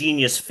made a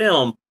genius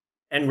film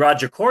and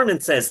Roger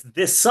Corman says,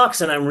 this sucks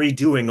and I'm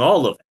redoing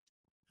all of it?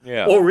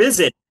 Yeah. Or is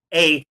it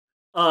a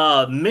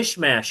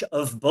mishmash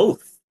of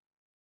both?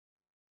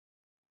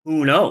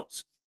 Who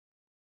knows?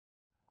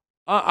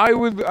 I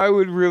would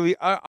really,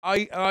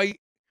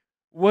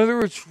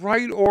 whether it's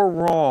right or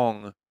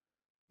wrong,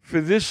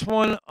 for this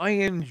one, I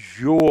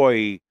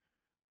enjoy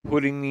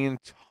putting the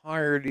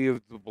entirety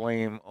of the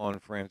blame on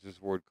Francis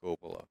Ford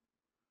Coppola.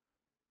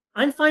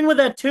 I'm fine with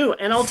that too,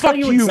 and I'll tell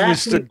you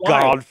exactly Mr.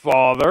 why.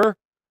 Godfather.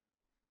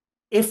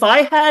 If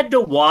I had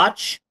to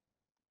watch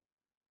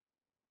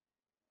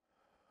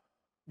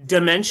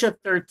Dementia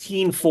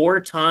 13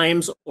 4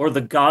 times or The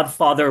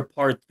Godfather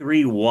Part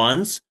 3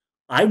 once,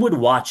 I would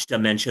watch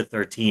Dementia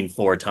 13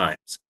 4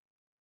 times.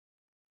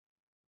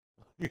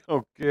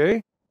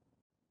 Okay.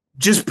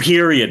 Just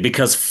period,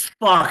 because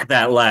fuck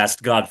that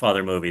last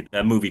Godfather movie.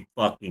 That movie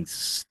fucking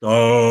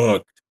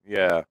sucked.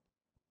 Yeah.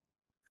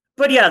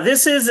 But yeah,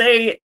 this is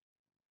a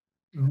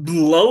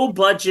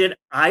low-budget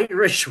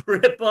Irish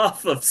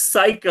ripoff of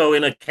Psycho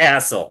in a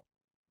castle.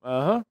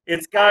 Uh-huh.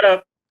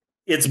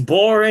 It's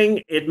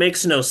boring. It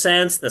makes no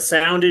sense. The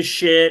sound is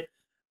shit.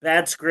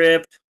 bad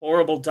script,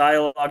 horrible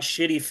dialogue,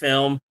 shitty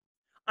film.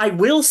 I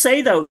will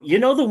say though, you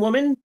know the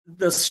woman,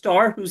 the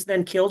star who's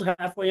then killed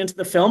halfway into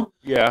the film?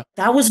 Yeah.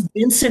 That was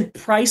Vincent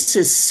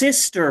Price's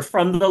sister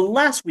from the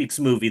last week's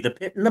movie, The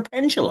Pit and the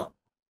Pendulum.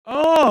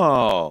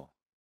 Oh.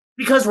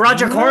 Because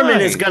Roger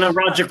Corman is Nice. gonna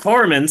Roger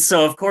Corman,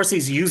 so of course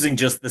he's using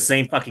just the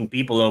same fucking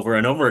people over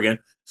and over again.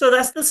 So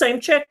that's the same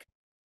chick.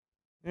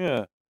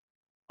 Yeah.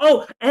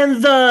 Oh,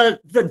 and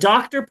the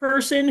doctor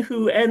person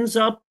who ends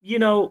up,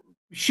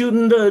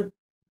 shooting the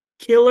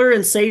killer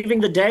and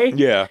saving the day.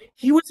 Yeah.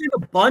 He was in a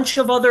bunch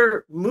of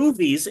other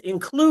movies,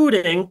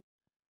 including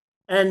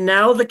And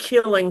Now the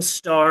Killing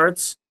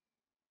Starts,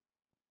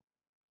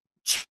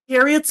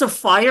 Chariots of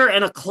Fire,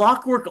 and A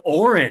Clockwork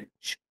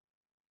Orange.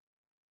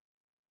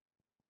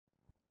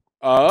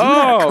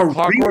 Oh, Dude,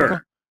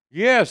 Clockwork.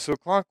 Yeah, so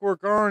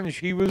Clockwork Orange,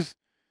 he was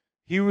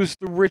the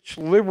rich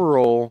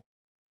liberal.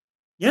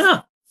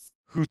 Yeah.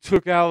 Who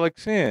took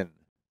Alex in.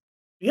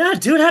 Yeah,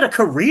 dude had a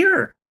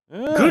career.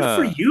 Yeah. Good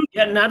for you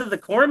getting out of the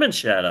Corman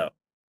shadow.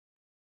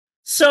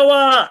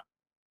 So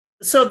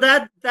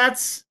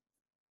that's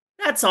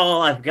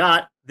all I've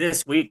got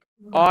this week.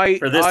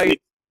 I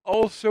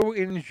also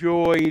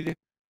enjoyed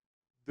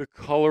the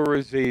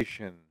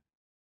colorization.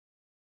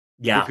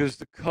 Yeah. Because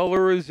the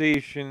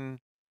colorization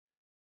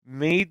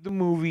made the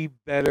movie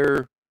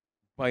better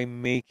by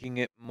making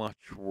it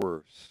much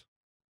worse.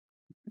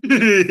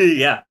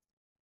 Yeah.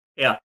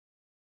 Yeah.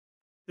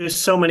 There's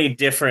so many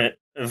different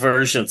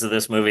versions of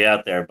this movie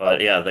out there,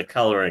 but yeah, the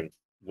coloring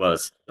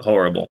was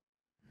horrible.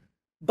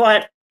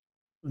 But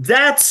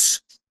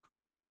that's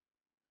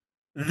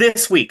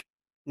this week.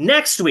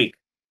 Next week,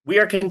 we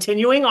are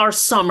continuing our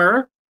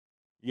summer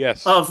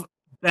of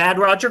bad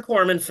Roger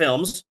Corman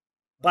films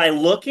by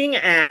looking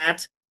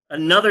at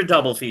another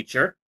double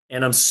feature,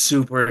 and I'm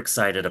super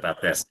excited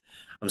about this.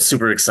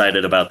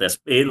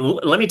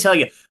 Let me tell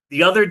you,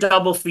 the other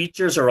double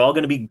features are all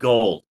going to be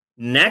gold.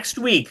 Next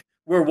week,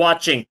 we're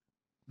watching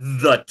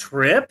The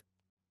Trip,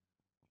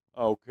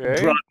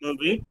 drug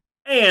movie,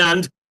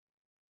 and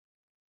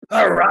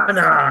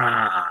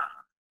Piranha.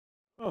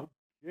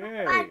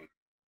 Okay.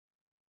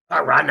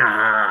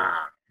 Piranha.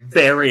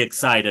 Very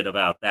excited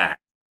about that.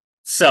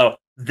 So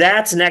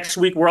that's next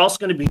week. We're also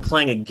going to be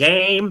playing a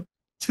game,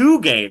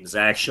 2 games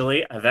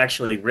actually. I've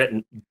actually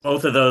written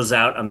both of those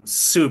out. I'm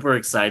super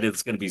excited.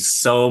 It's going to be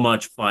so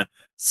much fun.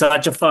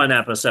 Such a fun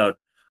episode.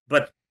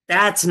 But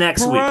that's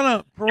next week.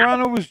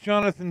 Piranha was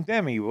Jonathan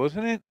Demme,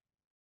 wasn't it?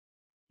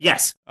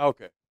 Yes.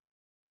 Okay.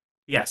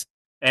 Yes.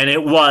 And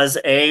it was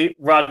a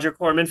Roger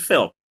Corman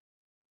film.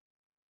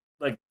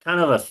 Like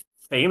kind of a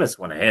famous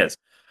one of his.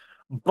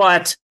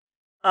 But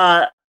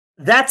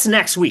that's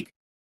next week.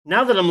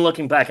 Now that I'm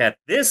looking back at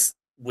this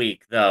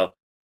week, though,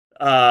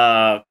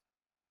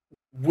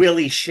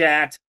 Willie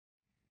Shat,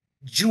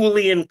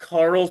 Julian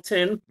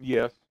Carlton,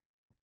 yes,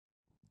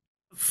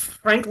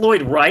 Frank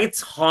Lloyd Wright's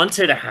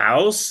Haunted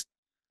House,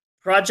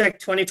 Project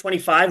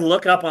 2025.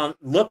 Look up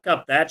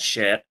that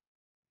shit.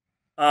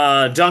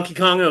 Donkey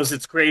Kong owes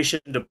its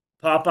creation to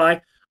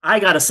Popeye. I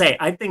gotta say,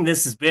 I think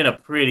this has been a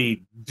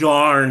pretty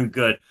darn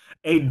good,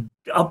 a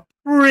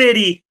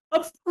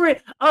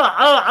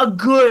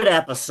good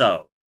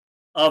episode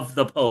of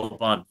the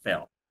Pope on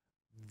Film.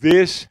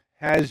 This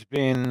has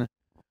been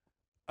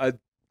a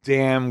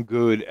damn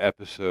good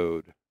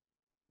episode.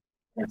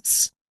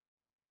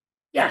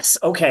 Yes.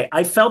 Okay.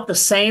 I felt the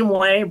same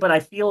way, but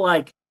I feel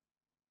like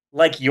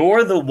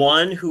you're the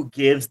one who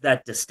gives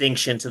that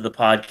distinction to the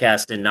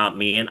podcast and not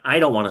me, and I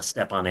don't want to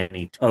step on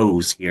any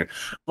toes here.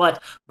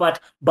 But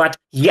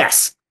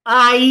yes,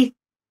 I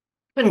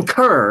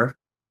concur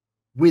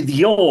with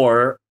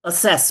your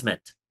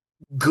assessment,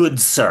 good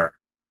sir.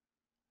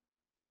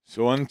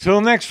 So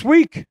until next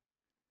week,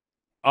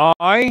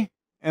 I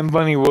am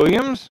Bunny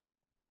Williams.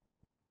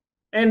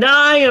 And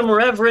I am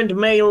Reverend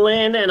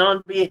Maylin, and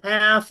on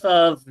behalf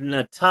of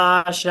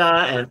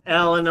Natasha and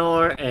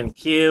Eleanor and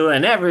Q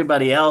and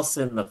everybody else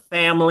in the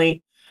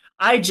family,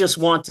 I just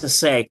want to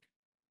say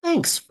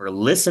thanks for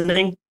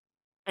listening,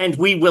 and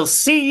we will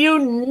see you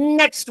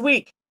next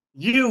week,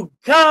 you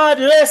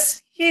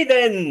godless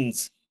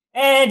heathens!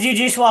 And you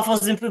juice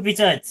waffles and poopy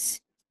toots.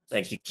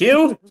 Thank you,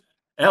 Q.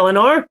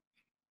 Eleanor?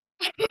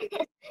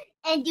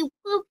 And you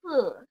poo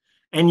poo.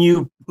 And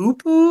you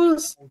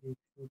poo-poos?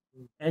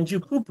 And you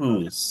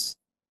poo-poos.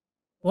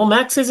 Well,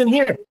 Max isn't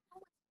here.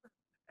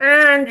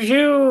 And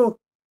you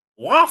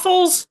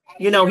waffles?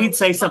 You know, he'd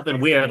say something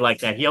weird like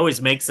that. He always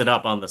makes it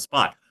up on the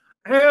spot.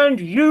 And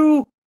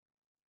you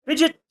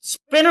fidget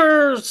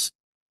spinners?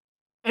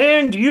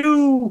 And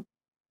you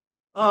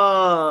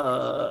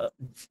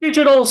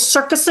digital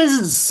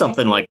circuses?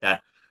 Something like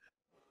that.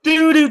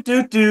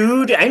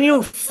 Do-do-do-do. And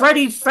you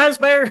Freddy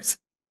Fazbear's?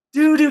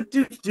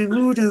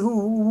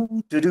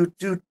 Do-do-do-do-do.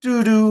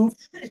 Do-do-do-do-do.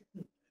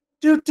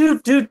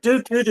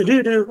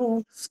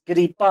 Do-do-do-do-do-do-do.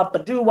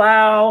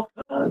 Skitty-papa-doo-wow.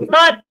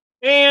 Cut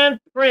and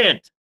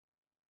print.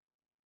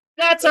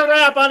 That's a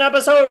wrap on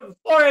episode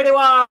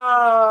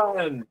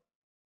 481.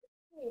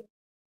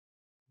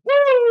 Woo!